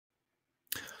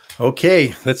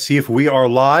Okay, let's see if we are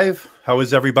live. How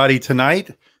is everybody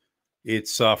tonight?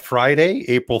 It's Friday,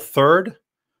 April 3rd.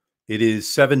 It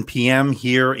is 7 p.m.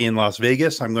 here in Las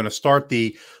Vegas. I'm going to start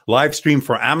the live stream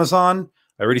for Amazon.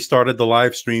 I already started the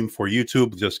live stream for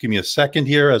YouTube. Just give me a second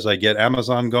here as I get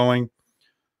Amazon going.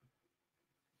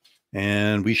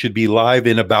 And we should be live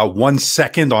in about 1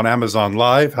 second on Amazon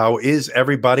Live. How is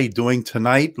everybody doing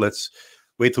tonight? Let's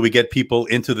wait till we get people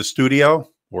into the studio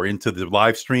or into the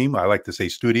live stream. I like to say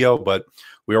studio, but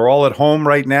we are all at home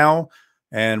right now,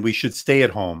 and we should stay at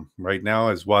home right now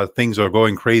as while things are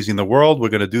going crazy in the world. We're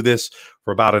going to do this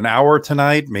for about an hour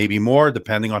tonight, maybe more,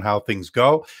 depending on how things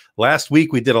go. Last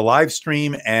week, we did a live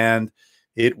stream, and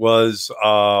it was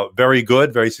very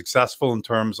good, very successful in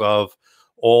terms of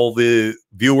all the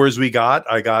viewers we got.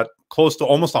 I got close to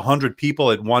almost 100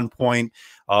 people at one point.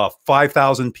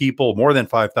 5,000 people, more than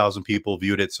 5,000 people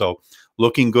viewed it. So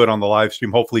looking good on the live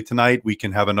stream. Hopefully tonight we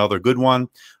can have another good one.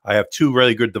 I have two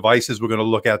really good devices we're going to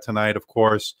look at tonight, of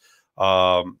course.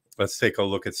 Let's take a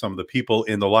look at some of the people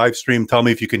in the live stream. Tell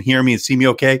me if you can hear me and see me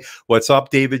okay. What's up,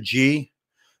 David G?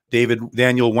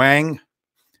 Daniel Wang.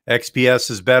 XPS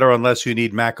is better unless you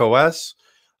need Mac OS.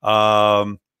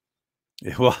 Well,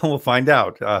 we'll find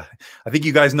out. I think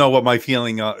you guys know what my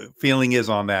feeling is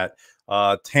on that.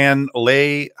 Tan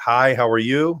Lei, hi, how are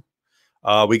you?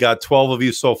 We got 12 of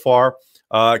you so far.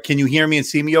 Can you hear me and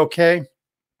see me okay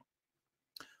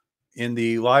in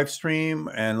the live stream?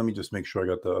 And let me just make sure I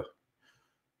got the...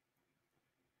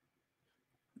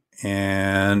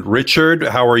 And Richard,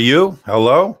 how are you?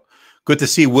 Hello. Good to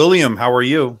see William. How are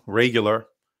you? Regular.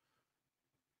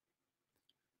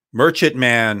 Merchant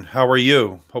Man, how are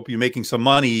you? Hope you're making some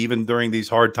money even during these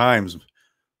hard times,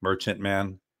 Merchant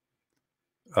Man.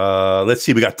 Let's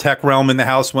see. We got Tech Realm in the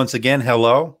house once again.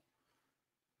 Hello.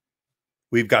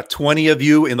 We've got 20 of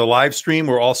you in the live stream.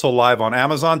 We're also live on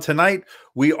Amazon tonight.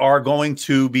 We are going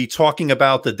to be talking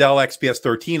about the Dell XPS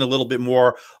 13, a little bit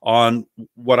more on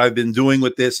what I've been doing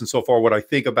with this and so far what I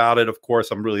think about it. Of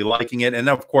course, I'm really liking it. And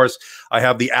of course, I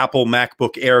have the Apple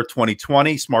MacBook Air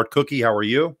 2020. Smart Cookie, how are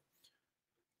you?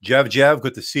 Jev,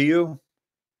 good to see you.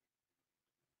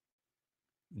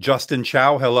 Justin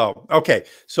Chow, hello. Okay,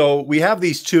 so we have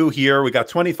these two here. We got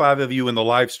 25 of you in the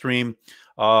live stream.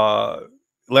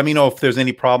 Let me know if there's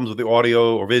any problems with the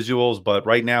audio or visuals, but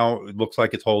right now it looks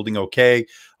like it's holding okay.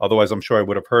 Otherwise, I'm sure I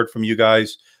would have heard from you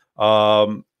guys.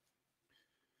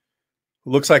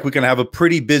 Looks like we can have a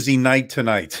pretty busy night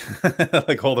tonight,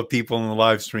 like all the people in the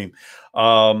live stream.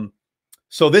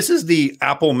 So this is the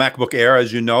Apple MacBook Air,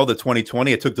 as you know, the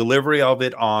 2020. I took delivery of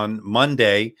it on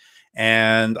Monday.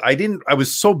 And I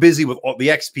was so busy with all the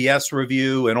XPS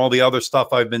review and all the other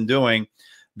stuff I've been doing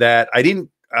that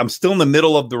I'm still in the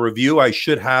middle of the review. I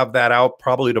should have that out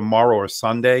probably tomorrow or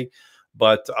Sunday.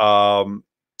 But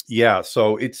yeah,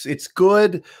 so it's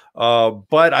good.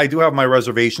 But I do have my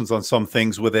reservations on some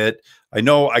things with it. I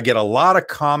know I get a lot of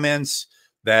comments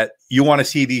that you want to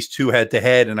see these two head to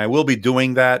head, and I will be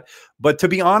doing that. But to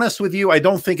be honest with you, I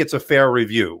don't think it's a fair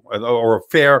review or a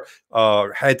fair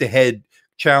head to head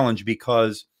challenge,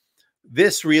 because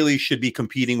this really should be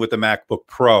competing with the MacBook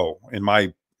Pro, in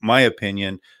my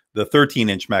opinion, the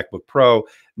 13-inch MacBook Pro,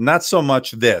 not so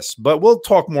much this, but we'll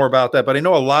talk more about that. But I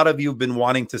know a lot of you have been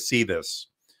wanting to see this.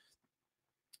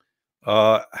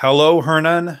 Hello,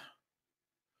 Hernan.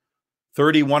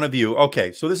 31 of you.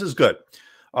 Okay, so this is good.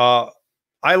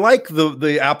 I like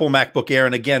the Apple MacBook Air,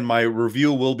 and again, my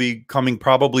review will be coming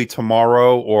probably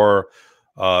tomorrow or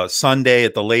Sunday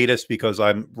at the latest, because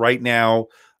I'm right now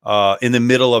in the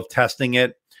middle of testing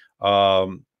it.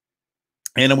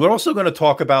 And we're also going to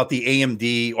talk about the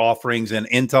AMD offerings and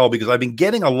Intel, because I've been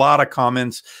getting a lot of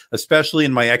comments, especially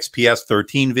in my XPS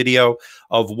 13 video,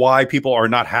 of why people are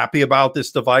not happy about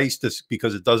this device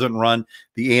because it doesn't run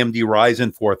the AMD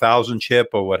Ryzen 4000 chip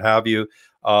or what have you.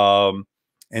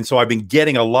 And so I've been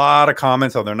getting a lot of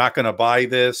comments on they're not going to buy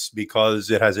this because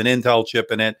it has an Intel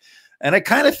chip in it. And I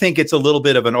kind of think it's a little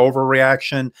bit of an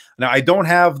overreaction. Now, I don't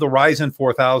have the Ryzen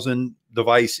 4000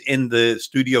 device in the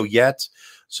studio yet,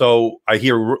 so I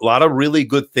hear a lot of really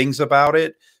good things about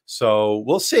it. So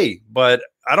we'll see. But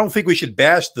I don't think we should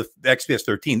bash the XPS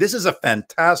 13. This is a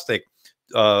fantastic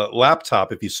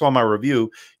laptop. If you saw my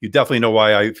review, you definitely know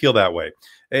why I feel that way.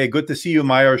 Hey, good to see you,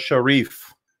 Meyer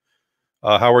Sharif.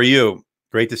 How are you?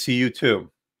 Great to see you too.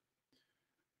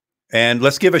 And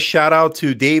let's give a shout out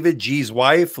to David G's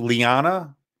wife,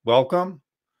 Liana. Welcome.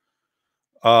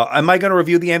 Am I going to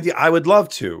review the AMD? I would love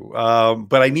to,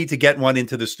 but I need to get one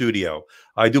into the studio.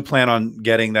 I do plan on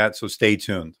getting that, so stay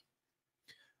tuned.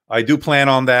 I do plan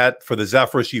on that for the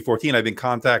Zephyrus G14. I've been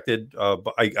contacted.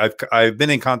 I've been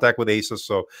in contact with Asus,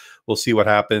 so we'll see what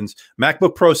happens.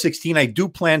 MacBook Pro 16, I do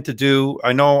plan to do.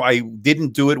 I know I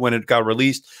didn't do it when it got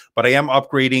released, but I am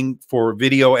upgrading for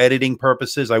video editing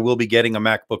purposes. I will be getting a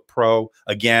MacBook Pro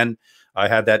again. I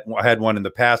had one in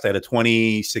the past. I had a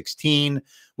 2016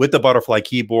 with the butterfly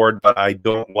keyboard, but I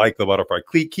don't like the butterfly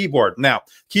keyboard. Now,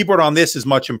 keyboard on this is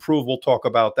much improved. We'll talk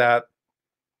about that.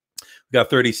 We got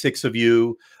 36 of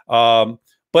you.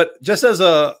 But just as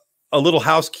a little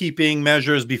housekeeping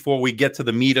measures before we get to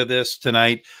the meat of this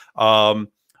tonight, I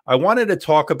wanted to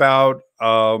talk about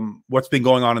what's been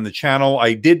going on in the channel.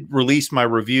 I did release my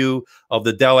review of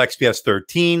the Dell XPS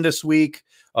 13 this week.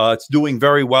 It's doing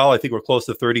very well. I think we're close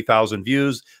to 30,000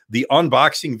 views. The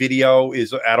unboxing video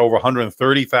is at over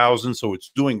 130,000, so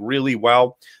it's doing really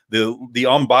well. The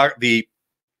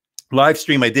live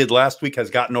stream I did last week has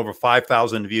gotten over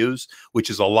 5,000 views, which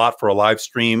is a lot for a live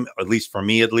stream, at least for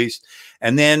me, at least.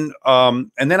 And then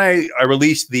I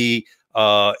released the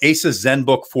Asus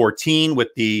ZenBook 14 with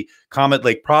the Comet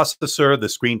Lake processor, the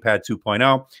ScreenPad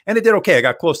 2.0, and it did okay. I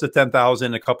got close to 10,000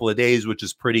 in a couple of days, which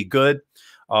is pretty good.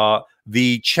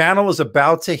 The channel is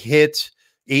about to hit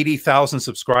 80,000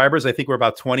 subscribers. I think we're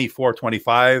about 24,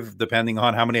 25, depending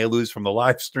on how many I lose from the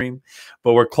live stream.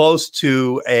 But we're close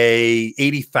to a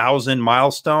 80,000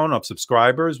 milestone of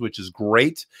subscribers, which is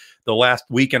great. The last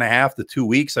week and a half to 2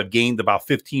 weeks, I've gained about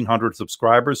 1,500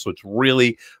 subscribers. So it's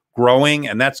really growing.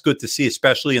 And that's good to see,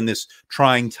 especially in this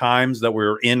trying times that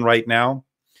we're in right now.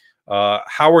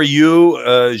 How are you,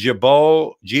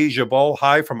 Jabol?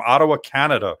 Hi from Ottawa,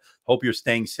 Canada. Hope you're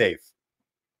staying safe.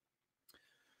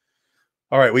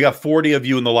 All right, we got 40 of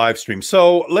you in the live stream.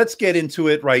 So let's get into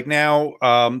it right now.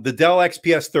 The Dell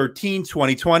XPS 13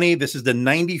 2020. This is the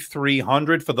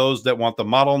 9300 for those that want the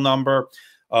model number.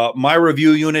 My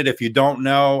review unit, if you don't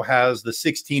know, has the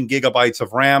 16 gigabytes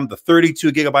of RAM. The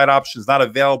 32 gigabyte option is not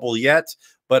available yet,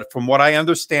 but from what I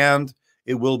understand,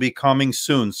 it will be coming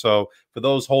soon. So for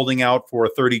those holding out for a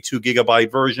 32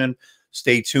 gigabyte version,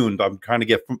 stay tuned. I'm trying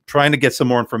to get some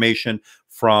more information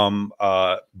from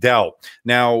Dell.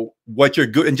 Now, what you're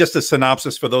good, and just a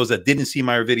synopsis for those that didn't see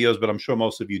my videos, but I'm sure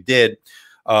most of you did.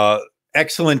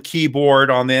 Excellent keyboard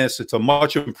on this. It's a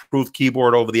much improved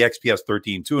keyboard over the XPS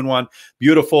 13 2-in-1.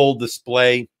 Beautiful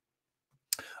display.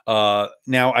 Now,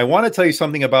 I want to tell you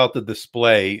something about the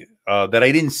display that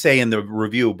I didn't say in the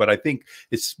review, but I think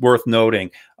it's worth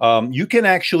noting. You can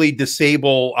actually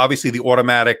disable, obviously, the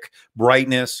automatic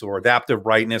brightness or adaptive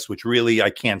brightness, which really I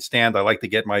can't stand. I like to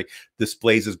get my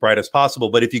displays as bright as possible.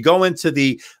 But if you go into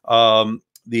the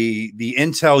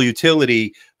Intel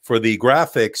utility for the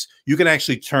graphics, you can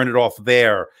actually turn it off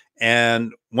there.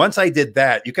 And once I did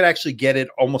that, you could actually get it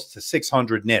almost to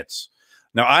 600 nits.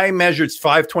 Now, I measured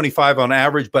 525 on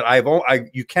average, but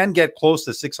you can get close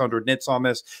to 600 nits on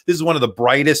this. This is one of the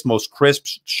brightest, most crisp,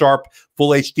 sharp, full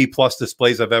HD plus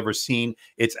displays I've ever seen.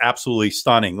 It's absolutely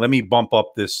stunning. Let me bump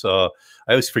up this. I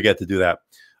always forget to do that.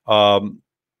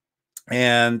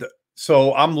 And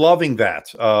so I'm loving that.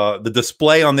 The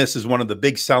display on this is one of the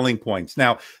big selling points.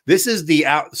 Now, this is the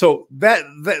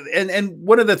and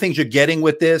one of the things you're getting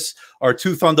with this are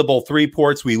two Thunderbolt 3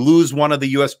 ports. We lose one of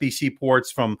the USB-C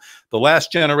ports from the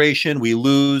last generation. We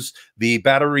lose the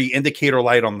battery indicator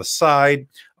light on the side.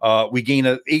 We gain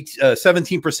a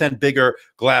 17% bigger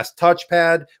glass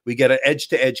touchpad. We get an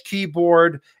edge-to-edge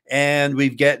keyboard, and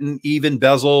we've gotten even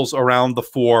bezels around the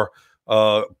four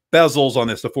bezels on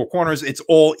this, the four corners. It's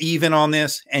all even on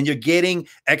this, and you're getting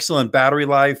excellent battery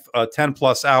life, 10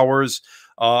 plus hours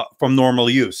from normal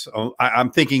use. I'm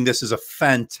thinking this is a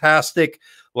fantastic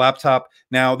laptop.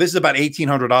 Now, this is about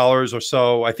 $1,800 or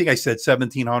so. I think I said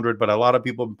 $1,700, but a lot of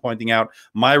people have been pointing out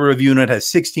my review unit has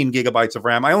 16 gigabytes of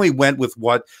RAM. I only went with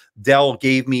what Dell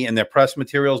gave me in their press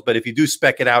materials, but if you do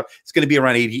spec it out, it's going to be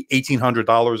around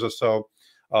 $1,800 or so.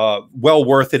 Well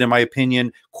worth it, in my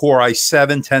opinion. Core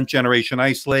i7, 10th generation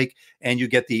Ice Lake, and you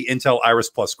get the Intel Iris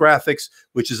Plus graphics,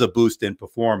 which is a boost in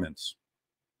performance.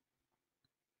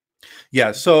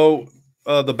 Yeah, so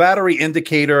the battery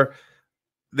indicator,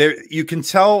 there you can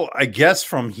tell, I guess,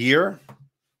 from here.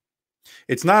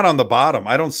 It's not on the bottom.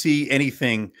 I don't see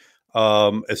anything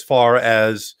as far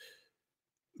as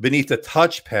beneath the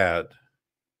touchpad.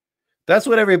 That's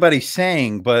what everybody's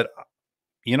saying, but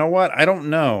you know what? I don't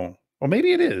know. Or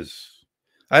maybe it is.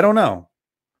 I don't know.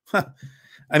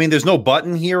 I mean, there's no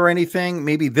button here or anything.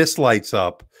 Maybe this lights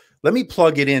up. Let me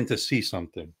plug it in to see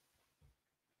something.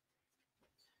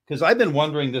 Because I've been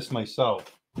wondering this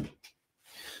myself.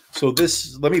 So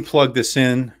let me plug this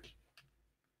in.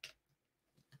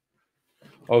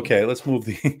 Okay, let's move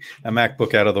the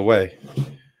MacBook out of the way.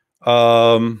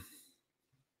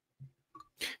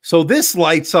 So this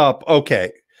lights up.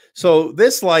 Okay. So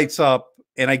this lights up,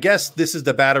 and I guess this is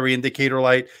the battery indicator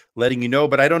light letting you know,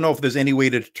 but I don't know if there's any way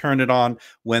to turn it on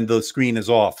when the screen is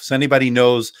off. So anybody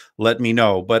knows, let me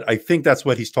know. But I think that's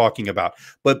what he's talking about.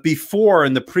 But before,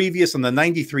 in the previous, on the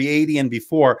 9380 and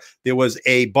before, there was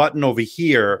a button over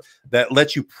here that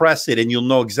lets you press it and you'll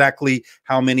know exactly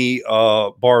how many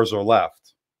bars are left.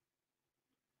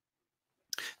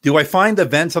 Do I find the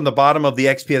vents on the bottom of the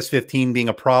XPS 15 being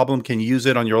a problem? Can you use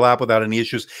it on your lap without any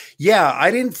issues? Yeah, I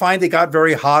didn't find it got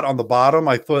very hot on the bottom.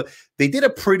 I thought they did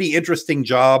a pretty interesting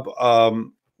job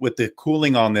with the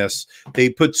cooling on this.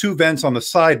 They put two vents on the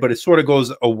side, but it sort of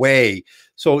goes away.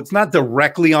 So it's not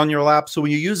directly on your lap. So when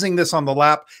you're using this on the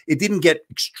lap, it didn't get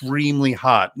extremely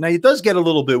hot. Now, it does get a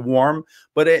little bit warm,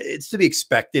 but it's to be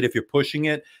expected if you're pushing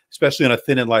it, especially on a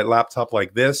thin and light laptop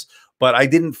like this. But I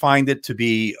didn't find it to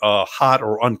be hot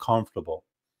or uncomfortable.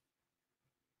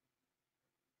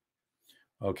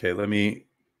 Okay, let me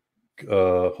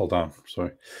hold on. Sorry.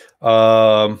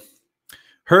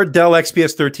 Her Dell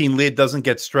XPS 13 lid doesn't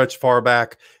get stretched far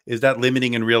back. Is that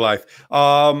limiting in real life?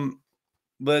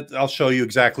 But I'll show you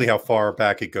exactly how far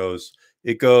back it goes.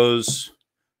 It goes,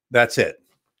 that's it.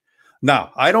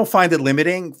 Now, I don't find it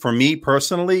limiting for me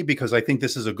personally because I think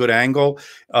this is a good angle.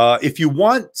 If you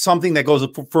want something that goes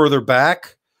further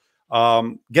back,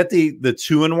 get the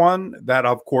 2-in-1. That,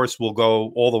 of course, will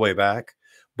go all the way back.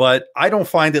 But I don't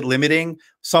find it limiting.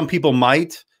 Some people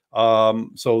might.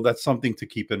 So that's something to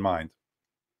keep in mind.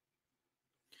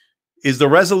 Is the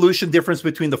resolution difference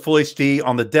between the Full HD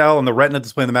on the Dell and the Retina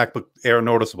display in the MacBook Air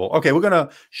noticeable? Okay, we're going to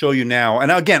show you now.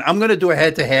 And again, I'm going to do a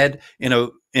head-to-head in a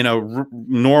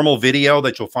normal video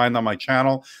that you'll find on my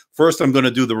channel. First, I'm going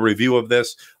to do the review of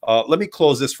this. Let me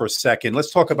close this for a second. Let's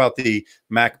talk about the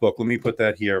MacBook. Let me put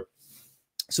that here.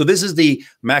 So this is the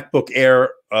MacBook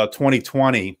Air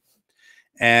 2020.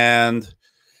 And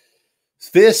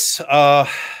this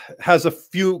has a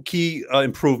few key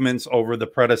improvements over the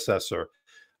predecessor.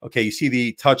 Okay, you see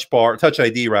the touch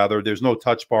ID rather. There's no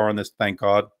touch bar on this, thank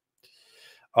God.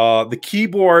 The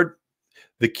keyboard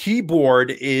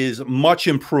is much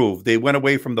improved. They went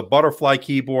away from the butterfly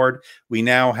keyboard. We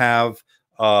now have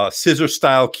scissor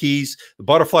style keys. The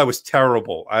butterfly was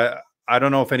terrible. I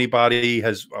don't know if anybody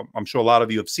has, I'm sure a lot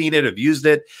of you have seen it, have used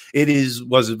it. It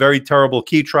was a very terrible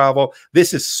key travel.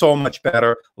 This is so much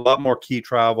better, a lot more key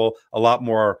travel, a lot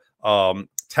more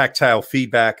tactile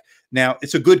feedback. Now,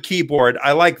 it's a good keyboard.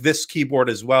 I like this keyboard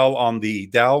as well on the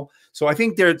Dell. So I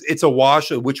think it's a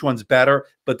wash of which one's better,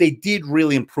 but they did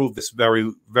really improve this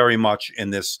very, very much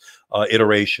in this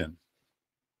iteration.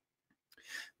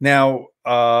 Now,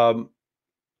 do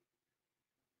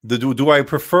I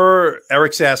prefer,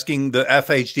 Eric's asking, the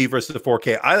FHD versus the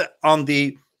 4K?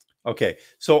 Okay,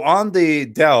 so on the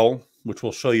Dell, which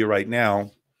we'll show you right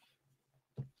now,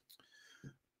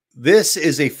 this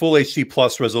is a Full HD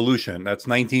Plus resolution. That's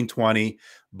 1920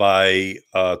 by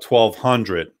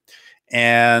 1200.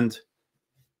 And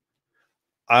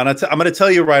I'm going to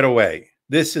tell you right away,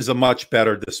 this is a much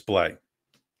better display.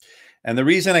 And the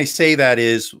reason I say that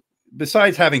is,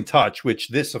 besides having touch, which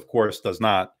this, of course, does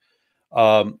not,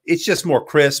 it's just more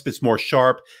crisp. It's more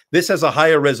sharp. This has a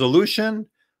higher resolution,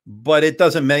 but it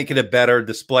doesn't make it a better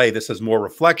display. This has more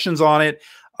reflections on it.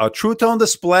 A True Tone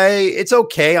display, it's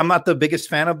okay. I'm not the biggest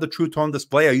fan of the True Tone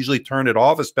display. I usually turn it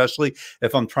off, especially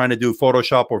if I'm trying to do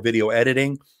Photoshop or video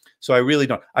editing. So I really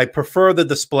don't. I prefer the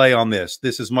display on this.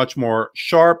 This is much more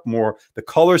sharp, the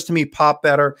colors to me pop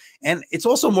better. And it's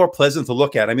also more pleasant to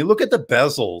look at. I mean, look at the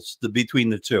bezels between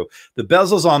the two. The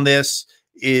bezels on this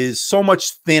is so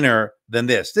much thinner than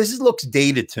this. This looks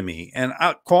dated to me. And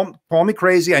call me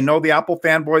crazy. I know the Apple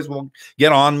fanboys will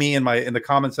get on me in the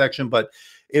comment section, but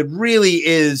it really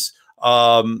is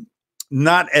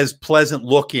not as pleasant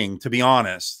looking, to be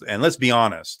honest. And let's be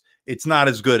honest, it's not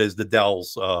as good as the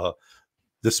Dell's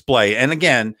display. And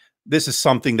again, this is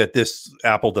something that this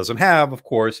Apple doesn't have, of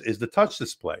course, is the touch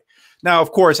display. Now,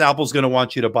 of course, Apple's going to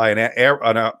want you to buy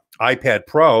an iPad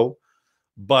Pro,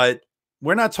 but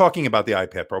we're not talking about the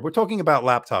iPad Pro. We're talking about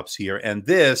laptops here. And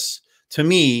this, to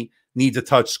me, needs a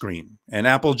touch screen. And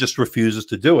Apple just refuses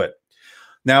to do it.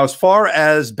 Now, as far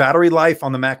as battery life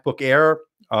on the MacBook Air,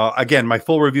 again, my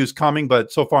full review is coming,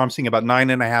 but so far I'm seeing about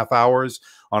 9.5 hours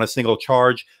on a single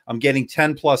charge. I'm getting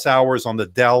 10+ hours on the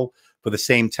Dell for the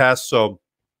same test. So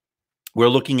we're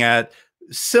looking at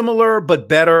similar but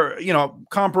better,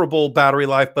 comparable battery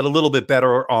life, but a little bit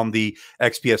better on the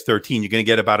XPS 13. You're going to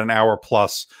get about an hour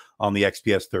plus on the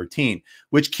XPS 13.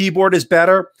 Which keyboard is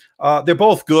better? They're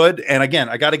both good. And again,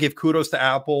 I got to give kudos to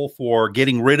Apple for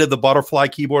getting rid of the butterfly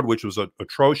keyboard, which was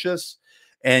atrocious.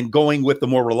 and going with the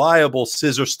more reliable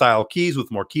scissor style keys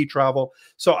with more key travel.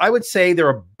 So I would say they're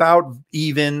about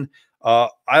even.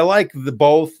 I like the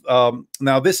both.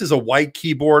 Now this is a white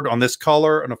keyboard on this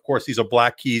color, and of course these are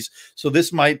black keys. So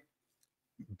this might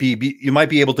be you might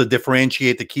be able to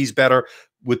differentiate the keys better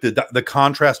with the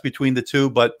contrast between the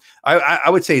two. But I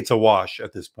would say it's a wash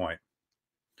at this point.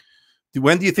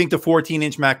 When do you think the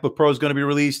 14-inch MacBook Pro is going to be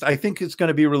released? I think it's going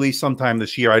to be released sometime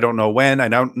this year. I don't know when. I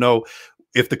don't know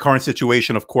if the current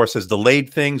situation, of course, has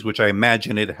delayed things, which I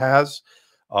imagine it has.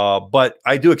 But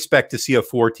I do expect to see a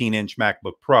 14-inch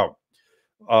MacBook Pro.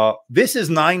 This is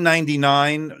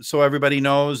 $999, so everybody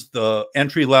knows, the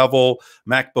entry-level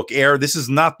MacBook Air. This is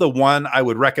not the one I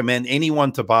would recommend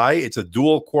anyone to buy. It's a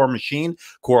dual-core machine,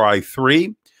 Core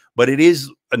i3, but it is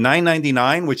a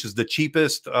 $999, which is the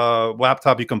cheapest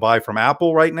laptop you can buy from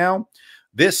Apple right now.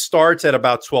 This starts at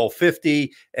about $1,250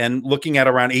 and looking at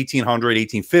around $1,800,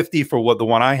 $1,850 for what the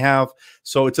one I have.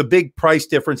 So it's a big price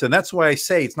difference. And that's why I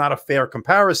say it's not a fair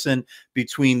comparison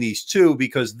between these two,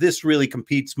 because this really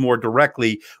competes more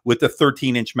directly with the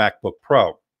 13-inch MacBook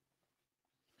Pro.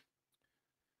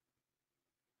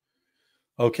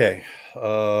 Okay,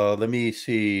 let me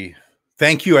see.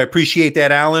 Thank you. I appreciate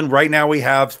that, Alan. Right now we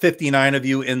have 59 of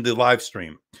you in the live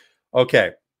stream.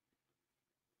 Okay.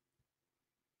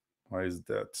 Why is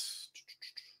that?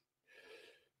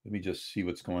 Let me just see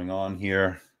what's going on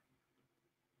here.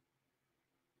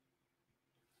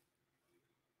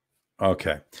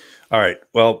 Okay. All right.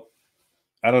 Well,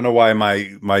 I don't know why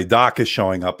my doc is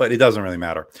showing up, but it doesn't really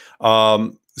matter.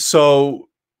 So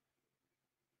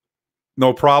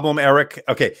no problem, Eric.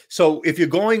 Okay. So if you're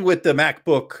going with the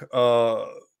MacBook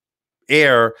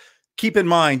Air, keep in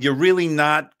mind, you're really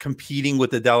not competing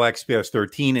with the Dell XPS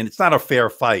 13, and it's not a fair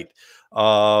fight.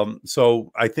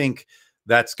 So I think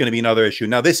that's going to be another issue.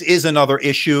 Now, this is another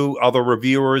issue. Other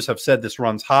reviewers have said this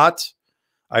runs hot.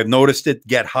 I've noticed it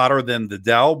get hotter than the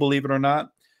Dell, believe it or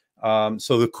not.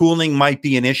 So the cooling might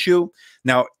be an issue.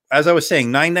 Now, as I was saying,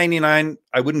 $999,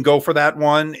 I wouldn't go for that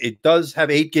one. It does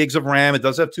have 8 gigs of RAM. It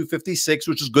does have 256,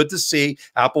 which is good to see.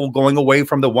 Apple going away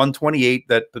from the 128.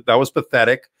 That was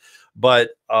pathetic.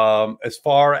 But as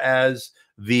far as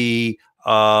the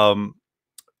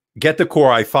get the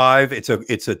Core i5. It's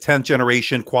a 10th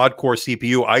generation quad core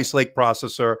CPU, Ice Lake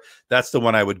processor. That's the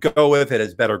one I would go with. It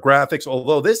has better graphics,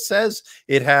 although this says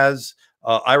it has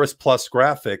Iris Plus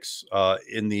graphics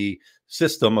in the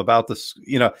system about this,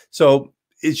 so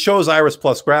it shows Iris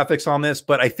Plus graphics on this,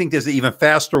 but I think there's an even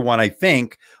faster one, I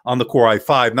think, on the Core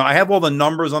i5. Now, I have all the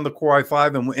numbers on the Core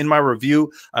i5, and in my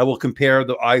review, I will compare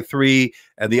the i3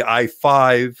 and the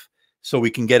i5 so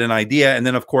we can get an idea. And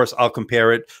then, of course, I'll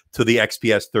compare it to the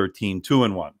XPS 13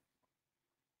 2-in-1.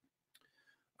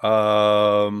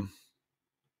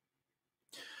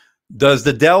 Does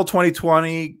the Dell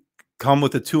 2020 come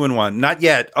with a 2-in-1? Not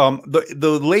yet.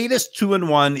 The latest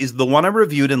 2-in-1 is the one I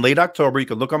reviewed in late October. You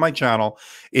can look on my channel.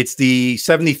 It's the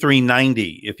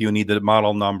 7390, if you need the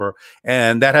model number.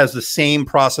 And that has the same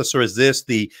processor as this,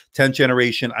 the 10th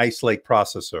generation Ice Lake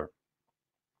processor.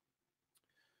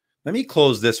 Let me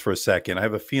close this for a second. I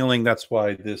have a feeling that's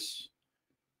why this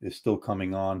is still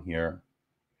coming on here.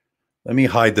 Let me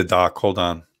hide the dock. Hold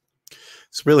on.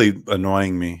 It's really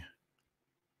annoying me.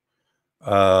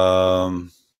 Where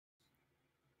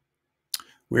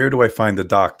do I find the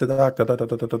dock? The dock.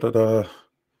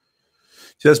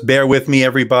 Just bear with me,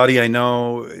 everybody. I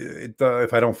know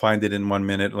if I don't find it in 1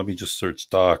 minute, let me just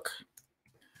search dock.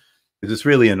 It's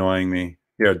really annoying me.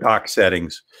 Here, dock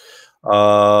settings.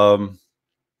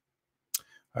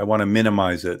 I want to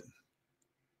minimize it.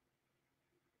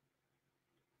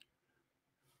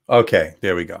 Okay,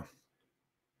 there we go.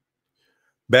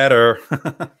 Better.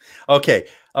 Okay,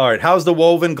 all right. How's the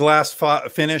woven glass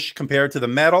finish compared to the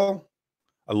metal?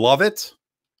 I love it.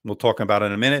 We'll talk about it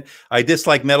in a minute. I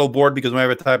dislike metal board because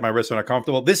whenever I type, my wrists are not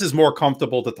comfortable. This is more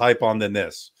comfortable to type on than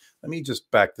this. Let me just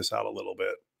back this out a little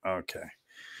bit. Okay.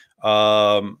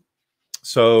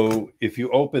 So if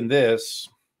you open this,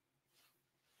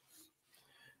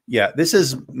 yeah, this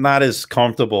is not as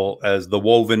comfortable as the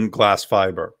woven glass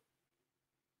fiber.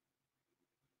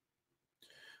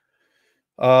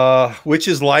 Which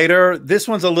is lighter. This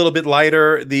one's a little bit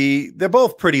lighter. They're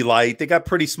both pretty light. They got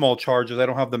pretty small chargers. I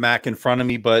don't have the Mac in front of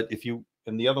me, but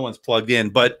and the other one's plugged in.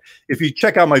 But if you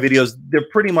check out my videos, they're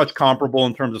pretty much comparable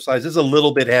in terms of size. This is a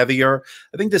little bit heavier.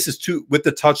 I think this is with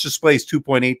the touch display is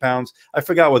 2.8 pounds. I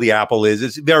forgot what the Apple is.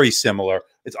 It's very similar.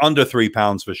 It's under 3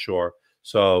 pounds for sure.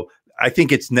 So I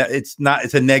think it's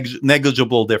a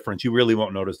negligible difference. You really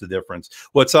won't notice the difference.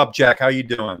 What's up, Jack? How you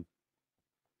doing?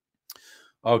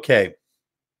 Okay.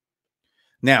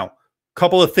 Now,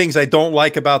 Couple of things I don't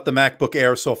like about the MacBook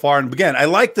Air so far. And again, I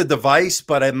like the device,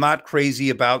 but I'm not crazy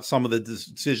about some of the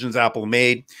decisions Apple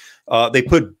made. They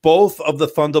put both of the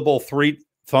Thunderbolt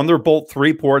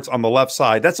 3 ports on the left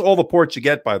side. That's all the ports you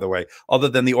get, by the way, other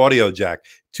than the audio jack.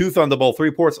 2 Thunderbolt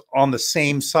 3 ports on the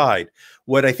same side.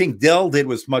 What I think Dell did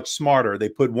was much smarter. They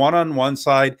put one on one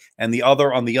side and the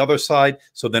other on the other side,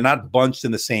 so they're not bunched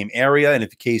in the same area. And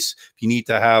if you need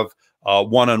to have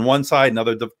one on one side,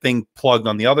 another thing plugged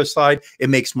on the other side, it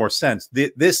makes more sense.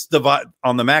 This device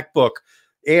on the MacBook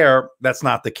Air, that's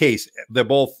not the case. They're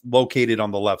both located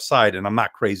on the left side, and I'm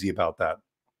not crazy about that.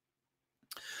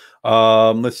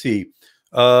 Let's see.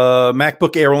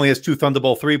 MacBook Air only has 2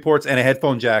 Thunderbolt 3 ports and a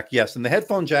headphone jack. Yes, and the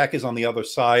headphone jack is on the other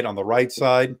side, on the right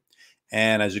side.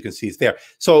 And as you can see, it's there.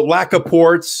 So lack of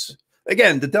ports.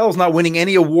 Again, the Dell's not winning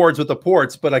any awards with the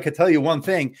ports, but I could tell you one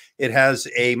thing. It has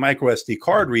a micro SD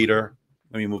card reader.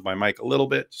 Let me move my mic a little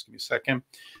bit. Just give me a second.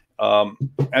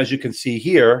 As you can see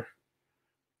here,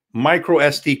 micro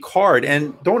SD card.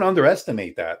 And don't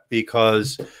underestimate that,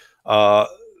 because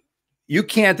you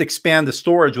can't expand the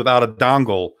storage without a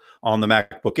dongle on the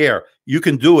MacBook Air. You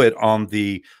can do it on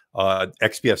the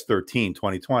XPS 13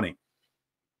 2020.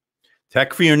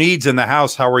 Tech for your needs in the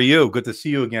house. How are you? Good to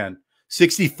see you again.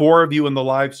 64 of you in the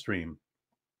live stream.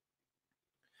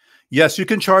 Yes, you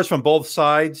can charge from both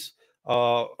sides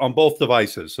on both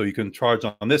devices. So you can charge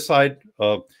on this side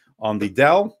on the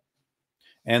Dell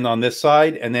and on this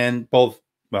side, and then both.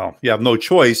 Well, you have no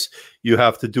choice. You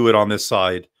have to do it on this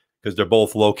side because they're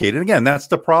both located. And again, that's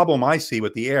the problem I see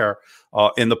with the Air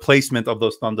in the placement of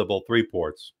those Thunderbolt 3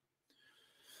 ports.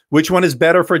 Which one is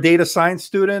better for a data science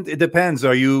student? It depends.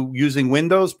 Are you using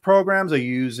Windows programs? Are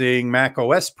you using Mac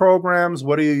OS programs?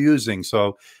 What are you using?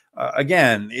 So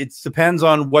again, it depends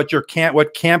on what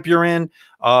camp you're in.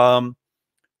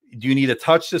 Do you need a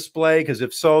touch display? Because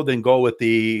if so, then go with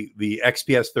the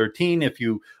XPS 13. If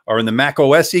you are in the Mac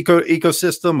OS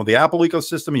ecosystem or the Apple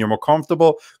ecosystem and you're more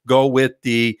comfortable, go with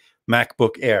the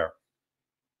MacBook Air.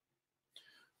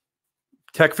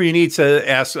 Tech for you needs to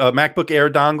ask MacBook Air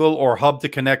dongle or hub to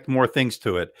connect more things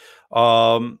to it.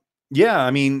 Yeah,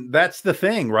 I mean, that's the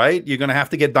thing, right? You're going to have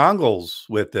to get dongles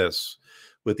with this,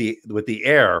 with the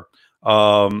Air.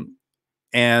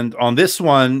 And on this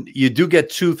one, you do get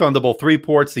 2 Thunderbolt 3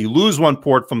 ports. You lose 1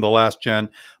 port from the last gen,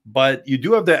 but you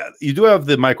do have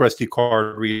the micro SD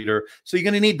card reader. So you're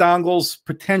going to need dongles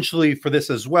potentially for this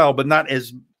as well, but not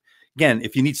as. Again,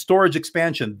 if you need storage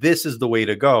expansion, this is the way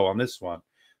to go on this one.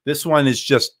 This one is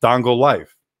just dongle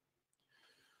life.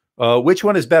 Which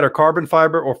one is better, carbon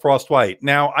fiber or frost white?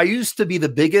 Now, I used to be the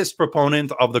biggest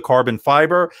proponent of the carbon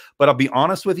fiber, but I'll be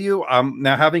honest with you.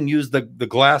 Now, having used the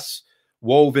glass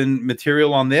woven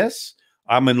material on this,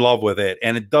 I'm in love with it.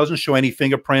 And it doesn't show any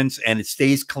fingerprints and it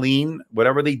stays clean.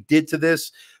 Whatever they did to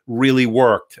this really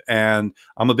worked. And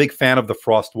I'm a big fan of the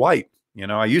frost white. You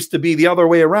know, I used to be the other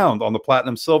way around on the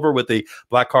platinum silver with the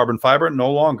black carbon fiber. No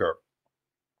longer.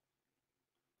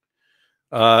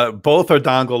 Both are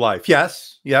dongle life.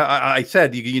 Yes. Yeah. I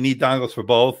said you need dongles for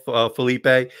both,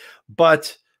 Felipe,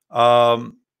 but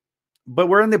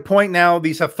we're in the point now.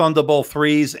 These have Thunderbolt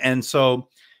 3s. And so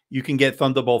you can get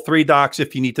Thunderbolt 3 docks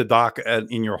if you need to dock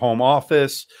in your home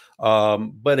office.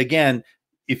 But again,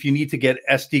 if you need to get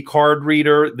SD card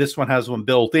reader, this one has one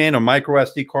built in, a micro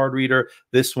SD card reader.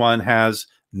 This one has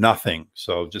nothing.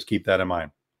 So just keep that in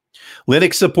mind.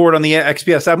 Linux support on the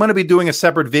XPS. I'm going to be doing a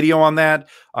separate video on that.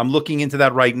 I'm looking into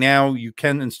that right now. You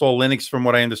can install Linux from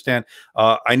what I understand.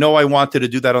 I know I wanted to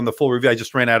do that on the full review. I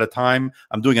just ran out of time.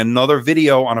 I'm doing another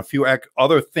video on a few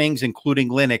other things, including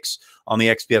Linux on the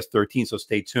XPS 13, so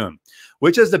stay tuned.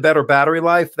 Which is the better battery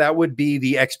life? That would be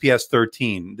the XPS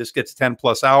 13. This gets 10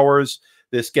 plus hours.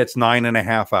 This gets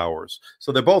 9.5 hours.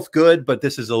 So they're both good, but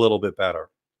this is a little bit better.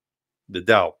 The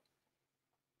Dell.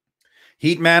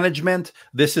 Heat management,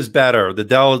 this is better. The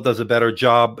Dell does a better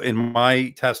job in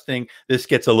my testing. This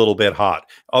gets a little bit hot.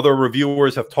 Other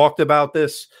reviewers have talked about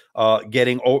this,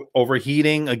 getting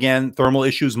overheating. Again, thermal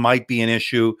issues might be an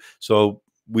issue. So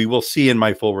we will see in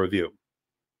my full review.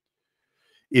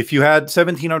 If you had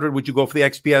 1700, would you go for the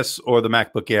XPS or the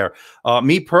MacBook Air?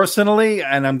 Me personally,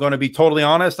 and I'm going to be totally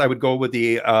honest, I would go with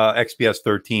the XPS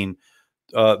 13.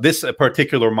 This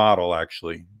particular model,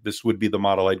 actually. This would be the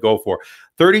model I'd go for.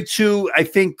 32, I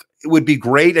think it would be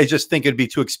great. I just think it'd be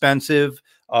too expensive.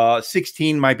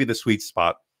 16 might be the sweet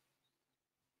spot.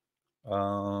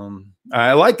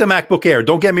 I like the MacBook Air.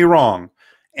 Don't get me wrong.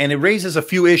 And it raises a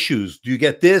few issues. Do you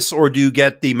get this or do you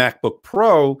get the MacBook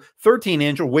Pro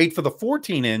 13-inch or wait for the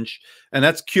 14-inch? And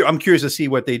that's I'm curious to see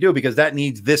what they do because that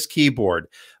needs this keyboard.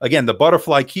 Again, the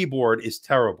butterfly keyboard is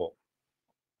terrible.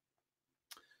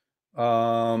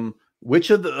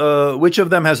 Which of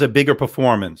them has a bigger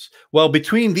performance? Well,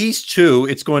 between these two,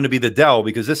 it's going to be the Dell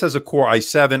because this has a Core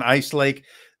i7 Ice Lake.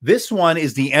 This one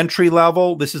is the entry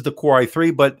level. This is the Core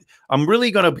i3, but I'm really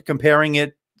going to be comparing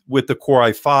it with the Core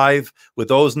i5 with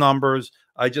those numbers.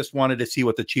 I just wanted to see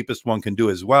what the cheapest one can do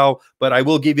as well. But I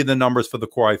will give you the numbers for the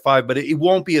Core i5, but it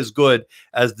won't be as good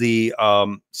as the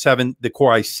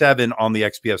Core i7 on the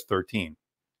XPS 13.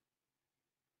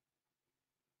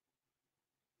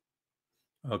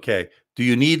 Okay. Do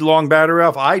you need long battery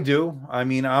life? I do. I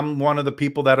mean, I'm one of the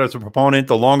people that is a proponent.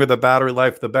 The longer the battery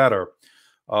life, the better.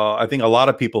 I think a lot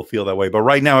of people feel that way. But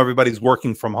right now, everybody's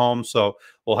working from home, so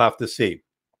we'll have to see.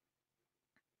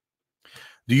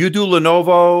 Do you do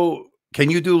Lenovo?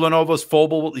 Can you do Lenovo's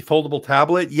foldable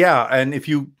tablet? Yeah. And if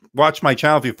you watch my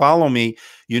channel, if you follow me,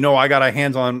 you know I got a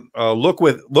hands-on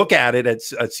look at it at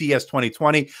CES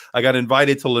 2020. I got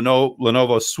invited to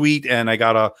Lenovo Suite, and I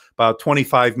got about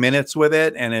 25 minutes with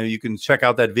it. And you can check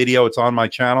out that video. It's on my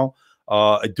channel.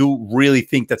 I do really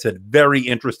think that's a very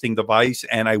interesting device,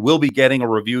 and I will be getting a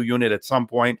review unit at some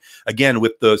point. Again,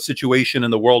 with the situation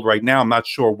in the world right now, I'm not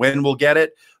sure when we'll get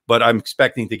it, but I'm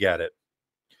expecting to get it.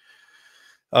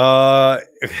 Hernan,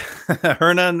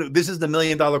 this is the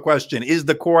million-dollar question. Is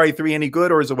the Core i3 any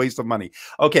good, or is it a waste of money?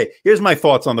 Okay, here's my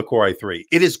thoughts on the Core i3.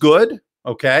 It is good,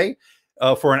 okay?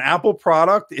 For an Apple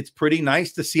product, it's pretty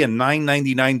nice to see a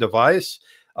 $999 device.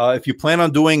 If you plan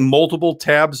on doing multiple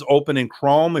tabs open in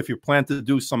Chrome, if you plan to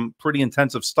do some pretty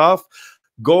intensive stuff,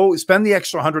 go spend the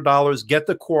extra $100, get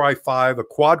the Core i5, a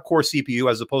quad-core CPU,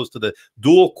 as opposed to the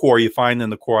dual-core you find in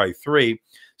the Core i3.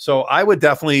 So I would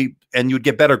definitely, and you'd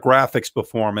get better graphics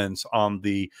performance on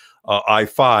the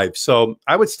i5. So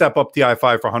I would step up the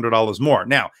i5 for $100 more.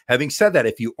 Now, having said that,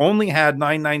 if you only had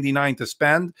 $999 to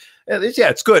spend, yeah,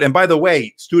 it's good. And by the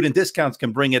way, student discounts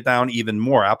can bring it down even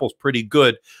more. Apple's pretty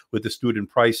good with the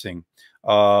student pricing.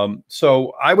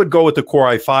 So I would go with the Core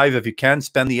i5 if you can.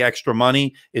 Spend the extra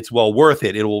money. It's well worth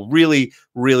it. It will really,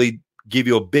 really give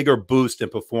you a bigger boost in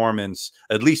performance.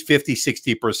 At least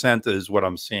 50–60% is what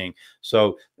I'm seeing.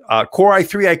 So Core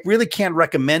i3, I really can't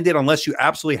recommend it unless you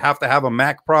absolutely have to have a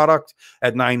Mac product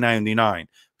at $999.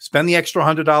 Spend the extra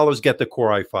 $100, get the Core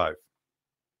i5.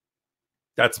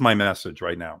 That's my message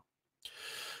right now.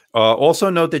 Also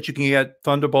note that you can get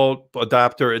Thunderbolt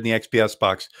adapter in the XPS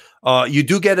box. You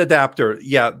do get adapter.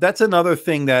 Yeah, that's another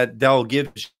thing that Dell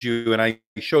gives you, and I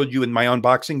showed you in my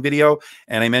unboxing video,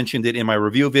 and I mentioned it in my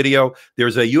review video.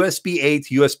 There's a USB-A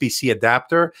to USB-C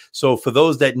adapter. So for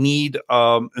those that need,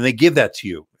 and they give that to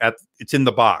you, it's in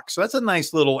the box. So that's a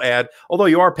nice little add, although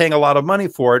you are paying a lot of money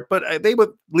for it, but they would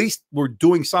at least were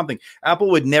doing something. Apple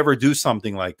would never do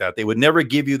something like that. They would never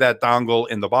give you that dongle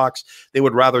in the box. They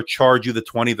would rather charge you the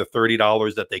 $20 to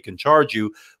 $30 that they can charge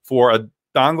you for a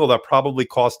dongle that probably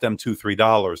cost them $2 to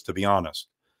 $3, to be honest.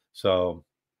 So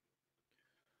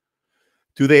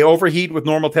do they overheat with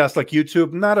normal tasks like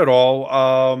YouTube? Not at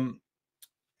all.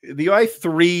 The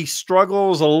i3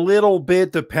 struggles a little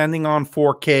bit depending on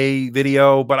 4K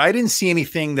video, but I didn't see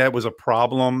anything that was a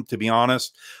problem, to be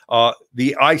honest.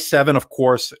 The i7, of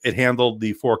course, it handled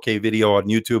the 4K video on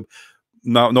YouTube.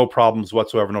 No problems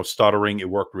whatsoever, no stuttering. It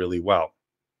worked really well.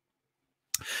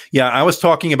 Yeah, I was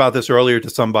talking about this earlier to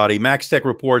somebody. MaxTech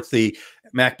reports the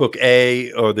MacBook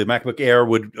or the MacBook Air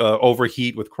would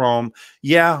overheat with Chrome.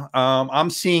 Yeah, I'm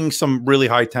seeing some really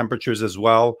high temperatures as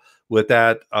well with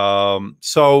that.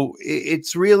 So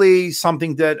it's really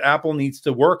something that Apple needs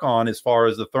to work on as far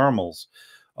as the thermals.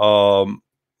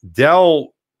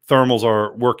 Dell thermals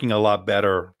are working a lot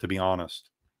better, to be honest.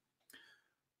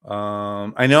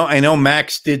 I know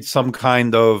Max did some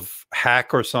kind of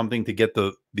hack or something to get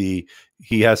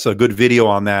he has a good video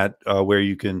on that where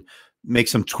you can make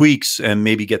some tweaks and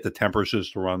maybe get the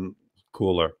temperatures to run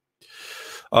cooler.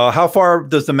 How far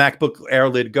does the MacBook Air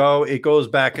lid go? It goes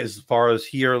back as far as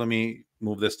here. Let me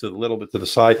move this to a little bit to the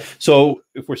side. So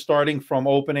if we're starting from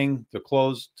opening to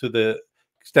close to the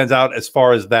extends out as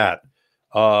far as that.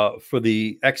 For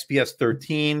the XPS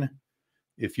 13,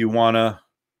 if you want to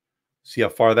see how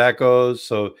far that goes.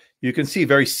 So you can see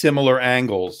very similar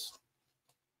angles.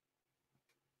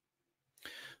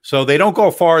 So they don't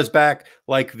go far as back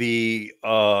like the,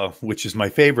 which is my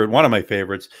favorite, one of my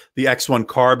favorites, the X1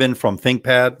 Carbon from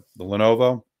ThinkPad, the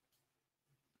Lenovo,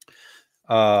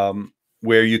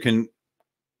 where you can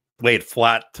lay it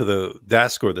flat to the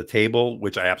desk or the table,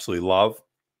 which I absolutely love.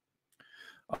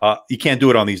 You can't do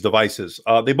it on these devices.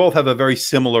 They both have a very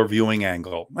similar viewing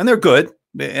angle, and they're good.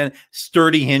 And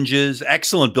sturdy hinges,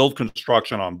 excellent build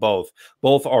construction on both.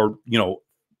 Both are,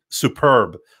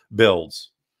 superb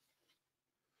builds.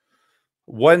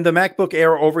 When the MacBook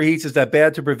Air overheats, is that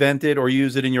bad to prevent it or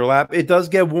use it in your lap? It does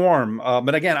get warm.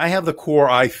 But again, I have the Core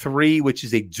i3, which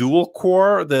is a dual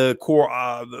core. The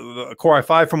the Core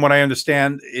i5, from what I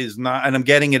understand, is not, and I'm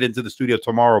getting it into the studio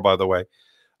tomorrow, by the way,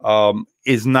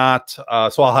 is not, so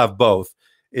I'll have both.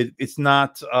 It's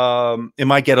not, it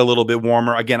might get a little bit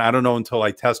warmer. Again, I don't know until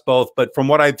I test both, but from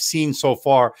what I've seen so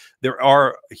far, there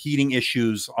are heating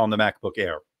issues on the MacBook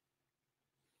Air.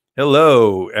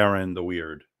 Hello, Aaron the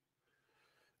Weird.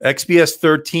 XPS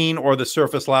 13 or the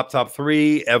Surface Laptop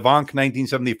 3? Evank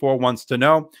 1974 wants to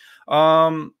know.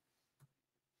 I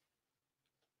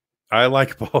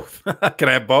like both. Can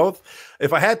I have both?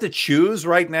 If I had to choose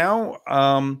right now,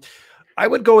 I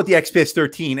would go with the XPS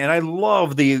 13, and I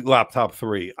love the Laptop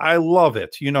 3. I love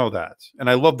it. You know that.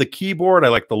 And I love the keyboard. I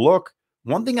like the look.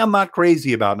 One thing I'm not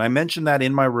crazy about, and I mentioned that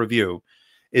in my review,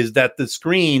 is that the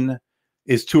screen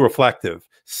is too reflective.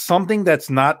 Something that's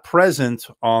not present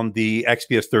on the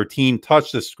XPS 13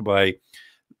 touch display.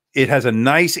 It has a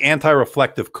nice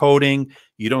anti-reflective coating.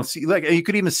 You don't see, like, you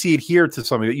could even see it here to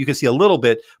some of it. You can see a little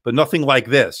bit, but nothing like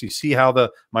this. You see how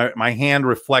my hand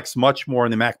reflects much more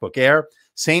in the MacBook Air.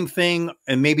 Same thing,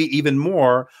 and maybe even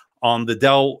more on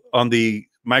the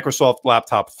Microsoft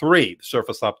Laptop 3, the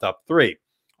Surface Laptop 3.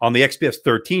 On the XPS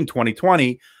 13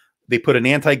 2020, they put an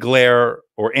anti-glare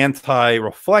or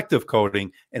anti-reflective coating,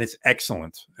 and it's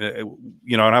excellent.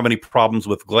 You know, I don't have any problems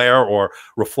with glare or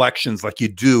reflections like you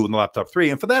do in the Laptop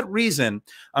 3. And for that reason,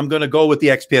 I'm going to go with the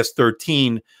XPS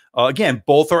 13. Again,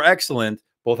 both are excellent.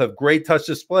 Both have great touch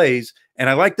displays. And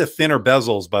I like the thinner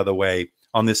bezels, by the way,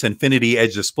 on this Infinity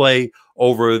Edge display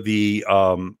over the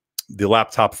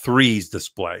Laptop 3's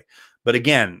display. But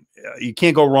again, you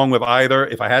can't go wrong with either.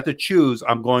 If I had to choose,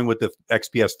 I'm going with the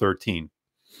XPS 13.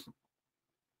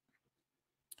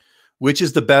 Which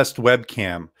is the best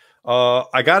webcam?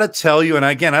 I got to tell you, and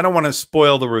again, I don't want to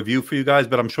spoil the review for you guys,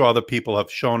 but I'm sure other people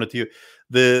have shown it to you.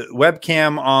 The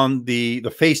webcam on the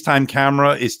FaceTime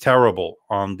camera is terrible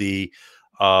on the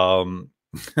on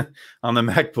the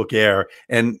MacBook Air,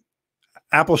 and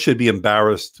Apple should be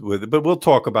embarrassed with it. But we'll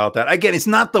talk about that. Again, it's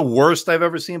not the worst I've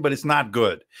ever seen, but it's not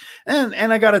good.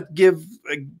 And I got to give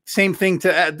same thing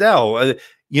to Dell.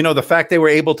 You know, the fact they were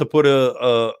able to put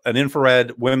an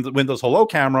infrared Windows Hello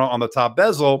camera on the top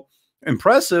bezel,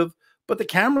 impressive, but the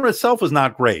camera itself was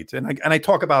not great. And I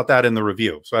talk about that in the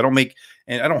review. So I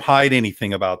don't hide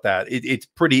anything about that. It's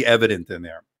pretty evident in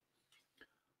there.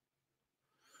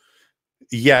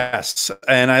 Yes,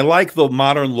 and I like the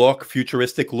modern look,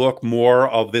 futuristic look, more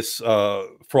of this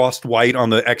frost white on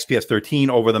the XPS 13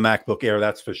 over the MacBook Air,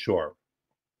 that's for sure.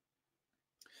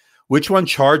 Which one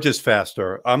charges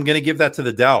faster? I'm going to give that to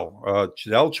the Dell.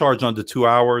 Dell charged under 2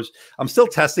 hours. I'm still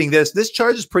testing this. This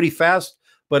charges pretty fast,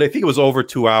 but I think it was over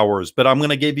 2 hours. But I'm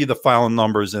going to give you the final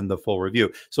numbers in the full review.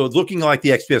 So it's looking like the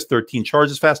XPS 13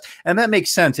 charges fast, and that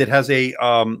makes sense. It has a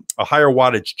higher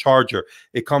wattage charger.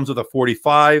 It comes with a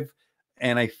 45,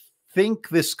 and I think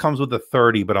this comes with a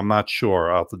 30, but I'm not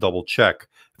sure. I'll have to double check.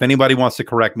 If anybody wants to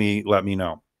correct me, let me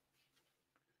know.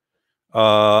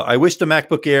 I wish the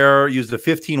MacBook Air used a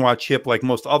 15-watt chip like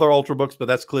most other Ultrabooks, but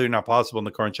that's clearly not possible in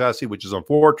the current chassis, which is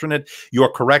unfortunate. You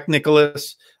are correct,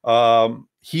 Nicholas.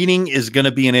 Heating is going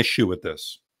to be an issue with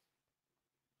this.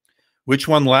 Which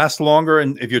one lasts longer?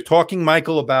 And if you're talking,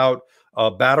 Michael, about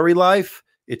battery life,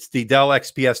 it's the Dell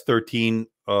XPS 13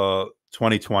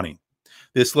 2020.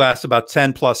 This lasts about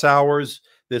 10 plus hours.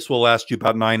 This will last you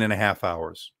about 9.5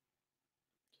 hours.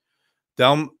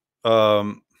 Dell,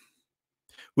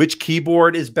 which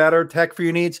keyboard is better, tech for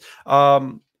your needs?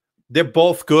 They're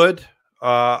both good.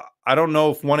 I don't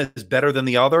know if one is better than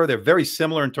the other. They're very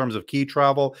similar in terms of key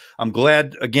travel. I'm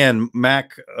glad, again,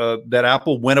 that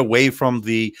Apple went away from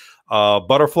the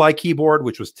butterfly keyboard,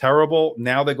 which was terrible.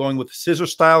 Now they're going with scissor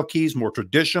style keys, more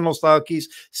traditional style keys.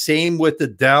 Same with the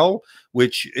Dell,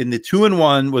 which in the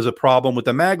 2-in-1 was a problem with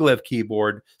the maglev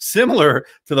keyboard, similar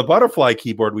to the butterfly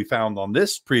keyboard we found on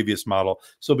this previous model.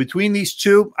 So between these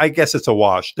two, I guess it's a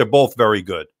wash. They're both very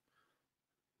good.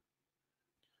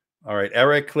 All right,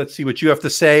 Eric, let's see what you have to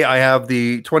say. I have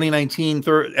the 2019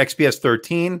 XPS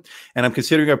 13, and I'm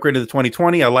considering upgrading to the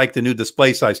 2020. I like the new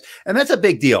display size, and that's a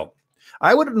big deal.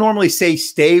 I would normally say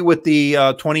stay with the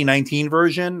 2019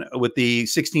 version with the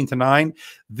 16:9.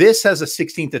 This has a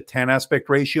 16:10 aspect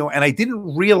ratio, and I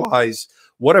didn't realize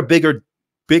what a big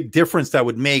difference that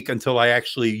would make until I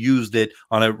actually used it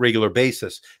on a regular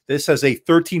basis. This has a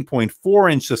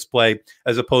 13.4-inch display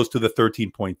as opposed to the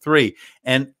 13.3.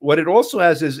 And what it also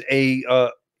has is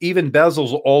a even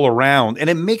bezels all around, and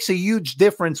it makes a huge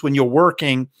difference when you're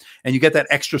working and you get that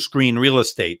extra screen real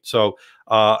estate. So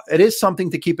it is something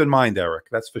to keep in mind, Eric.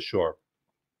 That's for sure.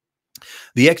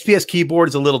 The XPS keyboard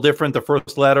is a little different. The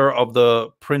first letter of the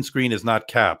print screen is not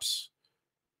caps.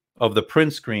 Of the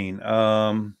print screen.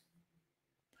 The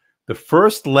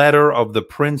first letter of the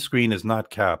print screen is not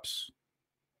caps.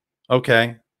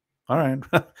 Okay. All right.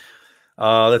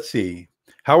 Let's see.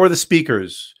 How are the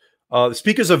speakers? The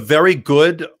speakers are very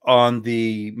good on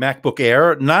the MacBook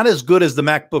Air. Not as good as the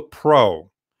MacBook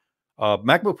Pro.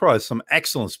 MacBook Pro has some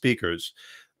excellent speakers.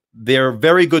 They're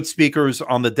very good speakers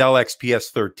on the Dell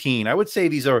XPS 13. I would say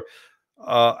these are,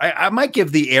 I might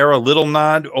give the Air a little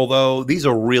nod, although these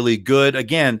are really good.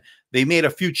 Again, they made a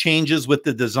few changes with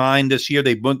the design this year.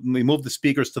 They moved the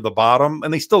speakers to the bottom,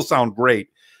 and they still sound great.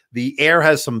 The Air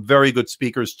has some very good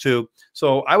speakers too.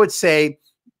 So I would say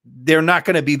they're not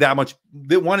going to be that much.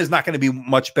 One is not going to be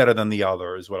much better than the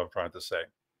other, is what I'm trying to say.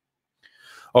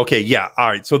 Okay, yeah. All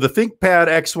right. So the ThinkPad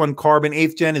X1 Carbon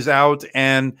 8th Gen is out,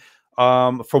 and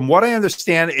from what I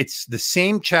understand, it's the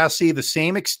same chassis, the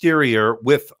same exterior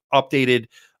with updated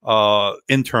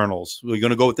internals. We're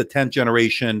going to go with the 10th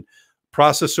generation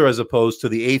processor as opposed to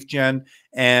the 8th gen.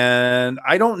 And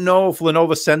I don't know if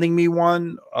Lenovo's sending me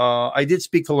one. I did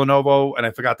speak to Lenovo and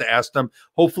I forgot to ask them.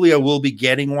 Hopefully I will be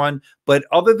getting one. But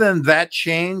other than that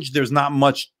change, there's not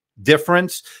much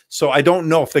difference. So I don't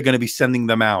know if they're going to be sending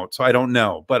them out. So I don't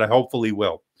know, but I hopefully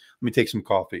will. Let me take some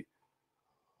coffee.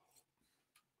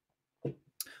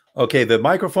 Okay, the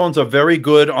microphones are very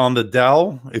good on the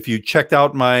Dell. If you checked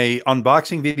out my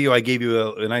unboxing video, I gave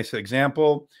you a nice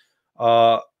example.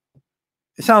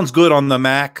 It sounds good on the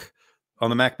Mac, on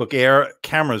the MacBook Air.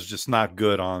 Camera's just not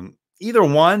good on either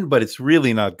one, but it's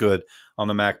really not good on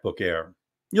the MacBook Air.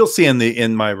 You'll see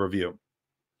in my review.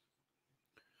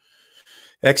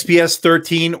 XPS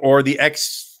 13 or the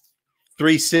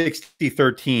X360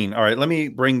 13. All right, let me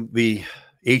bring the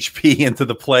HP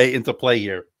into play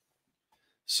here.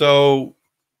 So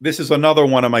this is another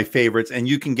one of my favorites, and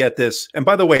you can get this. And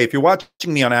by the way, if you're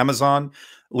watching me on Amazon,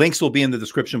 links will be in the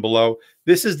description below.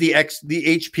 This is the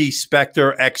HP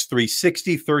Spectre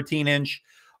X360 13-inch,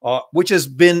 which has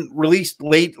been released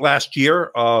late last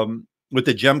year with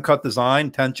the gem cut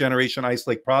design, 10th generation Ice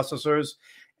Lake processors,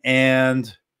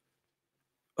 and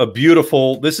a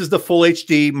beautiful. This is the full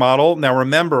HD model. Now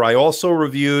remember, I also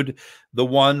reviewed the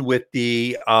one with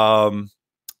the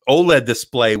OLED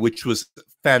display, which was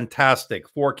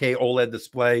fantastic, 4K OLED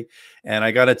display, and I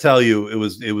got to tell you, it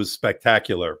was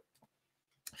spectacular.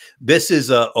 This is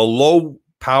a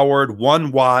low-powered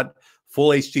 1 watt full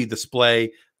HD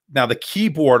display. Now the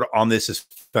keyboard on this is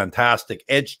fantastic,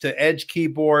 edge-to-edge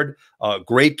keyboard,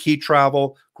 great key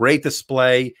travel, great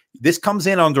display. This comes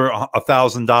in under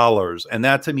 $1,000, and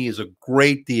that to me is a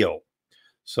great deal.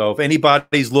 So if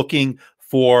anybody's looking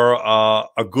for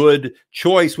a good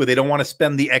choice where they don't want to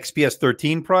spend the XPS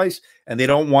 13 price and they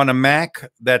don't want a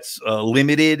Mac that's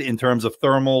limited in terms of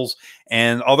thermals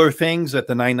and other things at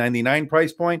the $999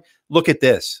 price point, look at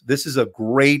this. This is a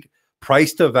great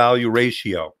price to value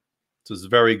ratio. So it's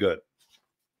very good.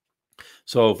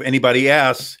 So if anybody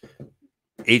asks,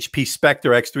 HP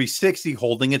Spectre X360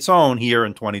 holding its own here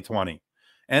in 2020.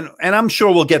 And I'm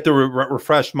sure we'll get the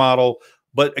refreshed model,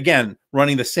 but again,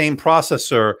 running the same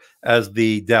processor as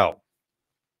the Dell.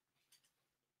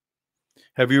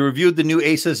 Have you reviewed the new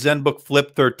Asus ZenBook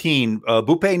Flip 13?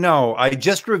 Bupe, no. I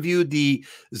just reviewed the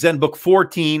ZenBook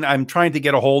 14. I'm trying to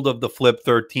get a hold of the Flip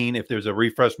 13. If there's a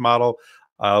refresh model,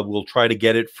 we'll try to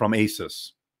get it from Asus.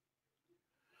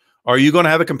 Are you going to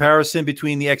have a comparison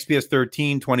between the XPS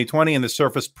 13 2020 and the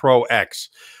Surface Pro X?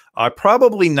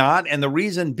 Probably not. And the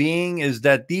reason being is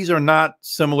that these are not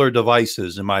similar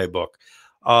devices in my book.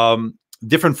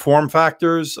 Different form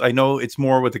factors. I know it's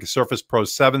more with the Surface Pro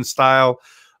 7 style,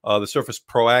 the Surface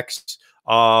Pro X.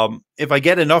 If I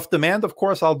get enough demand, of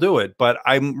course, I'll do it. But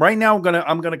I'm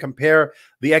gonna compare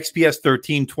the XPS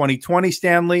 13 2020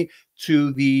 Stanley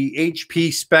to the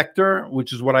HP Spectre,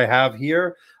 which is what I have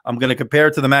here. I'm going to compare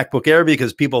it to the MacBook Air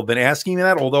because people have been asking me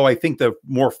that, although I think the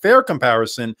more fair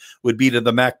comparison would be to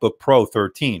the MacBook Pro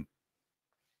 13.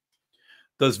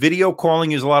 Does video calling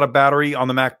use a lot of battery on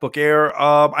the MacBook Air?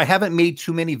 I haven't made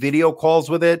too many video calls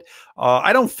with it.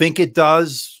 I don't think it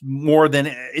does more than,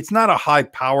 it's not a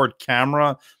high-powered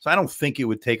camera, so I don't think it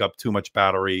would take up too much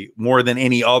battery more than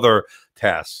any other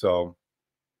task. So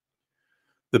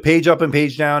the page up and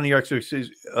page down in your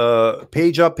X360,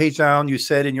 page up, page down, you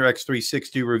said in your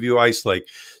X360 review Ice Lake.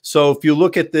 So if you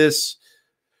look at this,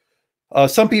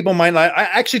 some people might not. I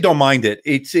actually don't mind it.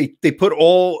 They put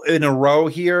all in a row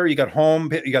here. You got home,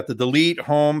 you got the delete,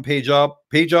 home, page up,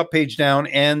 page down,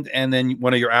 and then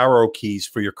one of your arrow keys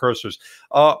for your cursors.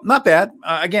 Not bad.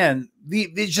 Again,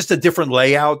 it's just a different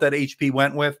layout that HP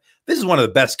went with. This is one of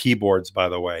the best keyboards, by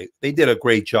the way. They did a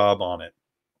great job on it.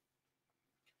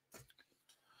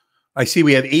 I see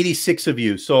we have 86 of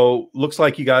you. So looks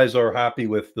like you guys are happy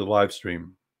with the live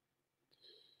stream.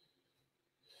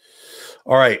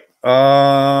 All right.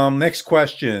 Next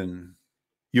question.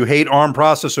 You hate ARM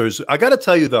processors. I got to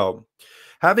tell you, though,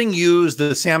 having used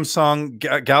the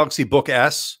Samsung Galaxy Book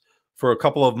S for a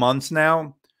couple of months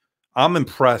now, I'm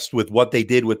impressed with what they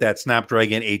did with that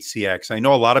Snapdragon 8CX. I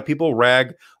know a lot of people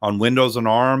rag on Windows and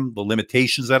ARM, the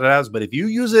limitations that it has, but if you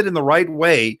use it in the right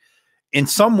way, in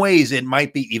some ways, it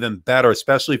might be even better,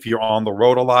 especially if you're on the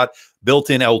road a lot.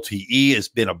 Built-in LTE has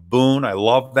been a boon. I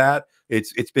love that.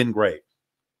 It's been great.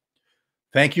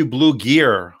 Thank you, Blue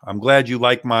Gear. I'm glad you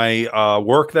like my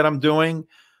work that I'm doing.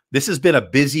 This has been a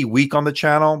busy week on the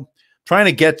channel. Trying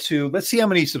to get to, let's see how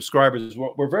many subscribers.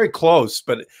 We're very close,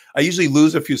 but I usually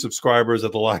lose a few subscribers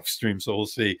at the live stream, so we'll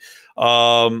see.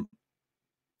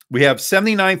 We have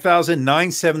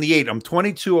 79,978. I'm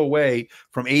 22 away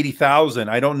from 80,000.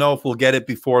 I don't know if we'll get it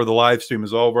before the live stream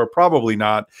is over. Probably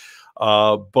not,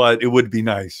 but it would be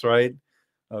nice, right?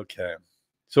 Okay.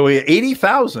 So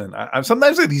 80,000.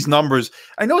 Sometimes at these numbers,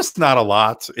 I know it's not a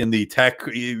lot in the tech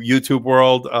YouTube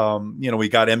world. You know, we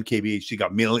got MKBHD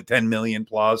got 10 million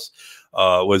plus.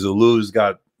 Was Luz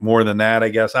got more than that, I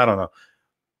guess. I don't know.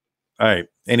 All right.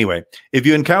 Anyway, if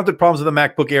you encountered problems with the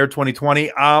MacBook Air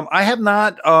 2020, I have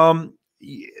not. The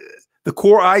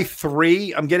Core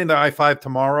i3, I'm getting the i5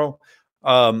 tomorrow.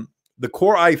 The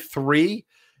Core i3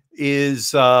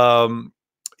 is not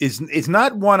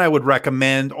one I would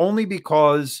recommend, only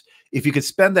because if you could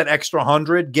spend that extra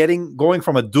 100, going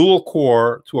from a dual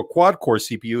core to a quad core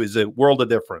CPU is a world of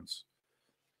difference.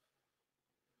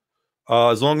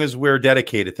 As long as we're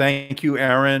dedicated. Thank you,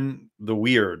 Aaron. The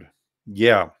Weird.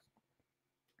 Yeah.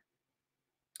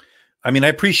 I mean, I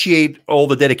appreciate all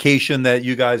the dedication that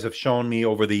you guys have shown me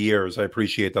over the years. I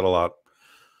appreciate that a lot.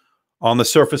 On the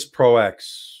Surface Pro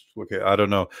X, okay, I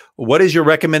don't know. What is your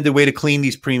recommended way to clean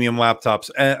these premium laptops?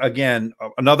 Again,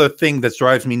 another thing that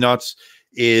drives me nuts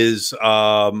is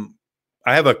I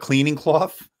have a cleaning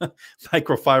cloth,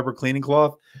 microfiber cleaning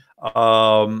cloth.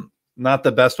 Not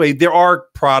the best way. There are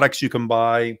products you can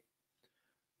buy.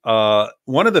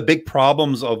 One of the big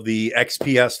problems of the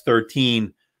XPS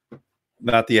 13,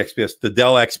 not the XPS, the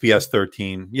Dell XPS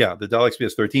 13. Yeah, the Dell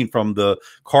XPS 13 from the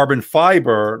carbon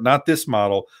fiber, not this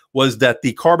model, was that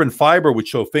the carbon fiber would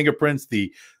show fingerprints.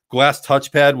 The glass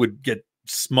touchpad would get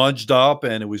smudged up,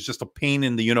 and it was just a pain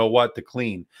in the you-know-what to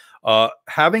clean.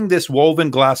 Having this woven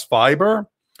glass fiber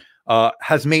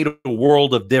has made a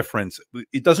world of difference.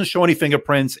 It doesn't show any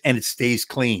fingerprints, and it stays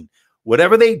clean.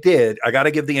 Whatever they did, I got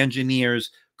to give the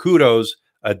engineers kudos,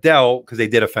 Dell, because they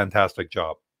did a fantastic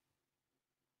job.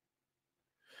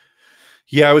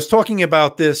 Yeah, I was talking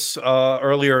about this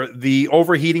earlier. The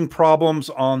overheating problems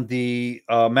on the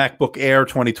MacBook Air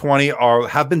 2020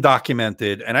 have been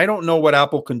documented, and I don't know what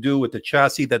Apple can do with the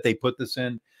chassis that they put this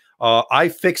in.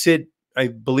 iFixit, I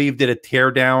believe, did a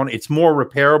tear down. It's more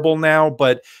repairable now,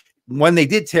 but when they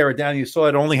did tear it down, you saw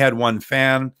it only had one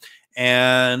fan,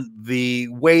 and the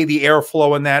way the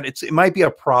airflow in that, it might be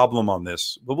a problem on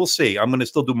this, but we'll see. I'm going to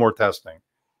still do more testing.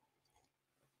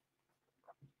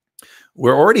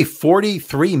 We're already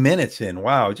 43 minutes in.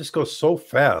 Wow, it just goes so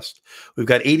fast. We've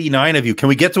got 89 of you. Can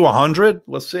we get to 100?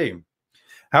 Let's see.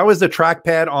 How is the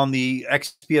trackpad on the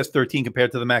XPS 13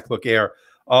 compared to the MacBook Air?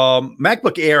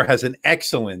 MacBook Air has an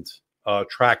excellent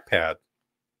trackpad.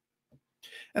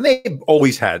 And they've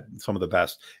always had some of the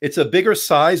best. It's a bigger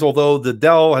size, although the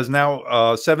Dell has now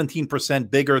 17%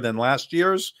 bigger than last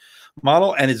year's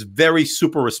model, and it's very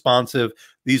super responsive.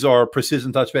 These are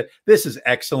precision touchpad. This is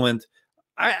excellent.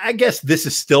 I guess this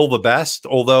is still the best,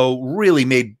 although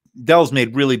Dell's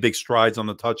made really big strides on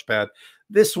the touchpad.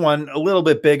 This one, a little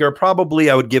bit bigger.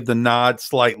 Probably I would give the nod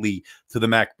slightly to the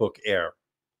MacBook Air.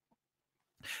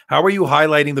 How are you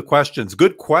highlighting the questions?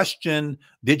 Good question,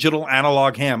 Digital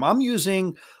Analog Ham. I'm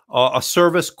using a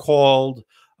service called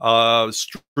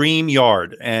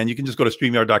StreamYard, and you can just go to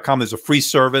StreamYard.com. There's a free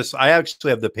service. I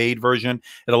actually have the paid version.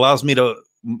 It allows me to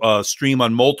stream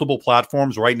on multiple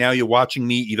platforms. Right now, you're watching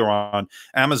me either on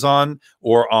Amazon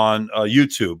or on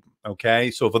YouTube. Okay,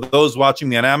 so for those watching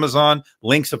me on Amazon,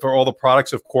 links for all the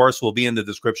products, of course, will be in the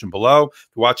description below. If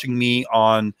you're watching me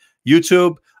on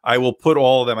YouTube, I will put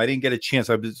all of them. I didn't get a chance.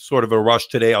 I've been sort of a rush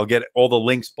today. I'll get all the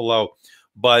links below.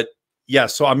 But yeah,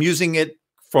 so I'm using it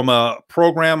from a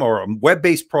program or a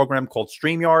web-based program called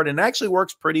StreamYard, and it actually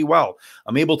works pretty well.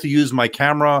 I'm able to use my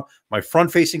camera, my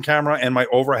front-facing camera, and my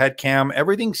overhead cam.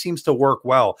 Everything seems to work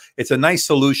well. It's a nice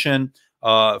solution.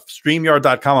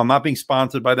 StreamYard.com. I'm not being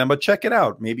sponsored by them, but check it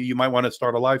out. Maybe you might want to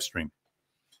start a live stream.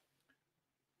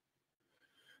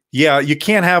 Yeah, you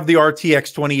can't have the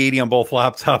RTX 2080 on both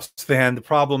laptops, Van. The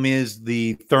problem is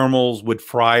the thermals would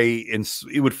fry, and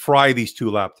it would fry these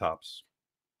two laptops.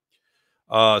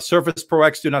 Surface Pro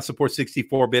X do not support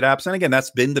 64-bit apps. And again,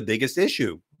 that's been the biggest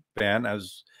issue, Van,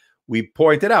 as we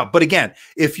pointed out. But again,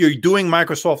 if you're doing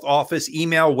Microsoft Office,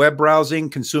 email, web browsing,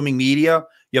 consuming media,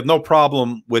 you have no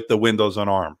problem with the Windows on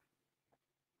ARM.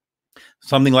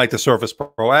 Something like the Surface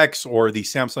Pro X or the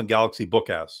Samsung Galaxy Book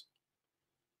S.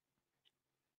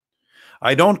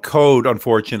 I don't code,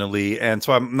 unfortunately, and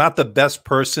so I'm not the best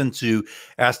person to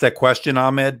ask that question,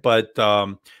 Ahmed, but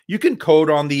you can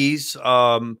code on these.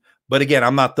 But again,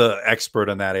 I'm not the expert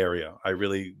in that area. I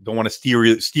really don't want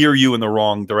to steer you in the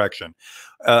wrong direction.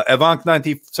 Evank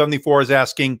 1974 is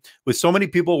asking, with so many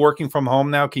people working from home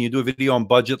now, can you do a video on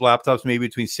budget laptops, maybe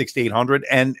between 600 to 800?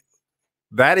 And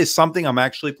that is something I'm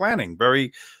actually planning.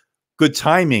 Very good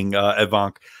timing,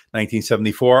 Evank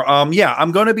 1974. Yeah,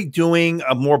 I'm going to be doing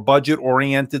a more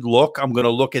budget-oriented look. I'm going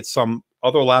to look at some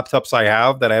other laptops I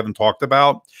have that I haven't talked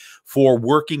about for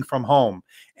working from home.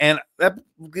 And that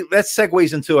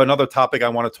segues into another topic I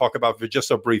want to talk about for just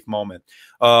a brief moment.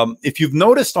 If you've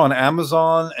noticed on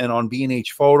Amazon and on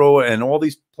B&H Photo and all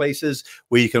these places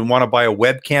where you can want to buy a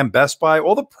webcam, Best Buy,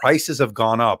 all the prices have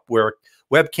gone up, where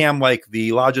webcam like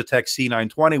the Logitech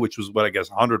C920, which was what, I guess,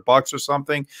 $100 or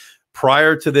something,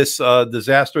 prior to this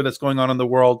disaster that's going on in the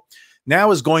world, now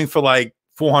is going for like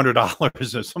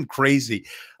 $400 or some crazy.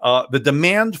 The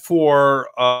demand for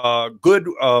good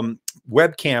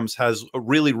webcams has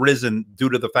really risen due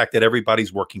to the fact that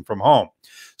everybody's working from home.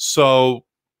 So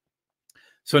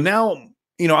now,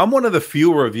 you know, I'm one of the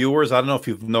few reviewers, I don't know if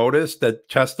you've noticed, that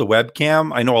test the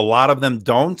webcam. I know a lot of them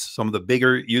don't. Some of the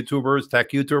bigger YouTubers,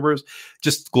 tech YouTubers,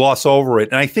 just gloss over it.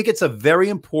 And I think it's a very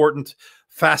important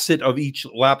facet of each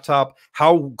laptop.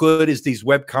 How good is these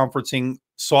web conferencing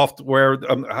software,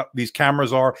 these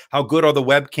cameras are? How good are the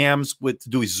webcams to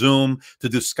do Zoom, to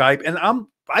do Skype? And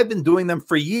I've been doing them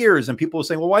for years, and people are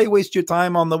saying, well, why you waste your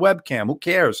time on the webcam? Who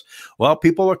cares? Well,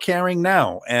 people are caring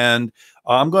now, and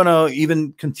I'm going to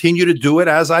even continue to do it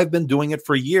as I've been doing it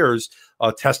for years,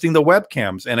 testing the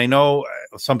webcams. And I know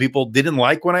some people don't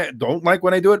like when I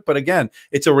do it, but again,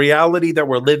 it's a reality that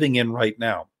we're living in right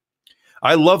now.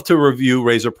 I love to review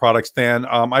Razer products, Dan.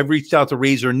 I've reached out to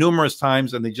Razer numerous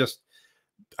times, and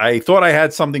I thought I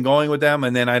had something going with them,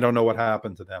 and then I don't know what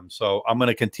happened to them. So I'm going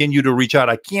to continue to reach out.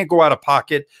 I can't go out of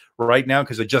pocket right now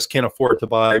because I just can't afford to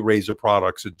buy Razer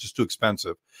products. It's just too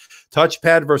expensive.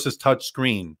 Touchpad versus touch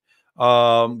screen.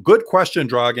 Good question,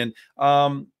 Dragon.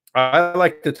 I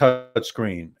like the touch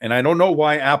screen, and I don't know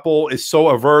why Apple is so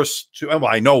averse to, well,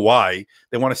 I know why.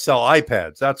 They want to sell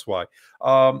iPads. That's why.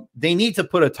 They need to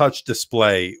put a touch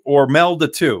display or meld the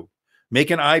two.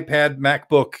 Make an iPad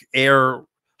MacBook Air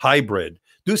hybrid.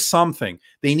 Do something.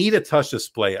 They need a touch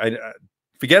display.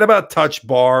 Forget about touch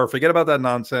bar. Forget about that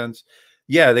nonsense.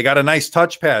 Yeah, they got a nice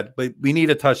touchpad, but we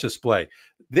need a touch display.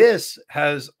 This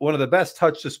has one of the best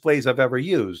touch displays I've ever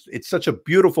used. It's such a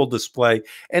beautiful display,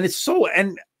 and it's so,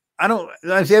 and I don't,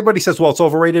 everybody says, well, it's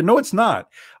overrated. No, it's not.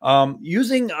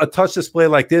 Using a touch display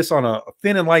like this on a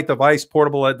thin and light device,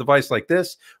 portable device like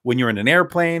this, when you're in an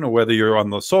airplane or whether you're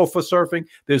on the sofa surfing,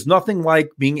 there's nothing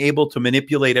like being able to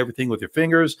manipulate everything with your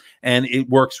fingers, and it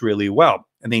works really well.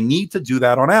 And they need to do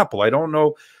that on Apple. I don't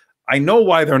know. I know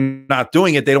why they're not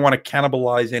doing it. They don't want to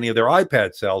cannibalize any of their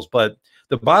iPad sales, but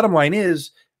the bottom line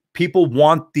is people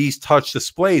want these touch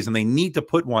displays, and they need to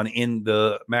put one in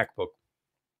the MacBook.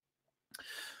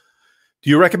 Do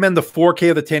you recommend the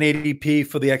 4K of the 1080p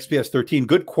for the XPS 13?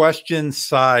 Good question,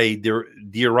 Sai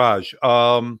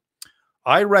Diraj.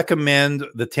 I recommend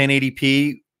the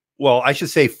 1080p. Well, I should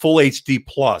say full HD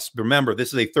plus. Remember,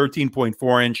 this is a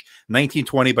 13.4-inch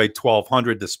 1920 by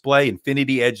 1200 display,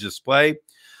 Infinity Edge display.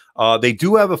 They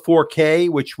do have a 4K,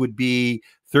 which would be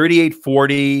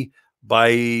 3840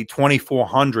 by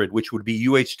 2400, which would be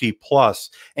UHD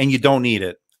plus, and you don't need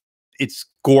it. It's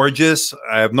gorgeous.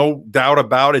 I have no doubt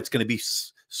about it. It's going to be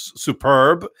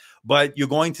superb, but you're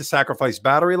going to sacrifice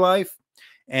battery life.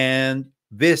 And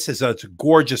this is a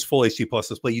gorgeous full HD plus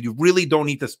display. You really don't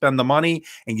need to spend the money,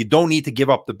 and you don't need to give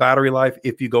up the battery life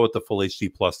if you go with the full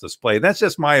HD plus display. That's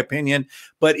just my opinion.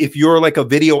 But if you're like a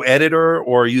video editor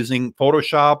or using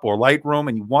Photoshop or Lightroom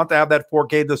and you want to have that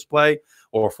 4K display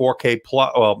or 4K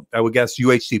plus, well, I would guess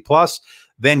UHD plus,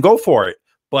 then go for it.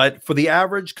 But for the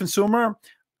average consumer,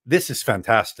 this is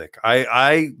fantastic.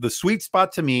 The sweet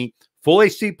spot to me, full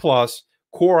HD plus,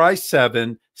 Core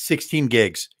i7, 16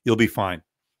 gigs. You'll be fine.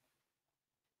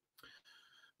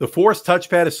 The Force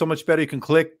touchpad is so much better. You can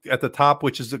click at the top,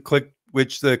 which the click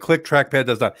trackpad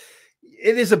does not.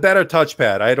 It is a better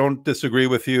touchpad. I don't disagree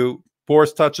with you.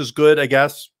 Force touch is good, I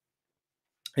guess.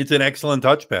 It's an excellent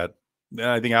touchpad.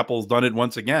 I think Apple's done it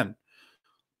once again.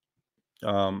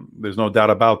 There's no doubt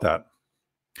about that.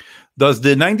 Does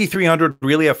the 9300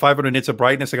 really have 500 nits of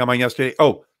brightness? I got mine yesterday.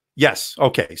 Oh, yes.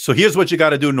 Okay. So here's what you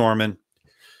got to do, Norman.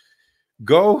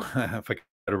 Go, if I got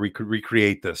to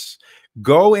recreate this,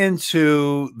 go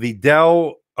into the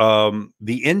Dell,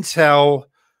 the Intel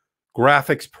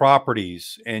graphics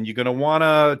properties, and you're going to want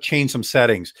to change some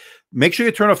settings. Make sure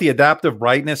you turn off the adaptive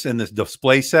brightness in the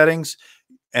display settings,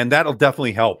 and that'll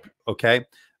definitely help. Okay.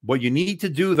 What you need to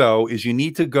do, though, is you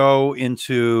need to go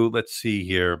into, let's see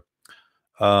here.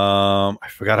 I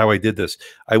forgot how I did this.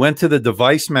 I went to the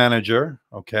device manager.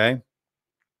 Okay.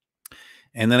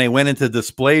 And then I went into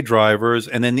display drivers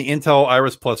and then the Intel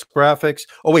Iris Plus graphics.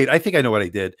 Oh, wait, I think I know what I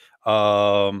did.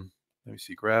 Let me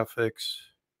see, graphics.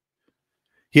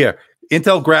 Here,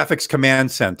 Intel Graphics Command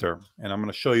Center. And I'm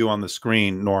going to show you on the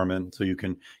screen, Norman, so you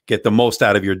can get the most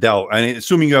out of your Dell. And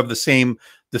assuming you have the same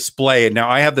display. Now,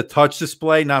 I have the touch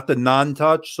display, not the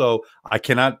non-touch, so I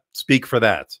cannot speak for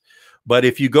that. But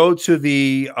if you go to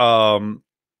the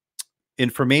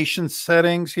information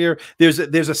settings here, there's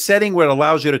a setting where it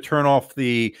allows you to turn off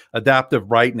the adaptive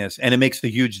brightness, and it makes a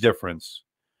huge difference.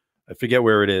 I forget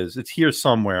where it is. It's here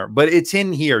somewhere, but it's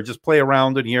in here. Just play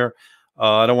around in here.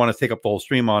 I don't want to take up the whole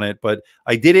stream on it, but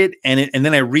I did it, and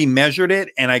then I remeasured it,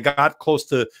 and I got close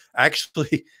to,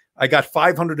 actually, I got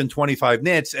 525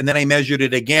 nits, and then I measured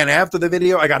it again after the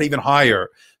video. I got even higher.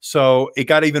 So it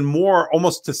got even more,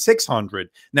 almost to 600.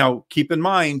 Now, keep in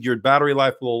mind, your battery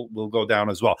life will go down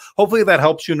as well. Hopefully that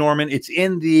helps you, Norman. It's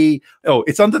in the,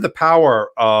 it's under the power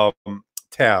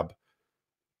tab.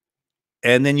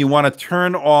 And then you want to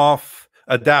turn off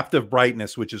adaptive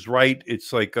brightness, which is right.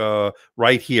 It's like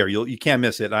right here. You can't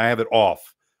miss it. I have it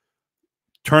off.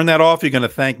 Turn that off. You're going to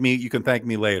thank me. You can thank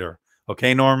me later.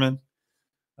 Okay, Norman?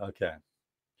 Okay.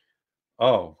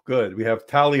 Oh, good. We have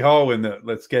Tally Ho in the.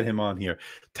 Let's get him on here.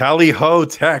 Tally Ho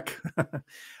Tech.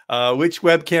 Which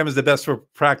webcam is the best for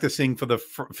practicing for the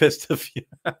fist of you?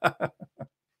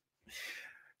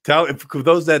 For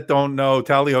those that don't know,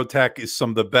 Tally Ho Tech is some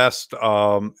of the best.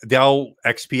 Dell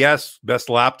XPS,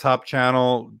 best laptop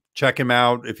channel. Check him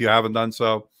out if you haven't done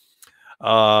so.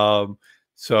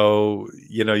 So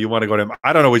you know you want to go to him.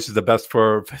 I don't know which is the best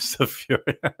for fist of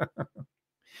fury.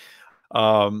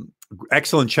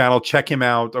 Excellent channel. Check him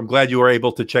out. I'm glad you were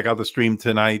able to check out the stream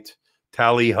tonight.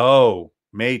 Tally ho,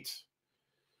 mate.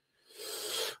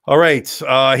 All right.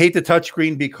 I hate the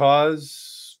touchscreen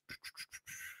because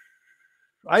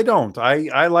I don't.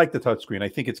 I like the touchscreen. I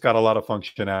think it's got a lot of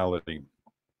functionality.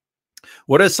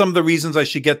 What are some of the reasons I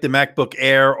should get the MacBook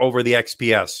Air over the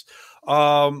XPS?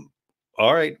 All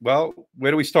right. Well,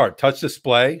 where do we start? Touch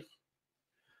display.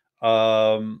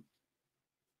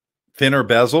 Thinner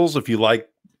bezels, if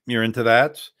you're into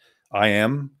that. I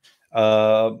am.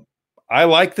 I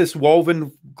like this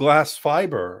woven glass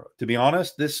fiber, to be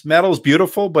honest. This metal is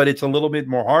beautiful, but it's a little bit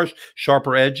more harsh,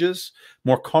 sharper edges,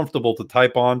 more comfortable to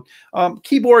type on.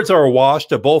 Keyboards are a wash.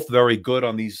 They're both very good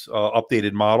on these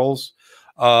updated models.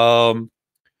 The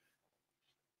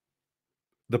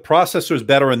processor is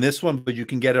better in this one, but you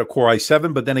can get a Core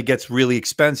i7, but then it gets really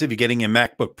expensive. You're getting in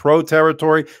MacBook Pro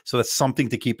territory, so that's something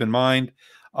to keep in mind.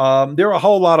 There are a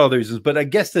whole lot of other reasons, but I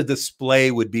guess the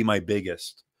display would be my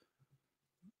biggest.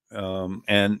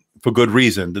 And for good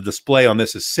reason. The display on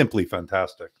this is simply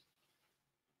fantastic.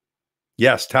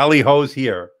 Yes, Tally Ho's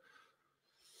here.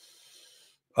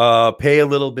 Pay a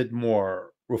little bit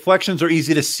more. Reflections are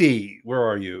easy to see. Where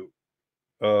are you?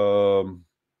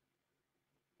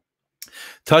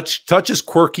 Touch is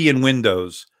quirky in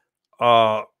Windows.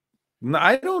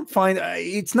 I don't find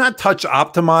it's not touch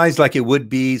optimized like it would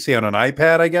be, say, on an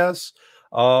iPad, I guess.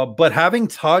 But having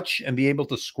touch and be able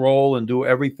to scroll and do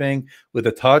everything with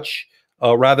a touch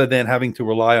rather than having to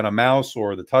rely on a mouse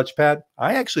or the touchpad,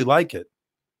 I actually like it.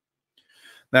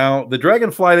 Now, the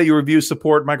Dragonfly that you review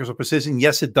support Microsoft Precision.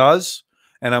 Yes, it does.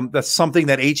 And that's something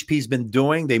that HP's been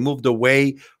doing. They moved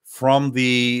away from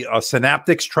the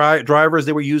Synaptics drivers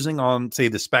they were using on, say,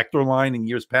 the Spectre line in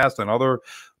years past and other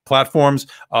platforms.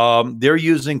 They're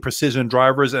using Precision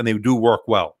drivers, and they do work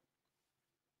well.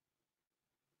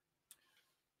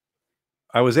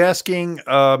 I was asking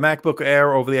MacBook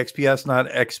Air over the XPS, not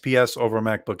XPS over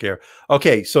MacBook Air.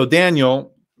 Okay, so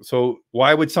Daniel, so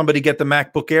why would somebody get the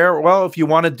MacBook Air? Well, if you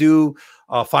want to do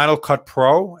Final Cut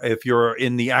Pro, if you're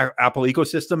in the Apple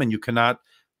ecosystem and you cannot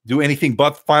do anything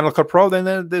but Final Cut Pro,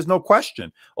 then there's no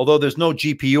question. Although there's no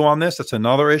GPU on this, that's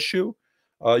another issue.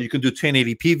 You can do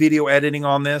 1080p video editing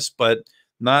on this, but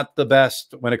not the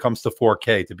best when it comes to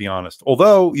 4K, to be honest.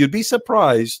 Although you'd be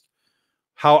surprised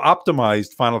how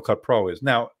optimized Final Cut Pro is.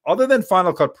 Now, other than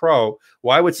Final Cut Pro,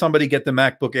 why would somebody get the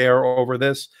MacBook Air over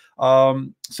this?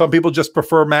 Some people just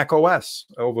prefer Mac OS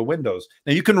over Windows.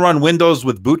 Now, you can run Windows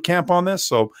with Boot Camp on this,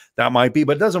 so that might be,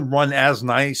 but it doesn't run as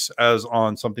nice as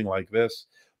on something like this.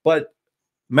 But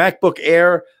MacBook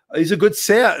Air is a good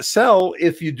sell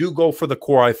if you do go for the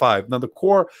Core i5. Now, the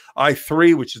Core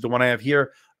i3, which is the one I have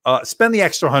here, spend the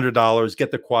extra $100,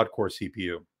 get the quad-core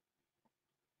CPU.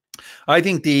 I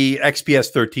think the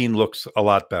XPS 13 looks a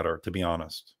lot better, to be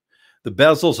honest. The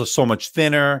bezels are so much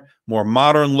thinner, more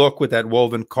modern look with that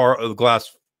woven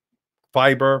glass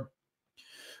fiber.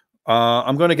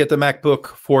 I'm going to get the MacBook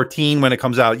 14 when it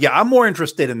comes out. Yeah, I'm more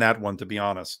interested in that one, to be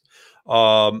honest.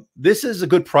 This is a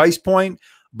good price point,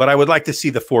 but I would like to see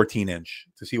the 14-inch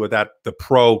to see what the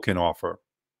Pro can offer.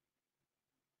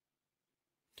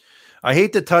 I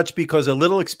hate the touch because a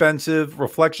little expensive.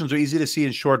 Reflections are easy to see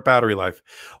in short battery life.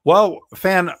 Well,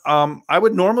 Fan, I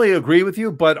would normally agree with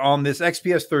you, but on this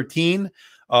XPS 13,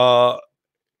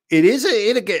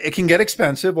 it can get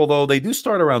expensive, although they do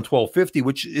start around $1,250,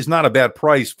 which is not a bad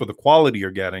price for the quality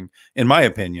you're getting, in my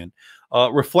opinion.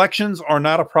 Reflections are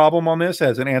not a problem on this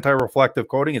as an anti-reflective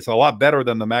coating. It's a lot better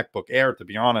than the MacBook Air, to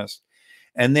be honest.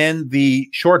 And then the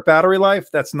short battery life,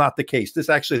 that's not the case. This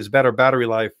actually has better battery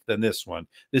life than this one.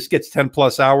 This gets 10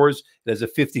 plus hours. It has a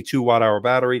 52 watt hour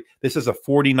battery. This is a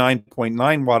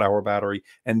 49.9 watt hour battery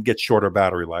and gets shorter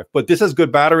battery life. But this has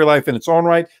good battery life in its own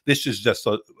right. This is just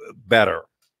better.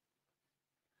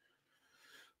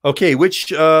 Okay,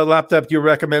 which laptop do you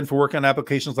recommend for working on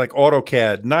applications like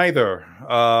AutoCAD? Neither.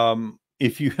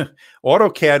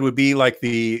 AutoCAD would be like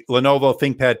the Lenovo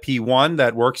ThinkPad P1,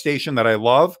 that workstation that I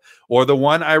love, or the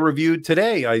one I reviewed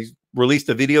today. I released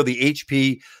a video, the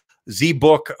HP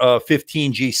ZBook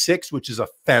 15G6, which is a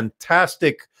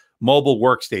fantastic mobile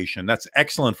workstation. That's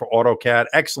excellent for AutoCAD,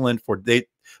 excellent for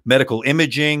medical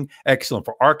imaging, excellent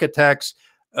for architects.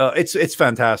 It's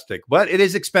fantastic, but it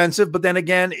is expensive. But then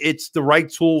again, it's the right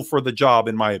tool for the job,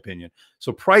 in my opinion.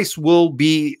 So price will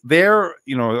be there,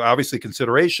 obviously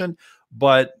consideration,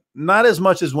 but not as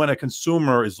much as when a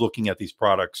consumer is looking at these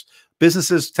products.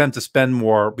 Businesses tend to spend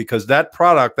more because that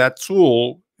product, that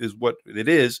tool is what it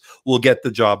is, will get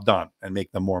the job done and make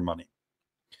them more money.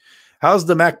 How's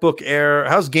the MacBook Air?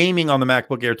 How's gaming on the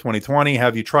MacBook Air 2020?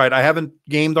 Have you tried? I haven't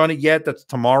gamed on it yet. That's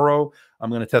tomorrow. I'm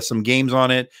going to test some games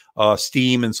on it,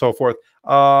 Steam and so forth.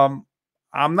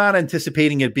 I'm not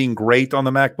anticipating it being great on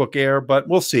the MacBook Air, but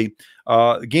we'll see.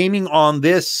 Gaming on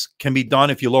this can be done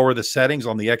if you lower the settings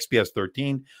on the XPS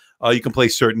 13. You can play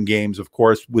certain games, of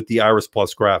course, with the Iris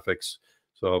Plus graphics.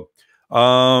 So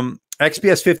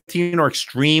XPS 15 or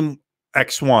Extreme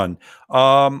X1.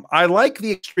 I like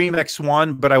the Extreme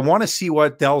X1, but I want to see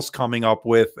what Dell's coming up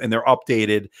with in their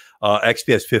updated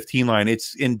XPS 15 line.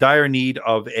 It's in dire need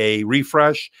of a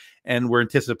refresh, and we're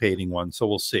anticipating one, so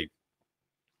we'll see.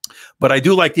 But I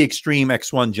do like the Extreme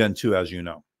X1 Gen 2, as you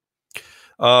know.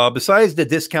 Besides the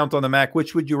discount on the Mac,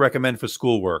 which would you recommend for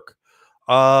schoolwork?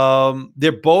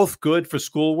 They're both good for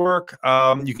schoolwork.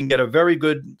 You can get a very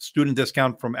good student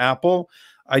discount from Apple.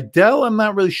 Dell, I'm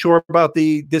not really sure about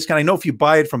the discount. I know if you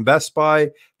buy it from Best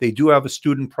Buy, they do have a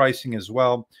student pricing as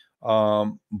well.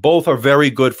 Both are very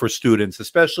good for students,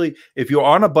 especially if you're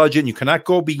on a budget and you cannot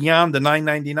go beyond the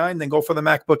 $999, then go for the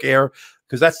MacBook Air,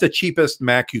 because that's the cheapest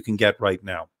Mac you can get right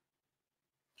now.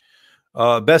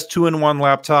 Best 2-in-1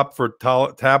 laptop for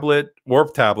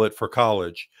tablet for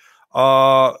college.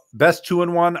 Best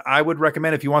 2-in-1, I would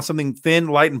recommend if you want something thin,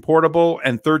 light, and portable.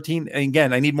 And 13, and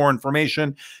again, I need more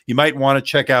information. You might want to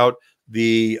check out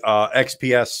the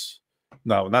XPS.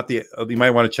 No, not the. You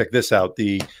might want to check this out: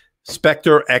 the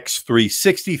Spectre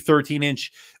X360 13-inch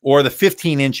or the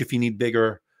 15-inch if you need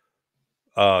bigger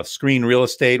screen real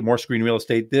estate, more screen real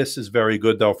estate. This is very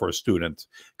good though for a student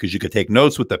because you could take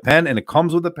notes with the pen, and it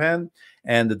comes with a pen,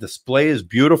 and the display is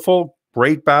beautiful.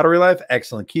 Great battery life,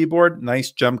 excellent keyboard,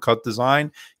 nice gem cut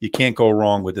design. You can't go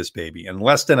wrong with this baby. And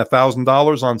less than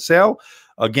 $1,000 on sale.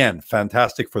 Again,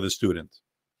 fantastic for the student.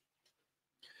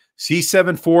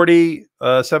 C740,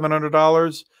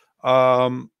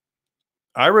 $700.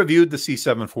 I reviewed the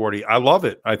C740. I love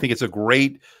it. I think it's a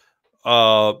great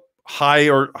high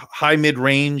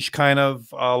mid-range kind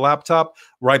of laptop,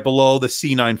 right below the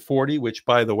C940, which,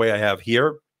 by the way, I have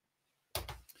here.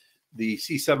 The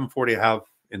C740 I have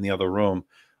in the other room.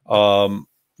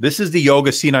 This is the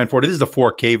Yoga C940. This is the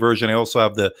 4K version. I also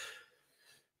have the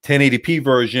 1080p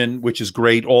version, which is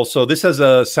great. Also, this has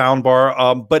a sound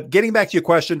bar. But getting back to your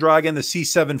question, Dragon, the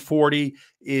C740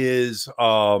 is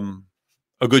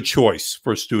a good choice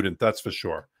for a student, that's for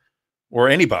sure, or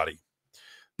anybody.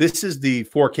 This is the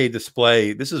 4K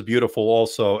display. This is beautiful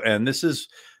also, and this is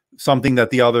something that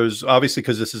the others, obviously,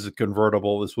 because this is a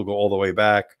convertible, this will go all the way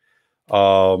back.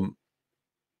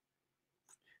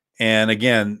 And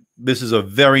again, this is a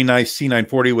very nice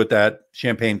C940 with that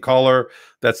champagne color.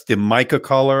 That's the mica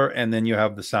color. And then you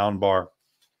have the sound bar.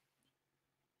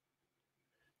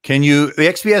 The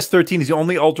XPS 13 is the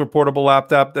only ultra portable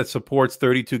laptop that supports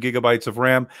 32 gigabytes of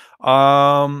RAM.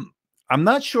 I'm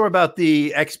not sure about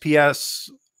the XPS.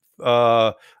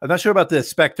 I'm not sure about the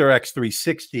Spectre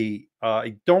X360.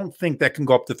 I don't think that can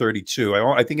go up to 32.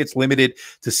 I think it's limited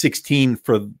to 16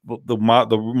 for the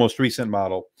most recent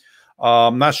model.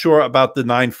 I'm not sure about the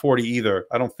 940 either.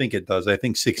 I don't think it does. I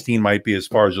think 16 might be as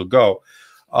far as you'll go.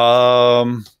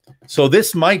 So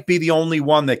this might be the only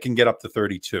one that can get up to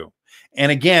 32. And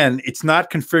again, it's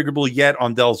not configurable yet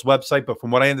on Dell's website, but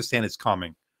from what I understand, it's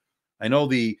coming. I know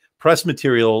the press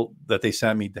material that they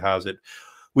sent me has it.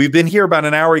 We've been here about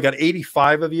an hour. You got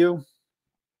 85 of you.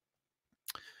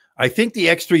 I think the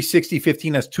X360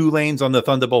 15 has 2 lanes on the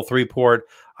Thunderbolt 3 port.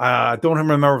 I don't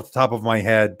remember off the top of my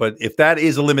head, but if that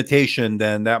is a limitation,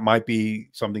 then that might be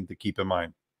something to keep in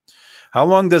mind. How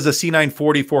long does the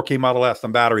C940 4K model last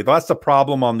on battery? That's the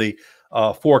problem on the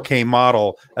 4K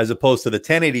model as opposed to the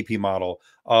 1080p model.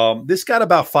 This got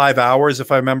about 5 hours,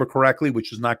 if I remember correctly,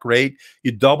 which is not great.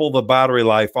 You double the battery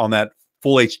life on that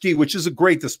Full HD, which is a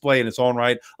great display in its own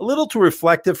right. A little too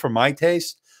reflective for my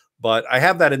taste, but I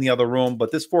have that in the other room.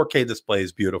 But this 4K display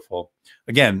is beautiful.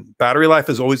 Again, battery life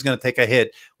is always going to take a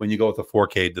hit when you go with a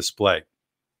 4K display.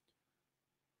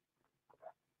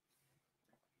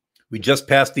 We just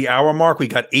passed the hour mark. We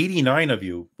got 89 of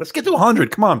you. Let's get to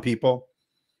 100. Come on, people.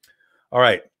 All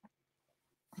right.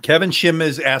 Kevin Shim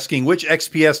is asking, which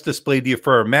XPS display do you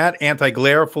prefer? Matte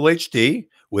anti-glare Full HD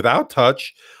without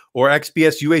touch or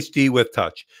XPS UHD with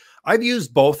touch? I've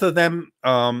used both of them.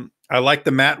 I like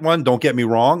the matte one. Don't get me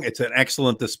wrong. It's an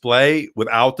excellent display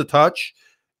without the touch.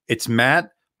 It's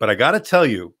matte, but I got to tell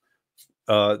you,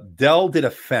 Dell did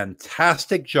a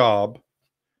fantastic job.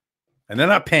 And they're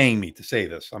not paying me to say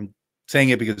this. I'm saying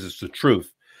it because it's the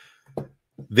truth.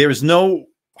 There's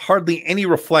hardly any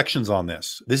reflections on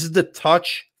this. This is the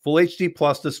touch Full HD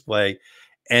plus display.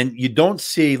 And you don't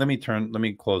see, let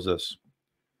me close this.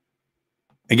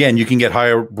 Again, you can get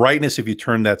higher brightness if you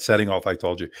turn that setting off, I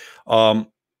told you.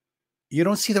 You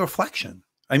don't see the reflection.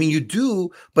 I mean, you do,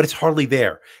 but it's hardly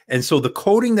there. And so the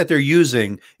coating that they're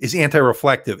using is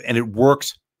anti-reflective, and it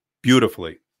works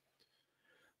beautifully.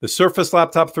 The Surface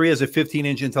Laptop 3 has a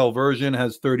 15-inch Intel version,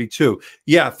 has 32.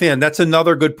 Yeah, Finn, that's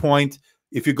another good point.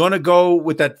 If you're going to go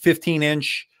with that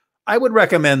 15-inch, I would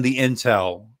recommend the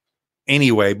Intel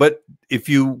anyway. But if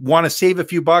you want to save a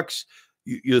few bucks,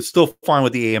 you're still fine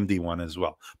with the AMD one as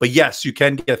well. But yes, you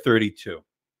can get 32.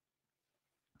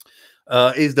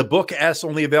 Is the Book S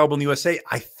only available in the USA?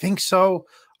 I think so.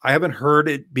 I haven't heard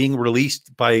it being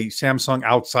released by Samsung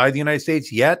outside the United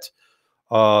States yet.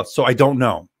 So I don't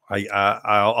know.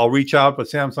 I'll reach out, but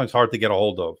Samsung's hard to get a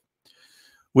hold of.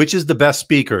 Which is the best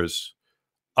speakers?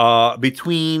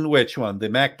 Between which one? The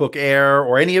MacBook Air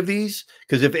or any of these?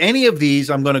 Because if any of these,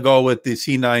 I'm going to go with the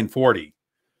C940.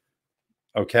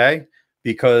 Okay?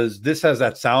 Because this has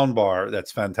that sound bar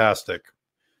that's fantastic.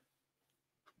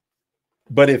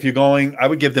 But if you're going, I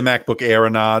would give the MacBook Air a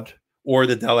nod or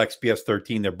the Dell XPS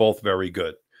 13. They're both very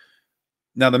good.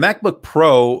 Now, the MacBook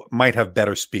Pro might have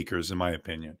better speakers, in my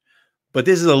opinion. But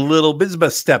this is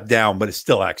a step down, but it's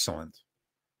still excellent.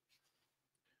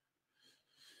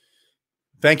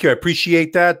 Thank you. I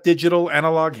appreciate that. Digital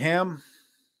Analog Ham.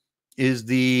 Is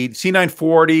the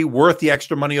C940 worth the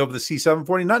extra money over the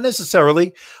C740? Not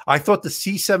necessarily. I thought the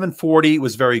C740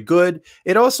 was very good.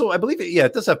 It also, I believe,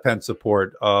 it does have pen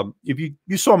support. If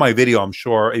you saw my video, I'm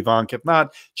sure, Ivan. If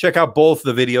not, check out both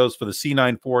the videos for the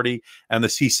C940 and the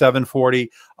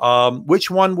C740. Which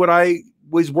one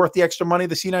was worth the extra money?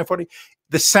 The C940.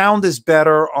 The sound is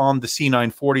better on the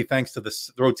C940 thanks to the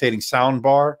rotating sound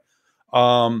bar.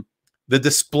 The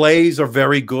displays are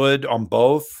very good on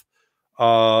both.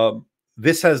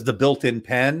 This has the built-in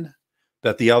pen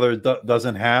that the other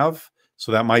doesn't have.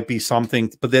 So that might be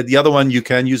something. But the other one, you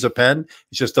can use a pen.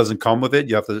 It just doesn't come with it.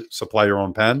 You have to supply your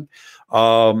own pen.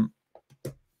 I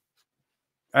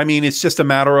mean, it's just a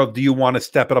matter of, do you want to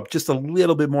step it up just a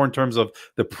little bit more in terms of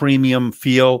the premium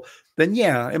feel? Then,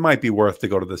 yeah, it might be worth to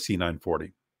go to the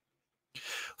C940.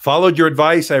 Followed your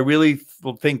advice. I really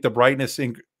think the brightness...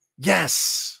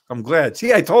 Yes, I'm glad.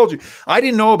 See, I told you. I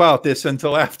didn't know about this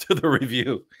until after the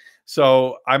review.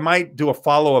 So I might do a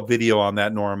follow-up video on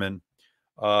that, Norman.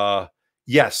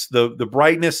 Yes, the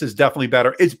brightness is definitely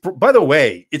better. By the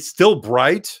way, it's still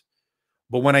bright,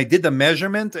 but when I did the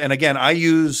measurement, and again, I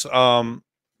use,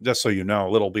 just so you know,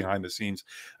 a little behind the scenes,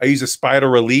 I use a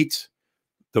Spider Elite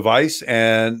device,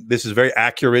 and this is very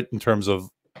accurate in terms of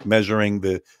measuring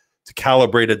the to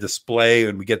calibrate a display,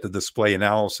 and we get the display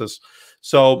analysis.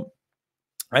 So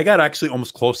I got actually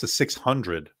almost close to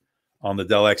 600 on the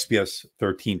Dell XPS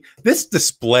 13. This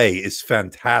display is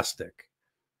fantastic.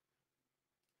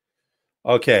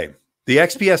 Okay, the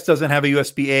XPS doesn't have a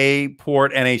USB-A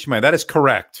port and HDMI. That is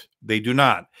correct. They do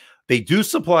not. They do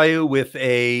supply you with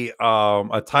a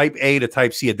Type A to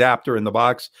Type C adapter in the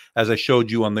box, as I showed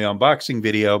you on the unboxing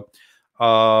video.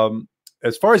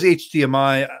 As far as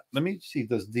HDMI, let me see,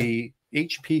 does the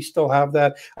HP still have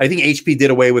that? I think HP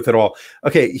did away with it all.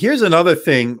 Okay, here's another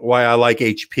thing why I like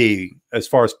HP as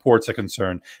far as ports are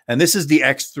concerned, and this is the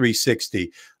X360.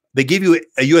 They give you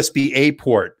a USB-A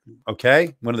port,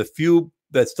 okay? One of the few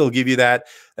that still give you that.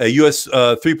 A US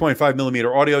 3.5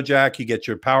 millimeter audio jack. You get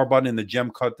your power button in the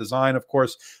gem cut design, of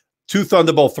course. 2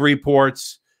 Thunderbolt 3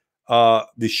 ports,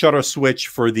 the shutter switch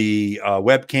for the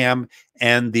webcam,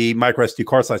 and the micro SD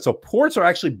card slot. So ports are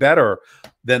actually better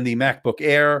than the MacBook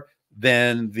Air,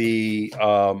 than the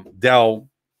Dell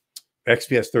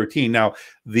XPS 13. Now,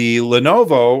 the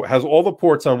Lenovo has all the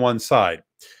ports on one side,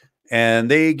 and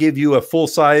they give you a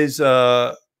full-size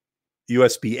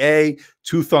USB-A,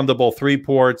 2 Thunderbolt 3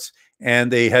 ports,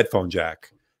 and a headphone jack.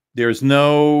 There's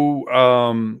no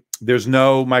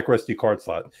micro SD card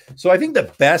slot. So I think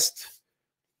the best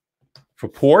for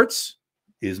ports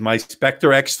is my Spectre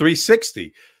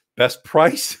X360. Best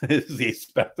price is the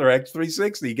Spectre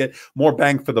X360. You get more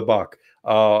bang for the buck.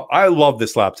 I love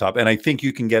this laptop, and I think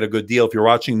you can get a good deal. If you're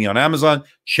watching me on Amazon,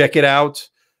 check it out.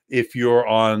 If you're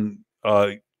on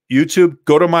YouTube,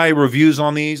 go to my reviews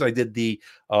on these. I did the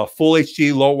full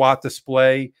HD low watt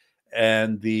display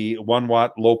and the 1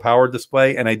 watt low power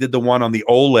display, and I did the one on the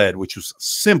OLED, which was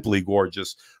simply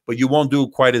gorgeous, but you won't do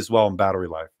quite as well in battery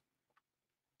life.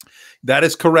 That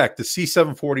is correct. The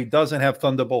C740 doesn't have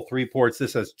Thunderbolt 3 ports.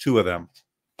 This has 2 of them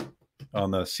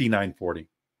on the C940.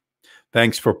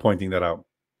 Thanks for pointing that out.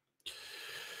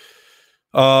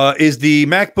 Is the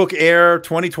MacBook Air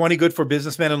 2020 good for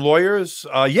businessmen and lawyers?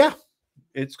 Yeah,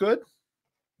 it's good.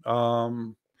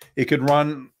 It could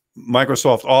run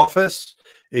Microsoft Office.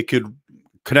 It could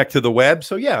connect to the web.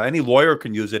 So yeah, any lawyer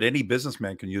can use it. Any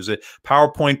businessman can use it.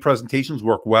 PowerPoint presentations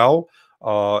work well.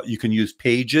 You can use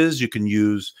Pages. You can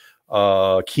use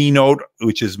Keynote,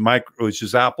 which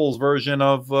is Apple's version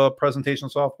of presentation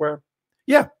software.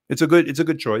 Yeah, it's a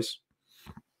good choice.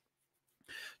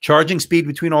 Charging speed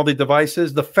between all the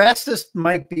devices. The fastest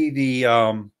might be the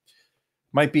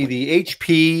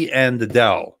HP and the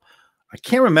Dell. I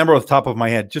can't remember off the top of my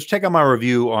head. Just check out my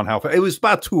review on how it was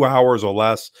about 2 hours or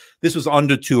less. This was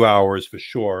under 2 hours for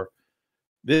sure.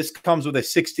 This comes with a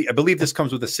 60, I believe this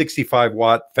comes with a 65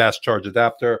 watt fast charge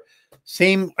adapter.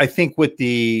 Same, I think, with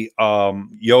the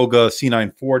Yoga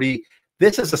C940.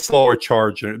 This is a slower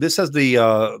charger. This has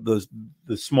the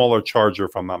smaller charger,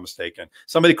 if I'm not mistaken.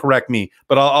 Somebody correct me,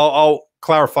 but I'll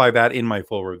clarify that in my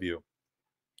full review.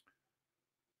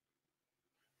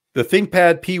 The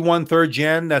ThinkPad P1 3rd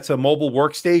Gen, that's a mobile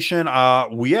workstation.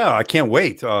 Yeah, I can't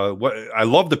wait. I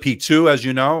love the P2, as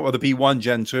you know, or the P1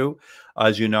 Gen 2,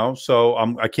 as you know. So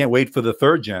I can't wait for the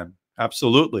 3rd Gen.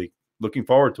 Absolutely. Looking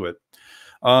forward to it.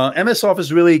 MS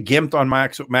Office really gimped on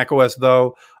Mac OS,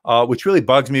 though, which really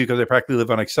bugs me because I practically live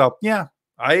on Excel. Yeah,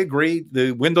 I agree.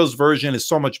 The Windows version is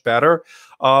so much better,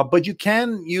 but you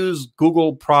can use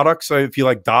Google products if you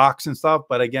like docs and stuff.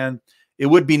 But again, it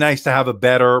would be nice to have a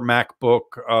better Mac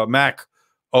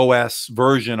OS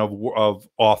version of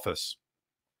Office.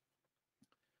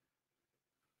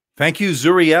 Thank you,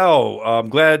 Zuriel. I'm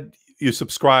glad you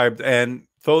subscribed. And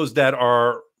those that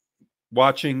are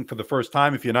watching for the first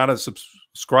time, if you're not a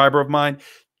subscriber of mine,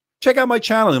 check out my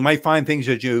channel. You might find things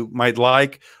that you might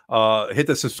like. Hit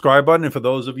the subscribe button. And for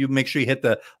those of you, make sure you hit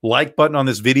the like button on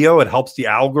this video. It helps the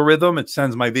algorithm. It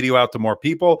sends my video out to more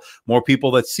people. More people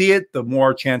that see it, the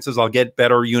more chances I'll get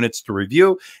better units to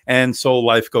review. And so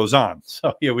life goes on.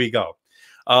 So here we go.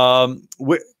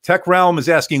 Tech Realm is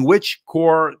asking, which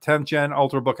Core 10th Gen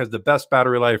Ultrabook has the best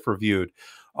battery life reviewed?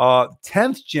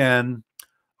 10th Gen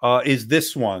is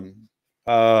this one.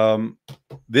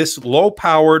 This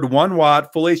low-powered 1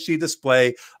 watt full HD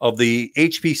display of the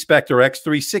HP Spectre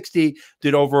X360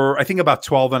 did over, I think, about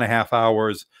 12.5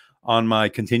 hours on my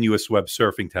continuous web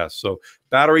surfing test. So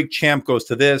battery champ goes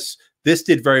to this. This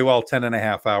did very well,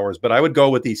 10.5 hours. But I would go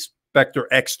with the Spectre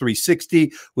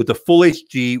X360 with the full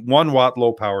HD 1 watt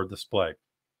low-powered display.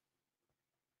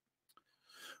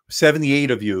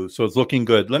 78 of you, so it's looking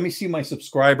good. Let me see my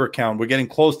subscriber count. We're getting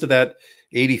close to that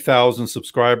 80,000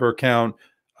 subscriber count.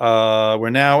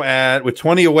 We're now we're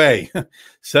 20 away,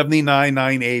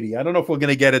 79,980. I don't know if we're going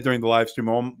to get it during the live stream.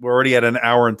 We're already at an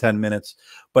hour and 10 minutes.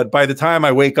 But by the time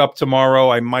I wake up tomorrow,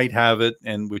 I might have it,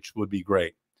 and which would be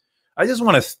great. I just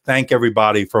want to thank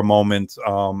everybody for a moment.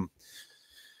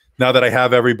 Now that I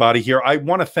have everybody here, I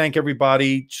want to thank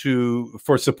everybody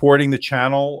for supporting the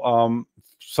channel.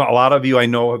 So a lot of you I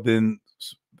know have been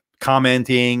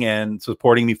commenting and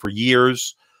supporting me for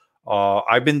years.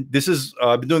 I've been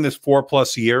doing this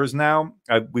 4+ years now.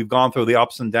 We've gone through the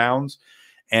ups and downs,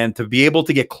 and to be able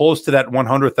to get close to that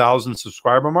 100,000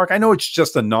 subscriber mark, I know it's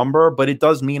just a number, but it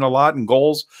does mean a lot. And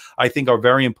goals, I think, are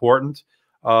very important.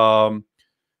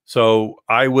 So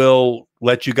I will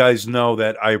let you guys know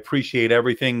that I appreciate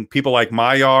everything. People like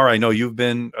Mayar, I know you've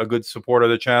been a good supporter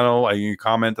of the channel. You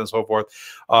comment and so forth.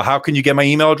 How can you get my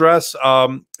email address?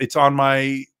 It's on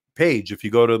my page. If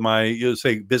you go to my,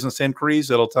 say business inquiries,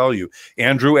 it'll tell you.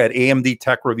 Andrew at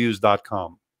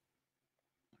amdtechreviews.com.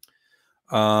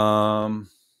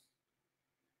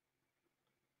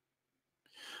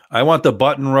 I want the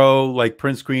button row like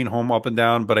print screen, home, up and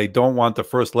down, but I don't want the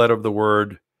first letter of the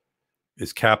word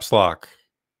is caps lock.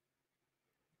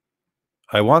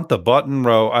 I want the button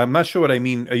row. I'm not sure what I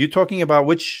mean. Are you talking about,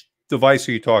 which device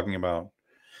are you talking about?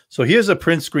 So here's a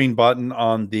print screen button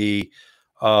on the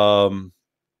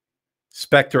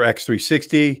Spectre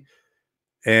X360,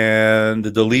 and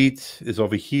the delete is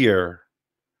over here.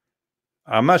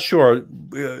 I'm not sure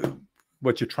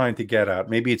what you're trying to get at.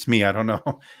 Maybe it's me. I don't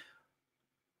know.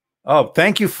 Oh,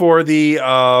 thank you for the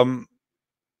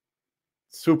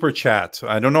super chat.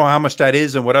 I don't know how much that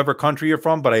is in whatever country you're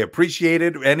from, but I appreciate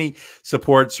it. Any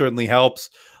support certainly helps.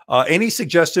 Any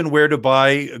suggestion where to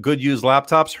buy good used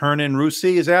laptops? Hernan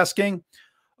Rusi is asking.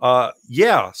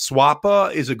 Yeah,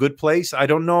 Swappa is a good place. I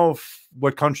don't know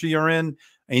what country you're in.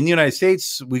 In the United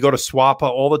States, we go to Swappa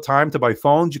all the time to buy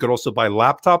phones. You could also buy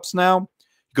laptops now.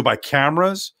 You could buy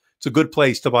cameras. It's a good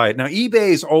place to buy it. Now, eBay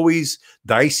is always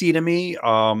dicey to me.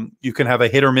 You can have a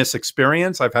hit or miss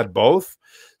experience. I've had both.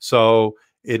 So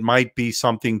it might be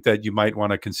something that you might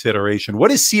want to consideration. What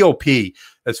is COP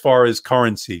as far as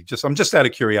currency? I'm just out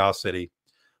of curiosity.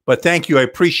 But thank you. I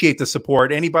appreciate the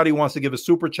support. Anybody who wants to give a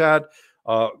super chat,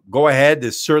 go ahead.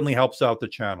 This certainly helps out the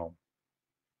channel.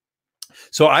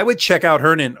 So I would check out,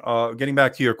 Hernan, getting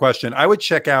back to your question, I would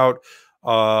check out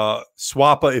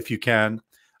Swappa if you can.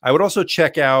 I would also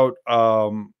check out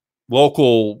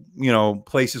local,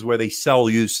 places where they sell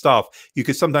used stuff. You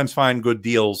could sometimes find good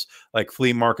deals like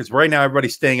flea markets. Right now,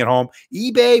 everybody's staying at home.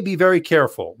 eBay, be very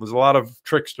careful. There's a lot of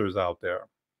tricksters out there.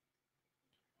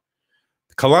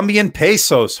 Colombian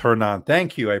pesos, Hernan.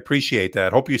 Thank you. I appreciate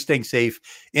that. Hope you're staying safe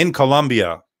in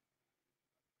Colombia.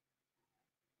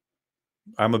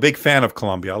 I'm a big fan of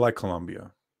Colombia. I like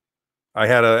Colombia. I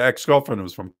had an ex-girlfriend who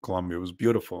was from Colombia. It was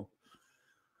beautiful.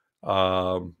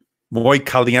 Muy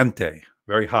caliente,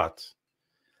 very hot.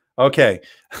 Okay.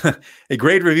 A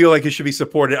great review, like it should be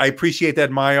supported. I appreciate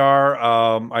that, Mayar.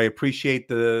 I appreciate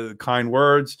the kind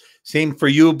words. Same for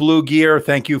you, Blue Gear.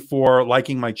 Thank you for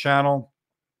liking my channel.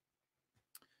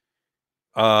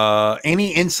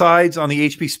 Any insides on the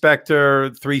HP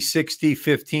Spectre 360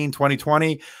 15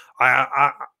 2020?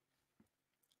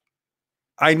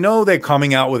 I know they're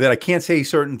coming out with it. I can't say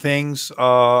certain things,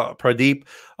 Pradeep,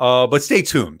 but stay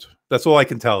tuned. That's all I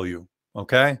can tell you.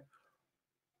 Okay?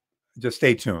 Just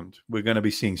stay tuned. We're going to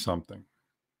be seeing something.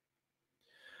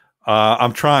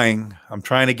 I'm trying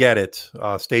to get it.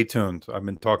 Stay tuned. I've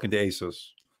been talking to Asus.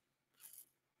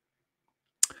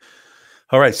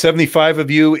 All right, 75 of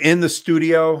you in the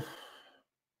studio,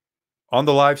 on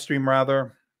the live stream,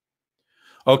 rather.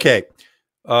 Okay.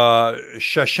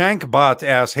 Shashank Bhat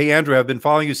asks, hey, Andrew, I've been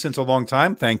following you since a long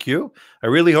time. Thank you. I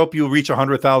really hope you reach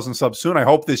 100,000 subs soon. I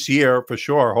hope this year for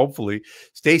sure, hopefully.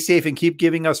 Stay safe and keep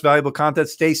giving us valuable content.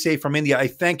 Stay safe from India. I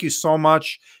thank you so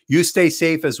much. You stay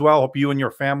safe as well. Hope you and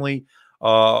your family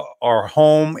are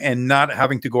home and not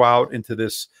having to go out into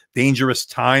this dangerous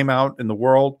time out in the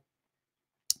world.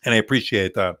 And I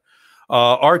appreciate that.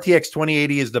 RTX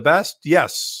 2080 is the best.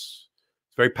 Yes.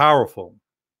 It's very powerful.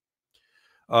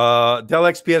 Dell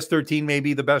XPS 13 may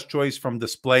be the best choice from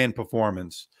display and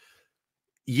performance.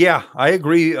 Yeah, I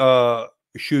agree. Shushovan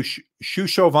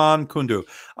Kundu.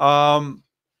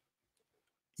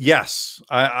 Yes,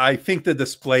 I think the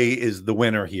display is the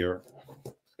winner here.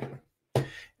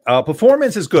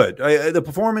 Performance is good. The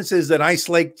performance is an Ice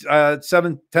Lake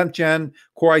 10th gen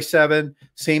Core i7,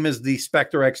 same as the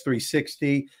Spectre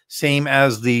X360, same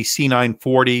as the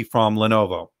C940 from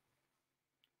Lenovo.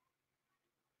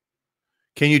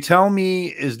 Can you tell me,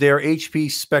 is there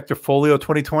HP Spectre Folio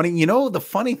 2020? You know, the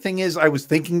funny thing is I was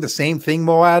thinking the same thing,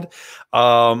 Moad.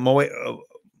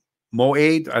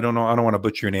 Moade. I don't know. I don't want to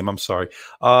butcher your name. I'm sorry.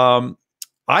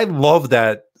 I love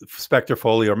that Spectre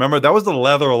Folio. Remember, that was the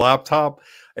leather laptop,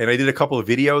 and I did a couple of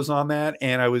videos on that.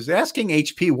 And I was asking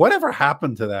HP, whatever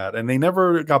happened to that? And they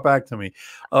never got back to me.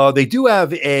 They do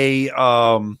have a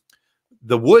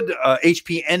the wood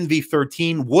HP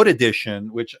NV13 wood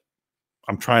edition, which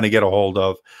I'm trying to get a hold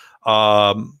of.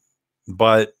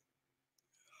 But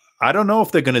I don't know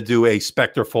if they're going to do a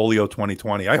Spectre Folio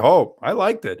 2020. I hope. I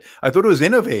liked it. I thought it was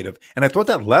innovative, and I thought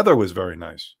that leather was very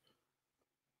nice.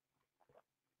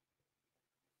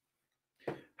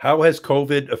 How has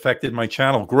COVID affected my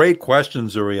channel? Great question,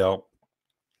 Zuriel.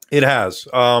 It has.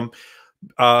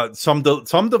 Some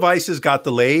devices got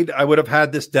delayed. I would have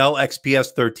had this Dell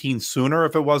XPS 13 sooner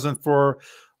if it wasn't for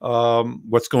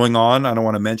what's going on. I don't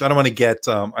want to mention. I don't want to get.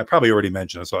 I probably already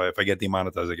mentioned it. So if I get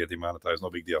demonetized, I get demonetized. No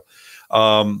big deal.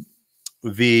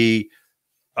 The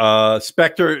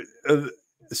Spectre.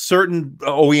 Certain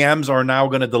OEMs are now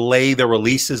going to delay the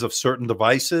releases of certain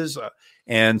devices.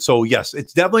 And so, yes,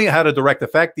 it's definitely had a direct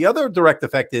effect. The other direct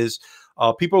effect is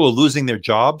people are losing their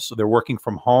jobs. So they're working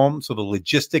from home. So the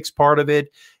logistics part of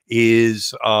it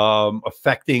is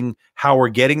affecting how we're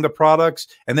getting the products.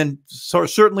 And then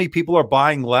certainly people are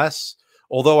buying less,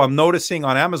 although I'm noticing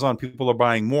on Amazon, people are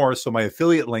buying more. So my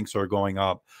affiliate links are going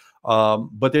up.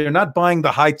 But they're not buying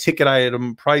the high ticket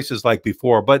item prices like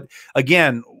before. But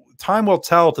again, time will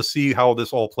tell to see how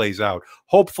this all plays out.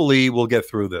 Hopefully we'll get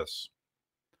through this.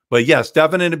 But yes,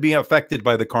 definitely being affected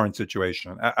by the current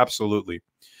situation. Absolutely.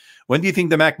 When do you think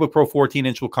the MacBook Pro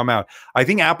 14-inch will come out? I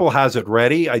think Apple has it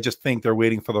ready. I just think they're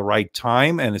waiting for the right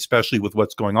time, and especially with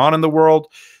what's going on in the world,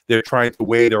 they're trying to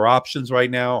weigh their options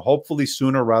right now, hopefully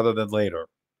sooner rather than later.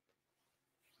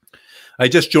 I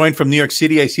just joined from New York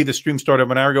City. I see the stream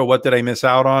started an hour ago. What did I miss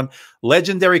out on?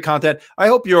 Legendary content. I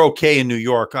hope you're okay in New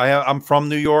York. I'm from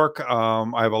New York.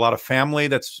 I have a lot of family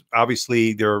that's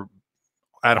obviously they're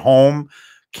at home.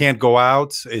 Can't go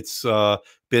out. It's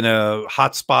been a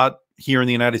hot spot here in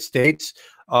the United States.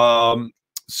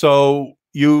 So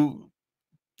you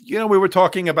know, we were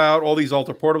talking about all these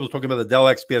ultraportables, talking about the Dell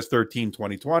XPS 13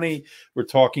 2020. We're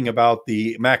talking about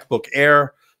the MacBook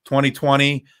Air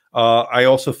 2020. I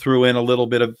also threw in a little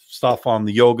bit of stuff on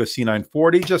the Yoga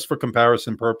C940 just for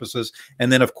comparison purposes. And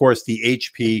then, of course, the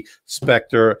HP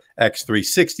Spectre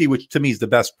X360, which to me is the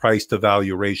best price to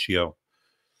value ratio.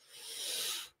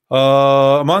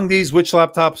 Among these, which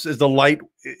laptops is the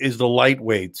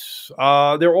lightweight?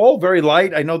 They're all very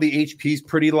light. I know the HP is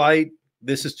pretty light.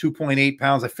 This is 2.8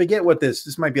 pounds. I forget what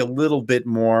this might be a little bit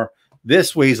more.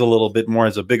 This weighs a little bit more,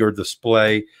 as a bigger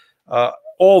display.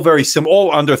 All very similar,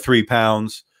 all under 3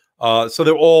 pounds. So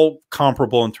they're all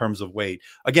comparable in terms of weight.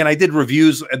 Again, I did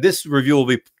reviews. This review will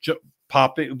be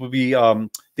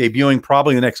debuting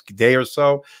probably the next day or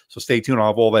so. So stay tuned. I'll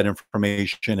have all that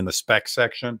information in the spec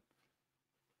section.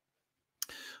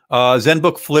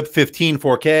 ZenBook Flip 15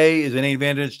 4K. Is it any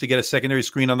advantage to get a secondary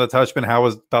screen on the touchpad? How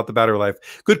is about the battery life?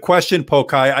 Good question,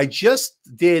 Pokai. I just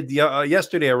did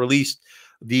yesterday. I released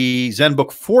the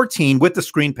ZenBook 14 with the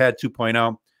ScreenPad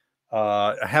 2.0.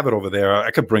 I have it over there. I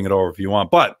could bring it over if you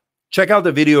want, but check out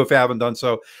the video if you haven't done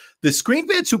so. The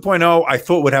ScreenPad 2.0 I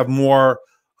thought would have more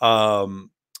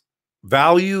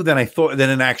value than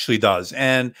it actually does,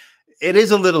 and it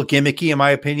is a little gimmicky in my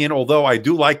opinion, although I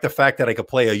do like the fact that I could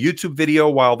play a YouTube video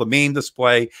while the main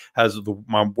display has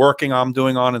I'm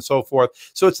doing on and so forth.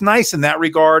 So it's nice in that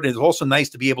regard. It's also nice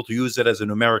to be able to use it as a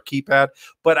numeric keypad,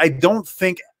 but I don't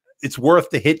think it's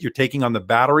worth the hit you're taking on the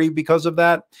battery because of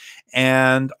that.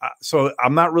 And so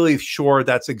I'm not really sure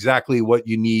that's exactly what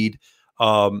you need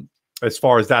as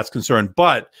far as that's concerned.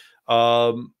 But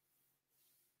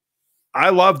I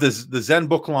love this. The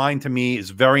ZenBook line to me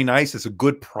is very nice. It's a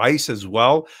good price as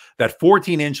well. That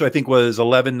 14-inch I think was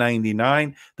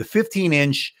 $11.99. The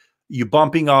 15-inch you're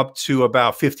bumping up to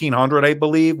about $1,500, I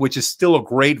believe, which is still a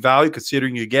great value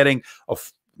considering you're getting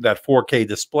that 4K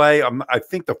display. I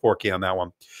think the 4K on that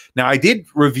one. Now I did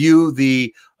review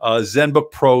the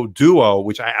ZenBook Pro Duo,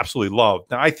 which I absolutely loved.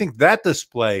 Now I think that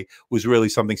display was really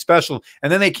something special.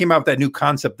 And then they came out with that new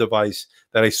concept device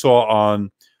that I saw on,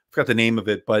 I forgot the name of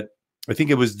it, but I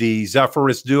think it was the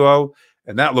Zephyrus Duo,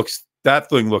 and that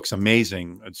thing looks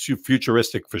amazing. It's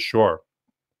futuristic for sure.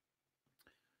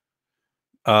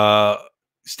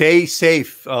 Stay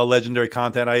safe, legendary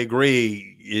content. I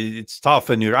agree. It's tough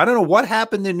in New York. I don't know what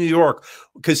happened in New York,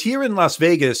 because here in Las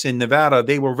Vegas, in Nevada,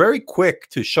 they were very quick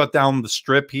to shut down the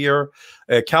strip here.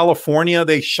 California,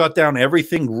 they shut down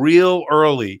everything real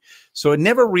early. So it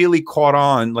never really caught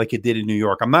on like it did in New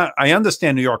York. I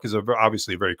understand New York is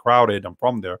obviously very crowded. I'm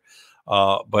from there.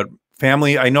 But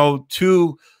family, I know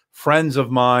two friends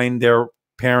of mine, their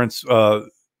parents,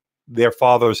 their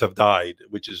fathers have died,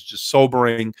 which is just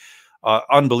sobering,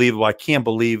 unbelievable. I can't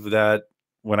believe that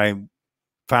when I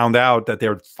found out that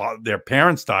their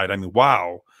parents died. I mean,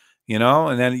 wow, you know,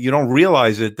 and then you don't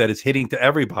realize it, that it's hitting to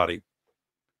everybody.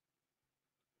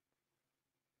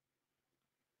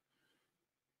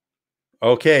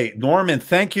 Okay, Norman,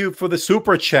 thank you for the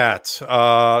super chat.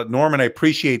 Norman, I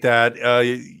appreciate that.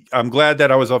 I'm glad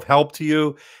that I was of help to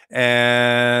you,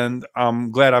 and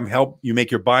I'm glad I'm helped you make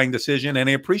your buying decision. And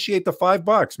I appreciate the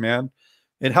 $5, man.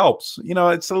 It helps. You know,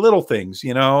 it's the little things,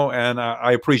 you know, and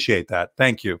I appreciate that.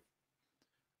 Thank you.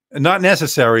 Not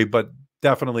necessary, but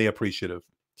definitely appreciative.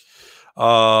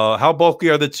 How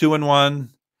bulky are the 2-in-1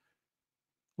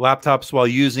 laptops while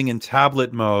using in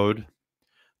tablet mode?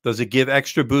 Does it give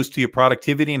extra boost to your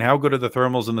productivity? And how good are the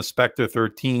thermals in the Spectre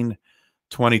 13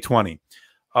 2020?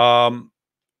 The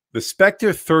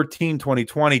Spectre 13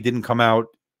 2020 didn't come out.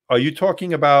 Are you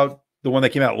talking about the one that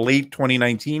came out late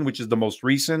 2019, which is the most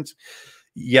recent?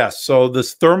 Yes. So the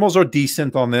thermals are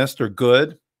decent on this. They're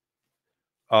good.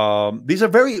 These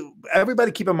are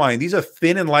everybody keep in mind, these are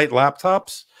thin and light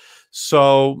laptops.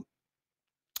 So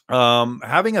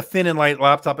having a thin and light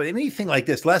laptop, anything like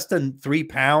this, less than 3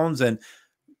 pounds and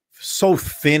so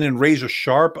thin and razor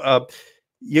sharp,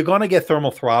 you're going to get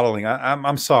thermal throttling.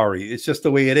 I'm sorry. It's just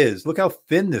the way it is. Look how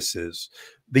thin this is.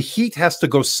 The heat has to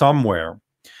go somewhere.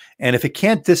 And if it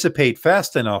can't dissipate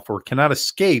fast enough or cannot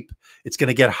escape, it's going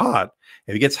to get hot.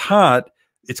 If it gets hot,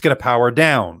 it's going to power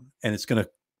down and it's going to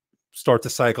start to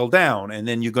cycle down. And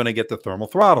then you're going to get the thermal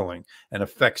throttling and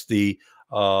affects the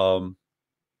overall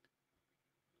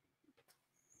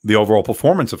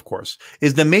performance, of course.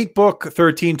 Is the MacBook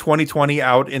 13 2020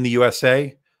 out in the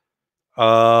USA?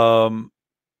 You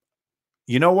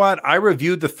know what? I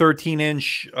reviewed the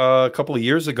 13-inch a couple of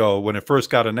years ago when it first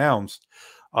got announced.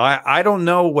 I don't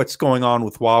know what's going on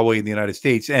with Huawei in the United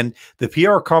States. And the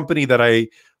PR company that I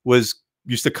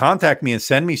used to contact me and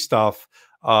send me stuff,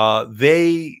 I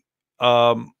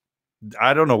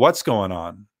don't know what's going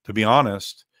on, to be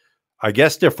honest. I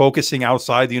guess they're focusing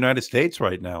outside the United States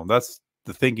right now. That's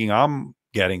the thinking I'm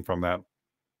getting from that.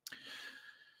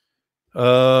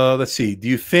 Let's see. Do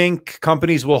you think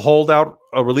companies will hold out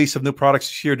a release of new products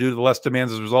this year due to the less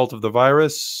demands as a result of the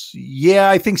virus? Yeah,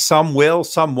 I think some will,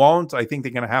 some won't. I think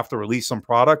they're going to have to release some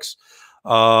products.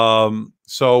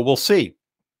 So we'll see.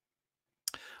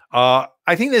 I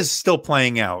think this is still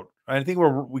playing out. I think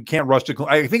we can't rush to.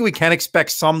 I think we can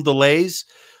expect some delays,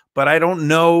 but I don't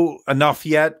know enough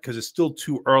yet because it's still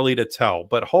too early to tell.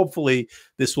 But hopefully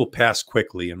this will pass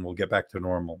quickly and we'll get back to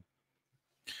normal.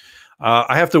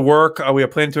 I have to work. We are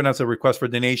planning to announce a request for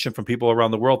donation from people around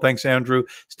the world. Thanks, Andrew.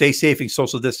 Stay safe and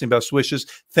social distancing. Best wishes.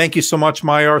 Thank you so much,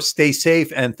 Mayar. Stay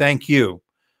safe, and thank you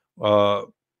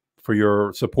for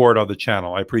your support on the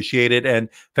channel. I appreciate it, and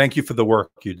thank you for the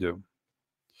work you do.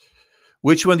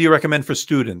 Which one do you recommend for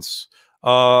students?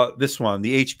 This one,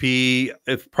 the HP.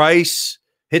 If price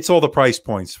hits all the price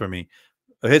points for me,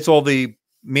 it hits all the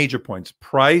major points: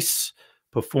 price,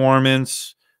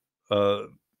 performance,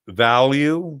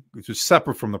 value, which is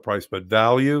separate from the price, but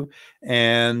value,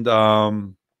 and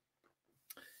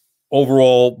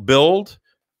overall build,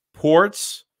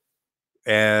 ports,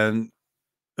 and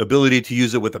ability to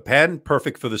use it with a pen.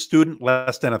 Perfect for the student,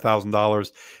 less than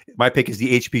 $1,000. My pick is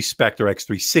the HP Spectre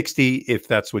X360, if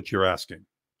that's what you're asking.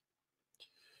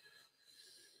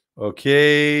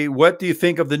 Okay, what do you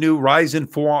think of the new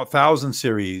Ryzen 4000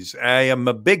 series? I am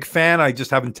a big fan. I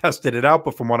just haven't tested it out,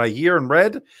 but from what I hear and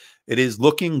read, it is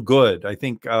looking good. I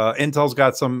think Intel's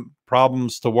got some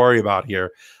problems to worry about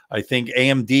here. I think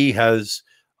AMD has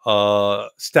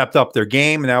stepped up their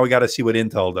game, and now we got to see what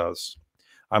Intel does.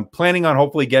 I'm planning on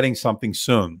hopefully getting something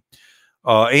soon.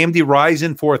 AMD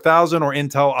Ryzen 4000 or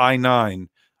Intel i9?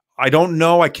 I don't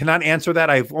know. I cannot answer that.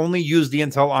 I've only used the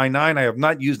Intel i9. I have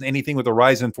not used anything with the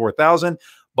Ryzen 4000,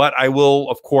 but I will,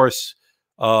 of course,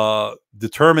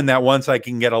 determine that once I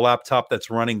can get a laptop that's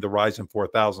running the Ryzen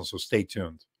 4000, so stay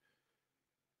tuned.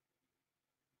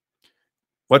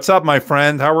 What's up, my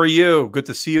friend? How are you? Good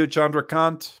to see you,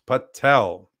 Chandrakant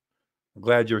Patel. I'm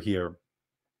glad you're here.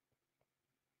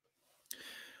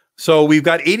 So we've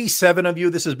got 87 of you.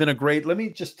 This has been a great. Let me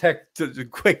just check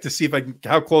quick to see if I can,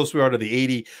 how close we are to the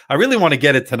 80. I really want to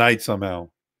get it tonight somehow.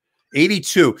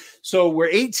 82. So we're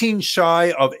 18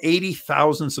 shy of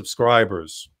 80,000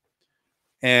 subscribers.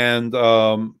 And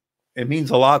it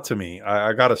means a lot to me.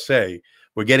 I got to say,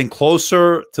 we're getting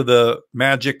closer to the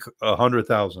magic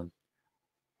 100,000.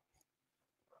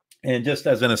 And just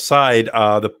as an aside,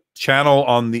 the channel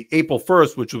on the April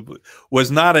 1st, which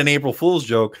was not an April Fool's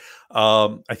joke.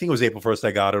 I think it was April 1st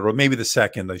I got it, or maybe the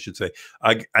 2nd, I should say.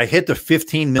 I hit the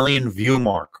 15 million view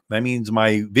mark. That means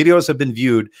my videos have been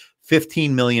viewed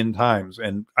 15 million times.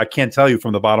 And I can't tell you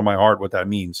from the bottom of my heart what that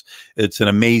means. It's an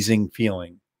amazing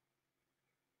feeling.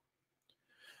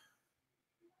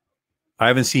 I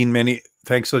haven't seen many.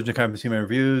 Thanks, Sojnik. I haven't seen my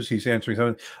reviews. He's answering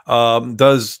something.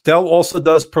 Does Dell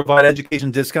also provide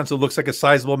education discounts? It looks like a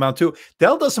sizable amount too.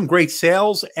 Dell does some great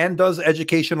sales and does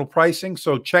educational pricing.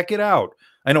 So check it out.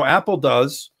 I know Apple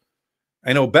does.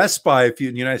 I know Best Buy, if you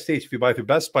in the United States, if you buy through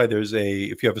Best Buy,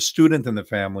 if you have a student in the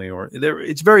family, or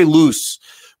it's very loose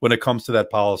when it comes to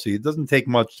that policy. It doesn't take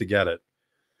much to get it.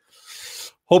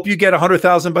 Hope you get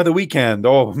 100,000 by the weekend.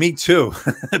 Oh, me too.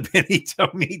 Benito,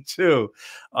 me too.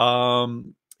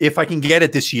 If I can get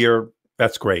it this year,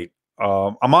 that's great.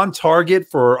 I'm on target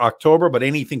for October, but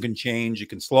anything can change. It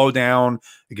can slow down.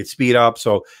 It can speed up.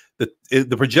 So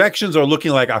the projections are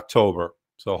looking like October.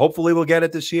 So hopefully we'll get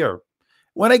it this year.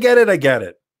 When I get it, I get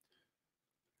it.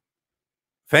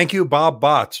 Thank you, Bob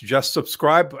Bots. Just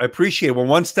subscribe. I appreciate it. We're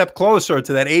one step closer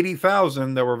to that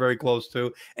 80,000 that we're very close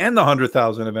to, and the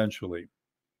 100,000 eventually.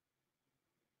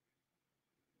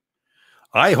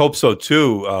 I hope so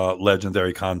too,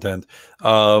 legendary content.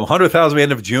 100,000 by the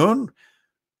end of June.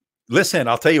 Listen,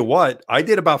 I'll tell you what, I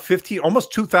did about 15,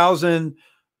 almost 2,000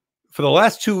 for the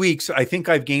last 2 weeks. I think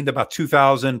I've gained about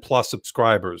 2,000 plus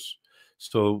subscribers.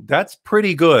 So that's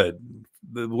pretty good.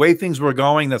 The way things were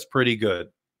going, that's pretty good.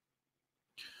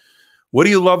 What do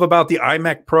you love about the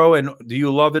iMac Pro, and do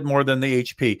you love it more than the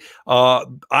HP?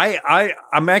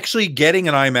 I'm actually getting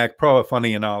an iMac Pro,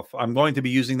 funny enough. I'm going to be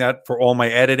using that for all my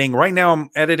editing. Right now, I'm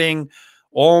editing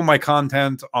all my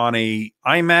content on a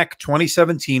iMac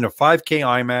 2017, a 5K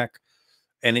iMac,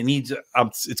 and it needs,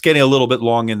 it's getting a little bit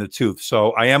long in the tooth.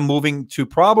 So I am moving to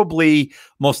probably,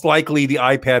 most likely, the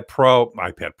iPad Pro.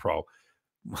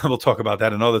 We'll talk about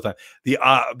that another time. The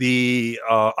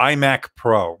iMac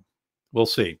Pro. We'll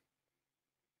see.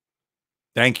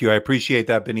 Thank you. I appreciate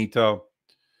that, Benito.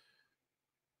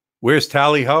 Where's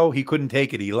Tally Ho? He couldn't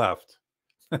take it. He left.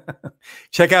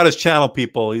 Check out his channel,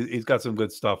 people. He's got some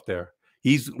good stuff there.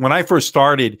 When I first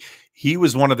started, he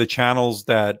was one of the channels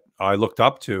that I looked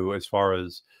up to as far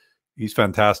as he's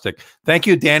fantastic. Thank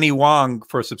you, Danny Wong,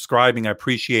 for subscribing. I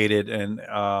appreciate it, and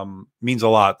means a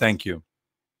lot. Thank you.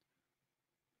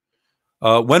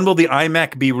 When will the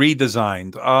iMac be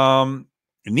redesigned?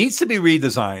 It needs to be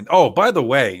redesigned. Oh, by the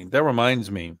way, that reminds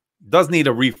me. It does need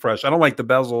a refresh. I don't like the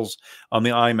bezels on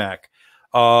the iMac.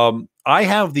 I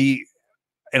have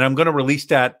and I'm going to release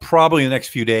that probably in the next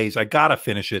few days. I got to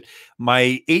finish it.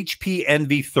 My HP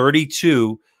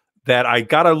NV32 that I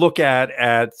got to look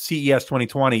at CES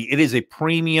 2020. It is a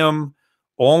premium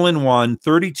all-in-one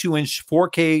 32-inch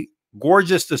 4K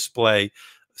gorgeous display.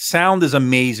 Sound is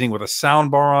amazing with a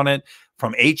sound bar on it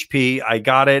from HP. I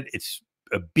got it. It's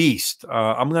a beast.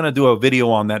 I'm going to do a video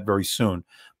on that very soon,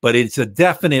 but it's a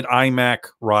definite iMac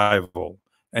rival,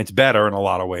 and it's better in a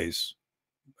lot of ways.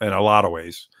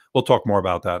 We'll talk more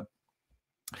about that.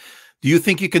 Do you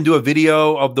think you can do a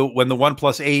video of when the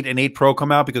OnePlus 8 and 8 Pro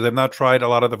come out? Because I've not tried a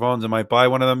lot of the phones. I might buy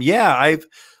one of them. Yeah,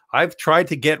 I've tried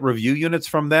to get review units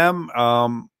from them.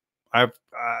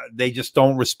 They just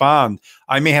don't respond.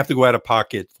 I may have to go out of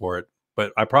pocket for it,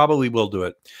 but I probably will do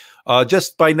it.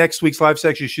 Just by next week's live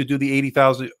section, you should do the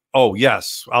 80,000. Oh,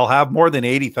 yes. I'll have more than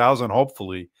 80,000,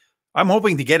 hopefully. I'm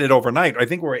hoping to get it overnight. I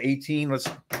think we're at 18. Let's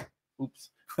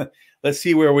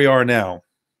see where we are now.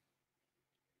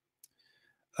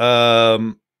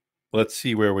 Let's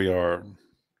see where we are.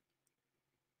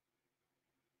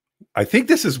 I think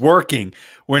this is working.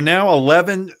 We're now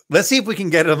 11. Let's see if we can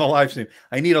get it on the live stream.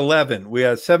 I need 11. We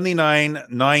have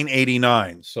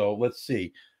 79,989. So let's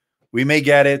see. We may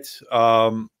get it.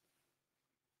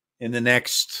 In the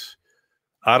next,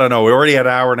 I don't know, we're already at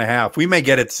an hour and a half. We may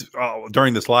get it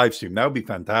during this live stream. That would be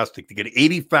fantastic. To get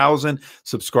 80,000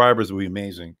 subscribers would be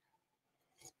amazing.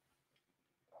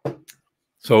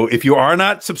 So if you are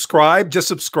not subscribed, just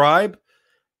subscribe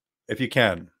if you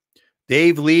can.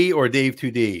 Dave Lee or Dave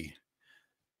 2D?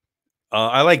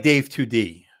 I like Dave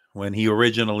 2D when he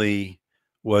originally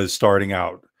was starting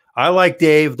out. I like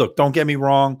Dave. Look, don't get me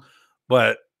wrong,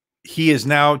 but he has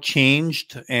now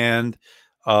changed, and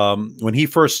when he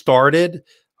first started,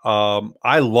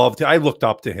 I looked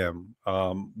up to him.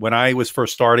 When I was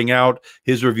first starting out,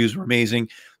 his reviews were amazing.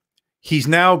 He's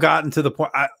now gotten to the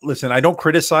point. Listen, I don't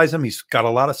criticize him. He's got a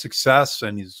lot of success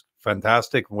and he's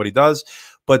fantastic in what he does.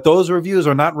 But those reviews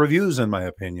are not reviews, in my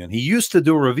opinion. He used to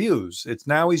do reviews.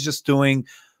 Now he's just doing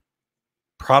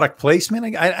product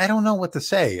placement. I don't know what to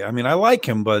say. I mean, I like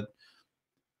him, but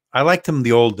I liked them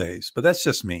the old days, but that's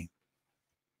just me.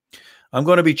 I'm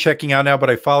going to be checking out now, but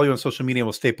I follow you on social media and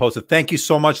will stay posted. Thank you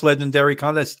so much, Legendary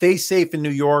Content. Stay safe in New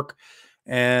York,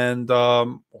 and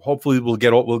hopefully we'll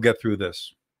get through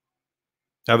this.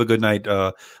 Have a good night,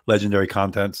 Legendary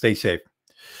Content. Stay safe.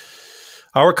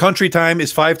 Our country time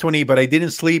is 5:20, but I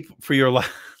didn't sleep for your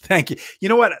life. Thank you. You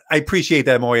know what? I appreciate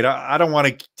that, Moed. I don't want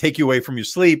to take you away from your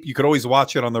sleep. You could always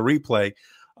watch it on the replay,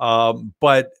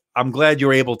 but I'm glad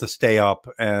you're able to stay up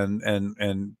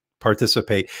and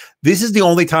participate. This is the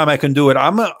only time I can do it.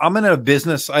 I'm in a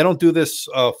business. I don't do this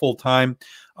full time.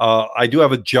 I do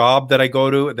have a job that I go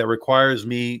to that requires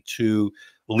me to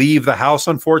leave the house,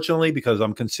 unfortunately, because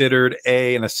I'm considered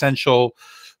an essential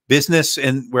business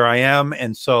in where I am,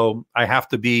 and so I have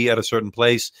to be at a certain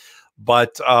place.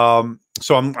 But so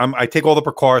I take all the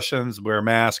precautions, wear a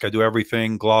mask, I do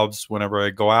everything, gloves whenever I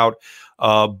go out.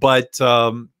 But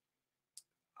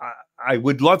I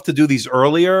would love to do these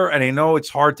earlier, and I know it's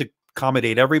hard to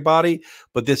accommodate everybody,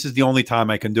 but this is the only time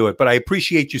I can do it. But I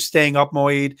appreciate you staying up,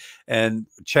 Moeed, and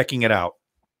checking it out.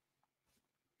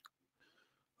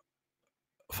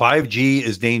 5G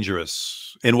is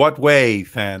dangerous. In what way,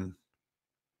 Fan?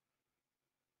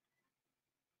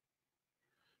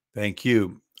 Thank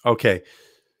you. Okay.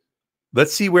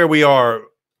 Let's see where we are.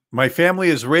 My family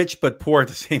is rich but poor at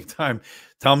the same time.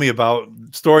 Tell me about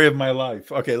story of my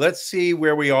life. Okay, let's see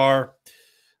where we are.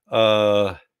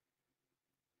 We're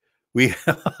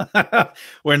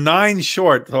 9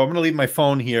 short, so I'm going to leave my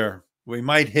phone here. We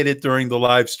might hit it during the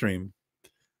live stream.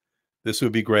 This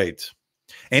would be great.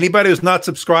 Anybody who's not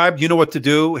subscribed, you know what to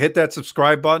do. Hit that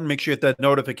subscribe button. Make sure you hit that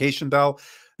notification bell.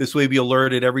 This way, you'll be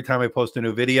alerted every time I post a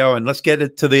new video. And let's get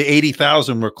it to the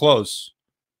 80,000. We're close.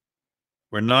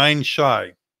 We're 9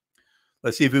 shy.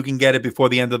 Let's see if we can get it before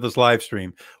the end of this live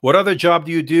stream. What other job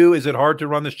do you do? Is it hard to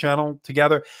run this channel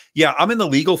together? Yeah, I'm in the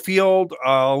legal field.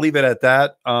 I'll leave it at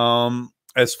that.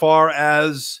 As far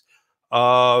as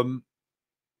what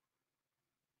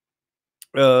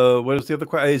is the other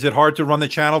question? Is it hard to run the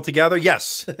channel together?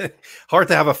 Yes. Hard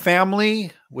to have a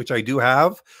family, which I do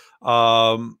have.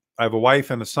 I have a wife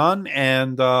and a son,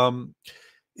 and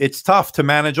it's tough to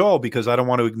manage all because I don't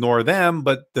want to ignore them,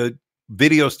 but the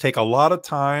videos take a lot of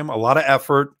time, a lot of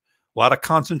effort, a lot of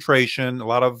concentration, a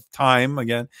lot of time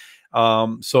again.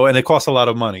 And it costs a lot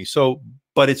of money. So,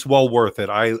 but it's well worth it.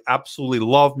 I absolutely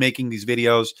love making these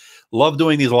videos, love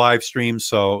doing these live streams.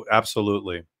 So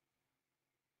absolutely.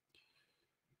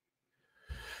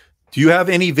 Do you have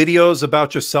any videos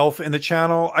about yourself in the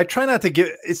channel? I try not to give,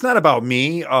 it's not about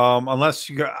me.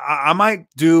 Unless I might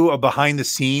do a behind the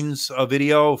scenes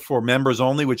video for members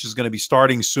only, which is going to be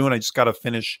starting soon. I just got to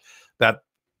finish that.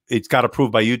 It's got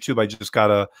approved by YouTube. I just got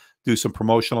to do some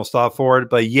promotional stuff for it.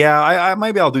 But yeah,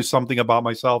 maybe I'll do something about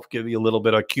myself, give you a little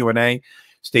bit of Q&A.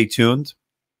 Stay tuned.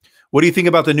 What do you think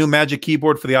about the new Magic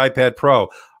Keyboard for the iPad Pro?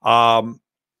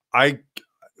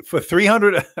 For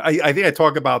 300, I think I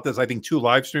talked about this, I think 2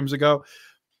 live streams ago.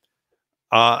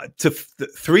 To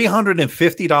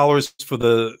 $350 for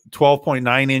the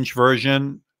 12.9-inch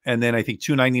version, and then I think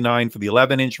 $299 for the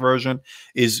 11-inch version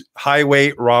is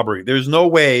highway robbery. There's no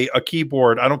way a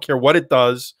keyboard, I don't care what it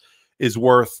does, is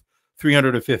worth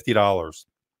 $350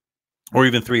 or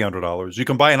even $300. You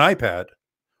can buy an iPad,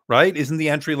 right? Isn't the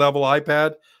entry-level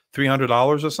iPad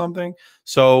 $300 or something?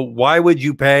 So why would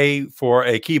you pay for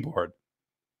a keyboard?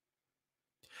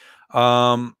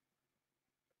 The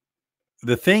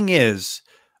thing is,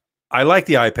 I like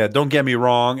the iPad, don't get me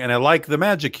wrong, and I like the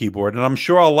Magic Keyboard, and I'm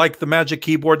sure I'll like the Magic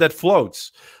Keyboard that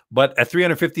floats. But at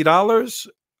 $350,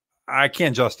 I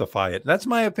can't justify it. That's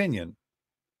my opinion.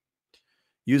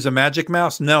 Use a Magic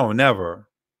Mouse? No, never.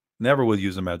 Never will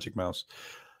use a Magic Mouse.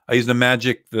 I use the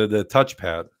Magic, the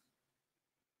touchpad.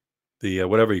 The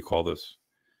whatever you call this.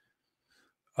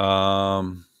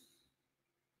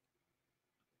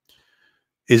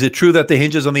 Is it true that the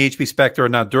hinges on the HP Spectre are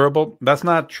not durable? That's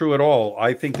not true at all.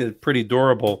 I think they're pretty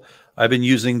durable. I've been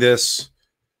using this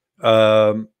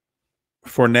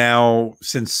for now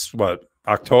since, what,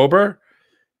 October?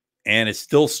 And it's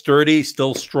still sturdy,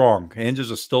 still strong.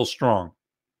 Hinges are still strong.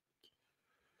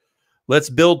 Let's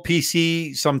build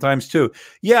PC sometimes too.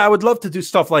 Yeah, I would love to do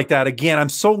stuff like that. Again, I'm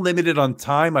so limited on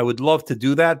time. I would love to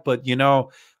do that, but you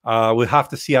know, we'll have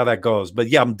to see how that goes. But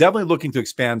yeah, I'm definitely looking to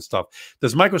expand stuff.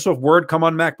 Does Microsoft Word come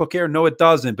on MacBook Air? No, it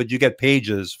doesn't, but you get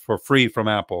Pages for free from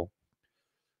Apple.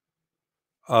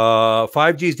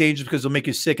 5G is dangerous because it'll make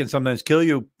you sick and sometimes kill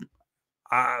you.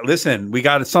 Listen, we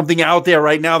got something out there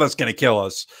right now that's going to kill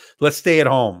us. Let's stay at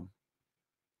home.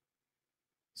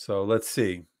 So let's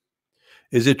see.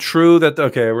 Is it true that,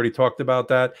 okay, I already talked about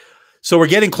that. So we're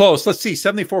getting close. Let's see,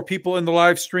 74 people in the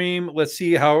live stream. Let's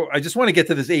see how, I just want to get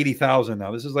to this 80,000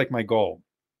 now. This is like my goal.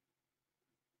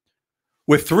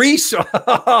 With three,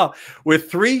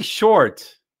 with three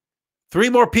short, three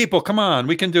more people. Come on,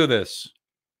 we can do this.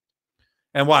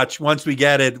 And watch, once we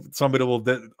get it, somebody will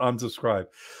unsubscribe.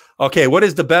 Okay, what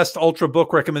is the best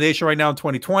Ultrabook recommendation right now in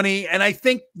 2020? And I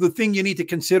think the thing you need to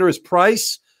consider is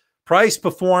price,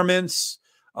 performance,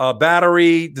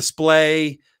 battery,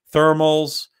 display,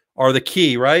 thermals are the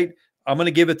key, right? I'm going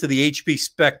to give it to the HP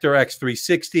Spectre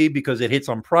X360 because it hits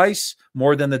on price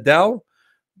more than the Dell.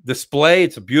 Display,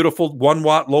 it's a beautiful 1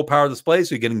 watt low power display,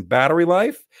 so you're getting battery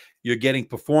life. You're getting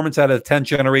performance out of the 10th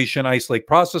generation Ice Lake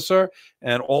processor,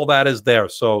 and all that is there.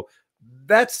 So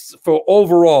that's for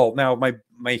overall. Now,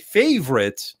 my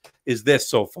favorite is this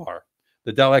so far,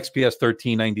 the Dell XPS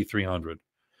 13-9300.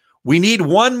 We need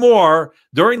one more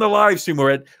during the live stream.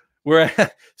 We're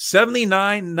at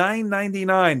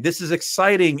 79,999. This is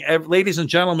exciting. Ladies and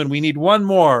gentlemen, we need one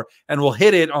more, and we'll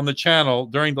hit it on the channel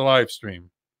during the live stream.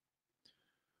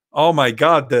 Oh, my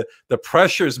God, the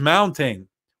pressure is mounting.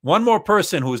 One more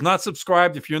person who is not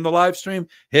subscribed, if you're in the live stream,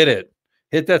 hit it.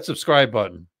 Hit that subscribe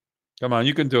button. Come on,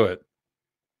 you can do it.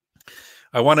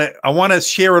 I want to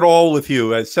share it all with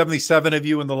you. 77 of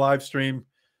you in the live stream.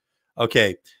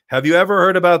 Okay. Have you ever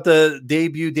heard about the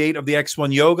debut date of the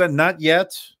X1 Yoga? Not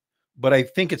yet, but I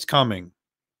think it's coming.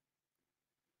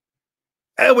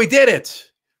 And we did it.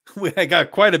 I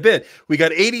got quite a bit. We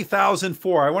got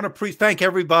 80,004. I want to thank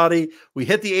everybody. We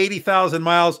hit the 80,000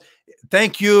 miles.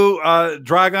 Thank you,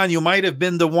 Dragon. You might have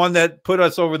been the one that put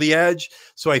us over the edge.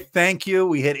 So I thank you.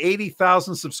 We hit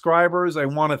 80,000 subscribers. I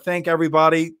want to thank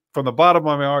everybody from the bottom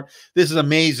of my heart. This is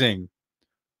amazing.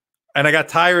 And I got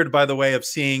tired, by the way, of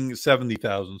seeing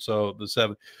 70,000. So the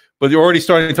 7, but you're already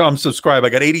starting to unsubscribe. I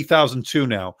got 80,002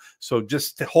 now. So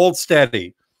just hold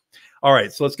steady. All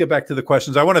right. So let's get back to the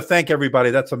questions. I want to thank everybody.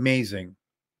 That's amazing.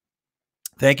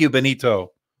 Thank you,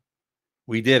 Benito.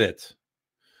 We did it.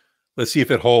 Let's see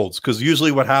if it holds, because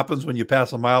usually what happens when you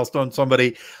pass a milestone,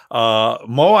 somebody,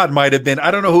 Moad might have been,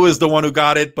 I don't know who is the one who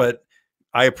got it, but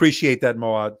I appreciate that,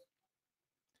 Moad.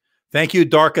 Thank you,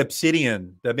 Dark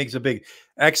Obsidian. That makes a big,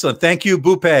 excellent. Thank you,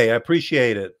 Bupe. I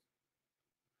appreciate it.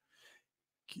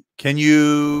 Can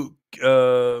you,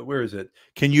 where is it?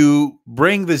 Can you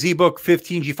bring the ZBook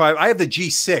 15 G5? I have the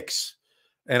G6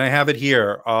 and I have it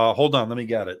here. Hold on, let me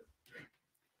get it.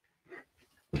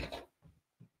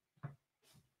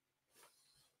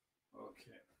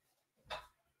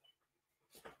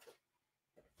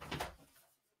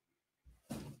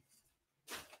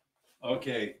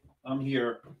 Okay, I'm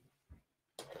here.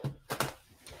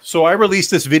 So I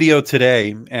released this video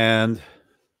today, and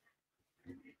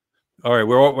all right,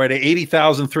 we're at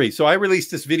 80,003. So I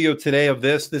released this video today of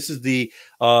this. This is the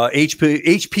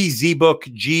HP ZBook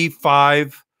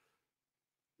G5.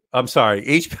 I'm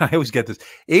sorry, I always get this.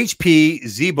 HP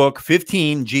ZBook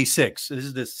 15 G6. This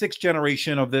is the 6th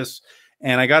generation of this,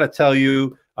 and I got to tell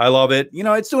you, I love it. You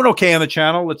know, it's doing okay on the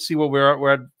channel. Let's see what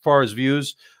we're at as far as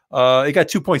views. It got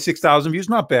 2.6 thousand views.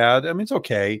 Not bad. I mean, it's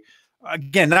okay.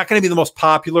 Again, not going to be the most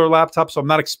popular laptop, so I'm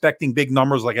not expecting big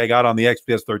numbers like I got on the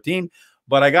XPS 13.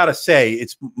 But I got to say,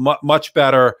 it's much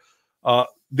better.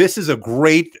 This is a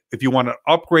great, if you want an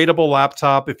upgradable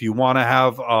laptop, if you want to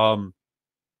have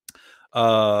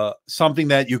something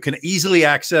that you can easily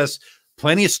access,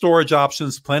 plenty of storage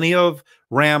options, plenty of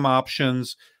RAM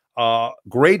options,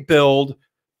 great build,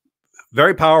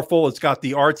 very powerful. It's got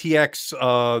the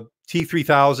RTX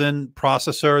T3000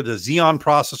 processor, the Xeon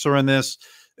processor in this.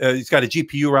 It's got a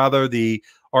GPU rather, the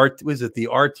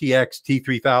RTX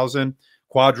T3000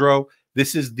 Quadro.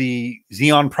 This is the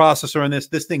Xeon processor in this.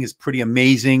 This thing is pretty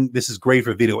amazing. This is great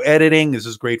for video editing. This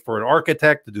is great for an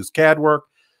architect to do CAD work.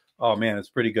 Oh man, it's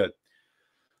pretty good.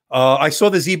 I saw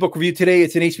the ZBook review today.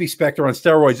 It's an HP Spectre on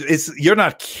steroids. You're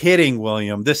not kidding,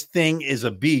 William. This thing is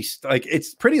a beast. Like,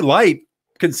 it's pretty light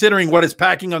considering what it's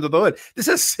packing under the hood. This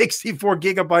has 64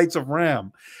 gigabytes of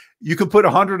RAM. You can put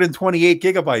 128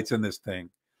 gigabytes in this thing.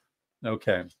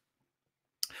 Okay.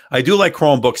 I do like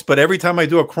Chromebooks, but every time I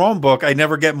do a Chromebook, I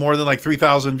never get more than like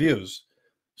 3,000 views.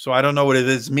 So I don't know what it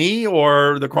is, me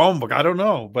or the Chromebook. I don't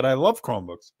know, but I love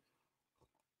Chromebooks.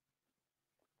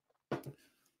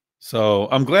 So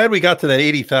I'm glad we got to that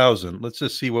 80,000. Let's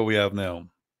just see what we have now.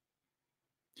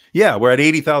 Yeah, we're at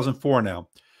 80,004 now.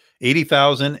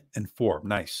 80,004.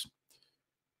 Nice.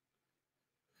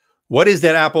 What is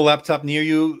that Apple laptop near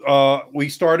you? We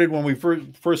started when we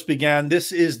first began.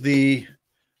 This is the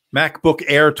MacBook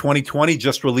Air 2020,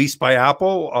 just released by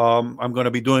Apple. I'm going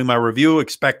to be doing my review,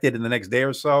 expected in the next day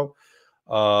or so.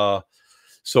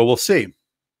 So we'll see.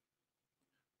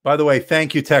 By the way,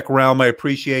 thank you, Tech Realm. I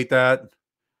appreciate that.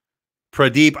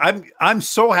 Pradeep, I'm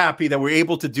so happy that we're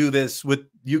able to do this with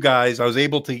you guys. I was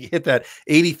able to hit that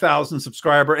 80,000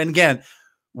 subscriber. And again,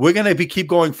 we're going to keep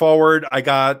going forward. I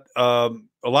got a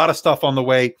lot of stuff on the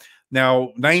way.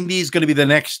 Now, 90 is going to be the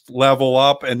next level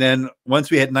up. And then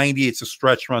once we hit 90, it's a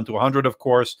stretch run to 100, of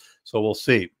course. So we'll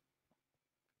see.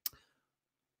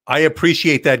 I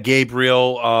appreciate that,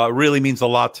 Gabriel. Really means a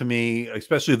lot to me,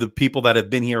 especially the people that have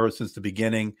been here since the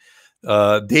beginning.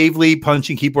 Dave Lee,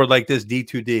 punching keyboard like this,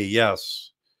 D2D.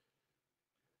 Yes.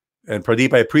 And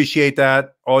Pradeep, I appreciate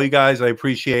that. All you guys, I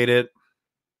appreciate it.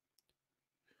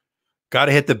 Got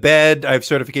to hit the bed. I have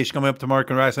certification coming up tomorrow.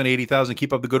 Congrats on 80,000.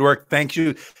 Keep up the good work. Thank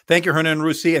you. Thank you, Hernan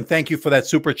Rusi. And thank you for that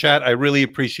super chat. I really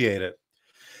appreciate it.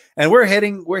 And we're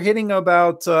hitting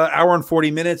about hour and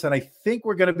 40 minutes. And I think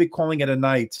we're going to be calling it a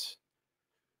night.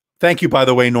 Thank you, by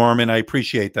the way, Norman. I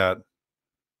appreciate that.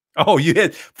 Oh, you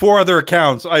hit 4 other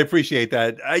accounts. I appreciate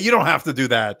that. You don't have to do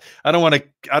that. I don't want to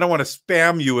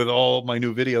spam you with all my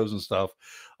new videos and stuff.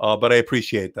 But I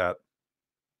appreciate that.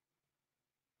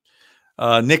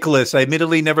 Nicholas, I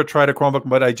admittedly never tried a Chromebook,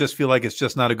 but I just feel like it's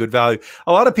just not a good value.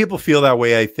 A lot of people feel that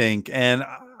way, I think. And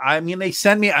I mean, they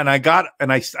send me, and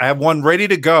I have one ready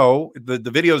to go. The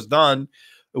video's done.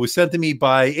 It was sent to me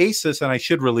by Asus, and I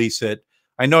should release it.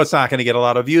 I know it's not going to get a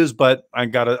lot of views, but I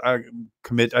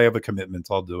have a commitment.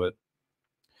 I'll do it.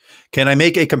 Can I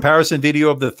make a comparison video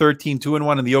of the 13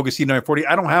 2-in-1 and the Yoga C940?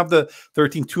 I don't have the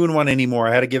 13 2-in-1 anymore.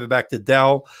 I had to give it back to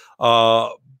Dell.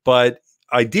 But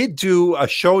I did do a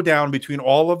showdown between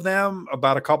all of them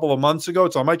about a couple of months ago.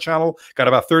 It's on my channel. Got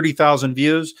about 30,000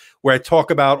 views, where I talk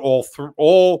about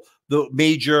all the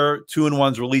major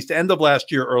 2-in-1s released end of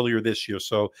last year, earlier this year.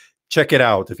 So check it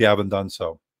out if you haven't done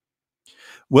so.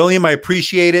 William, I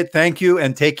appreciate it. Thank you,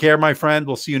 and take care, my friend.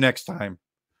 We'll see you next time.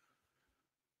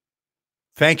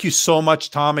 Thank you so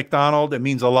much, Tom McDonald. It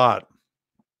means a lot.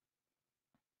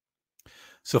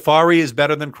 Safari is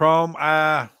better than Chrome.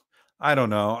 I don't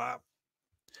know.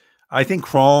 I think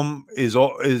Chrome is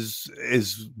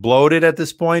bloated at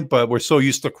this point, but we're so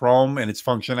used to Chrome and its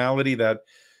functionality that,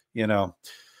 you know.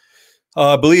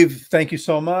 Thank you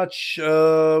so much.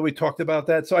 We talked about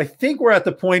that. So I think we're at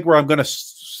the point where I'm going to.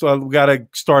 So we got to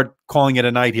start calling it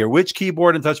a night here. Which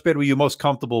keyboard and touchpad were you most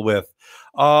comfortable with?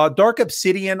 Dark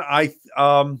Obsidian. I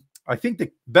think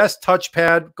the best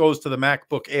touchpad goes to the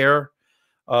MacBook Air.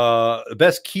 The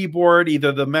best keyboard,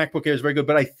 either the MacBook Air is very good,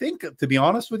 but I think, to be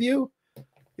honest with you,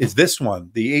 is this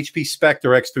one. The HP Spectre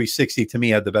X360 to me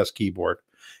had the best keyboard.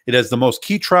 It has the most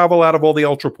key travel out of all the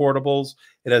ultra portables.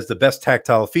 It has the best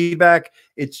tactile feedback.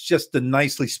 It's just a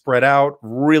nicely spread out,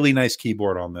 really nice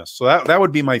keyboard on this. So that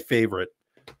would be my favorite.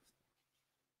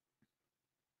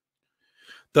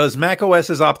 Does Mac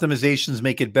OS's optimizations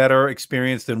make it better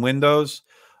experience than Windows?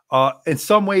 In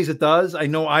some ways it does. I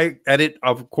know I edit,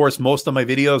 of course, most of my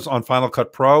videos on Final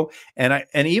Cut Pro, and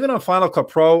even on Final Cut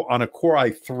Pro on a Core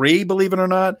i3, believe it or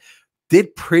not,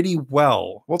 did pretty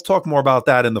well. We'll talk more about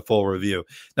that in the full review.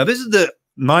 Now, this is the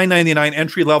 $999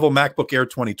 entry-level MacBook Air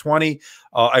 2020.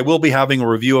 I will be having a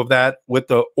review of that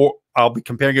I'll be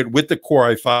comparing it with the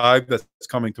Core i5 that's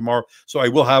coming tomorrow. So I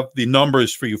will have the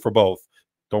numbers for you for both.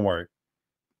 Don't worry.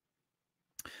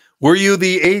 Were you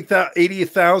the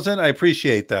 80,000? I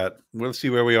appreciate that. We'll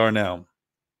see where we are now.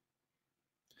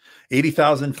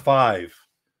 80,005.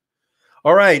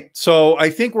 All right. So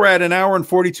I think we're at an hour and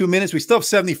 42 minutes. We still have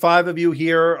 75 of you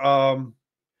here.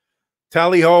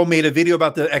 Tally Ho made a video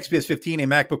about the XPS 15, a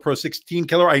MacBook Pro 16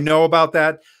 killer. I know about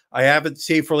that. I have it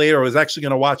saved for later. I was actually going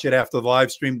to watch it after the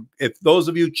live stream. If those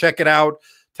of you check it out,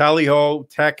 Tally Ho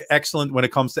Tech, excellent when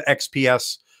it comes to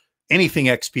XPS, anything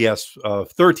XPS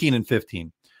 13 and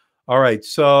 15. All right,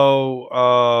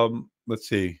 so let's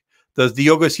see. Does the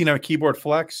Yoga C9 keyboard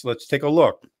flex? Let's take a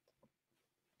look.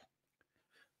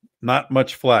 Not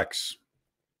much flex.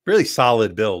 Really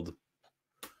solid build.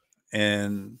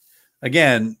 And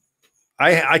again,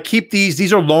 I keep these.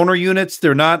 These are loaner units.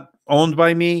 They're not owned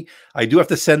by me. I do have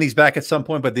to send these back at some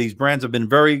point, but these brands have been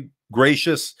very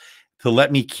gracious to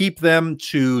let me keep them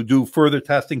to do further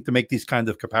testing to make these kinds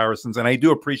of comparisons, and I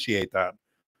do appreciate that.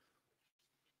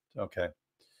 Okay.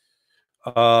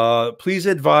 Please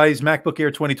advise MacBook Air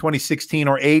 2020 16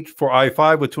 or 8 for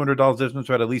i5 with $200 difference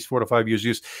at least 4 to 5 years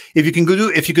use. If you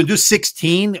can do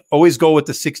 16, always go with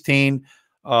the 16.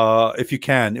 If you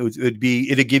can,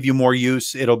 it'd give you more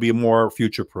use. It'll be more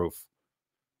future proof.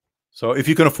 So if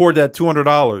you can afford that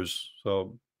 $200,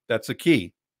 so that's a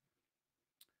key.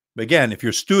 But again, if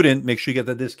you're a student, make sure you get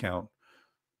the discount.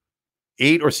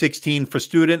 8 or 16 for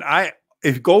student.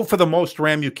 If you go for the most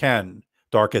RAM you can.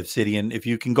 Dark Obsidian. If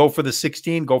you can go for the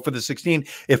 16, go for the 16.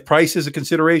 If price is a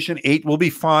consideration, 8 will be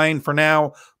fine for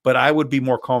now, but I would be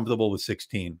more comfortable with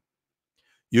 16.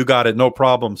 You got it. No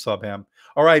problem, Subham.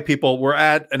 All right, people, we're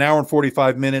at an hour and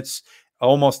 45 minutes,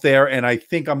 almost there, and I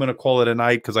think I'm going to call it a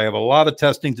night because I have a lot of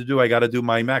testing to do. I got to do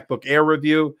my MacBook Air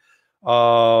review.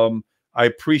 I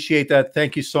appreciate that.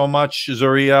 Thank you so much,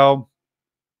 Zuriel.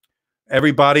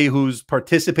 Everybody who's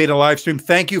participated in the live stream,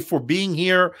 thank you for being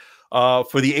here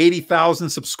for the 80,000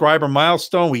 subscriber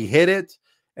milestone. We hit it,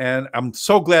 and I'm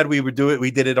so glad we would do it.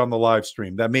 We did it on the live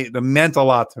stream. That meant a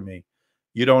lot to me.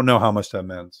 You don't know how much that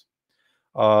meant.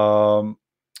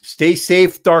 Stay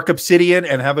safe, Dark Obsidian,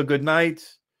 and have a good night.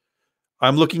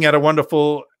 I'm looking at a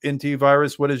wonderful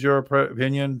antivirus. What is your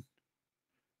opinion?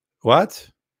 What?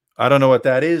 I don't know what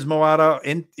that is, Moata.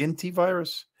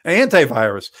 Antivirus?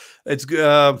 Antivirus. It's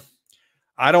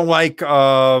I don't like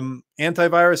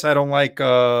antivirus. I don't like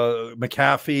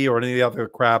McAfee or any other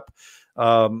crap.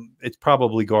 It's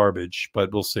probably garbage,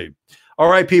 but we'll see. All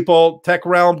right, people. Tech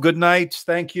Realm, good night.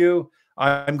 Thank you.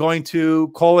 I'm going to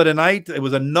call it a night. It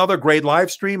was another great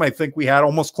live stream. I think we had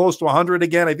almost close to 100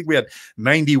 again. I think we had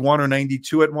 91 or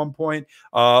 92 at one point.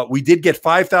 We did get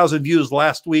 5,000 views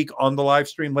last week on the live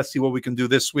stream. Let's see what we can do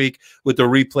this week with the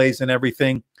replays and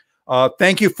everything.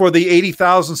 Thank you for the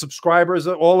 80,000 subscribers,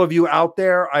 all of you out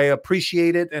there. I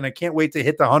appreciate it, and I can't wait to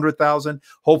hit the 100,000,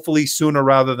 hopefully sooner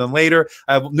rather than later.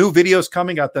 I have new videos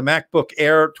coming. Got the MacBook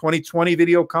Air 2020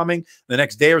 video coming the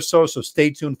next day or so, so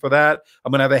stay tuned for that.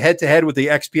 I'm going to have a head-to-head with the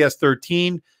XPS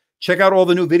 13. Check out all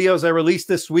the new videos I released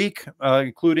this week,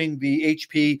 including the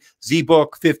HP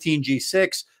ZBook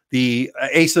 15G6, the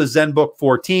Asus ZenBook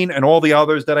 14, and all the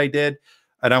others that I did.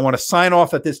 And I want to sign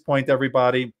off at this point,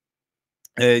 everybody.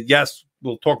 Yes,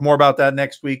 we'll talk more about that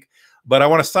next week. But I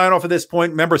want to sign off at this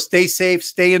point. Remember, stay safe,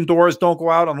 stay indoors. Don't go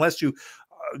out unless you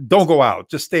don't go out.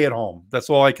 Just stay at home. That's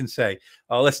all I can say.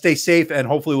 Let's stay safe, and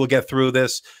hopefully we'll get through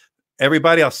this.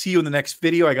 Everybody, I'll see you in the next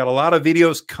video. I got a lot of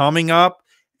videos coming up.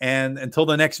 And until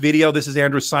the next video, this is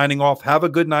Andrew signing off. Have a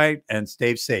good night and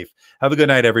stay safe. Have a good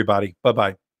night, everybody.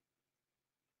 Bye-bye.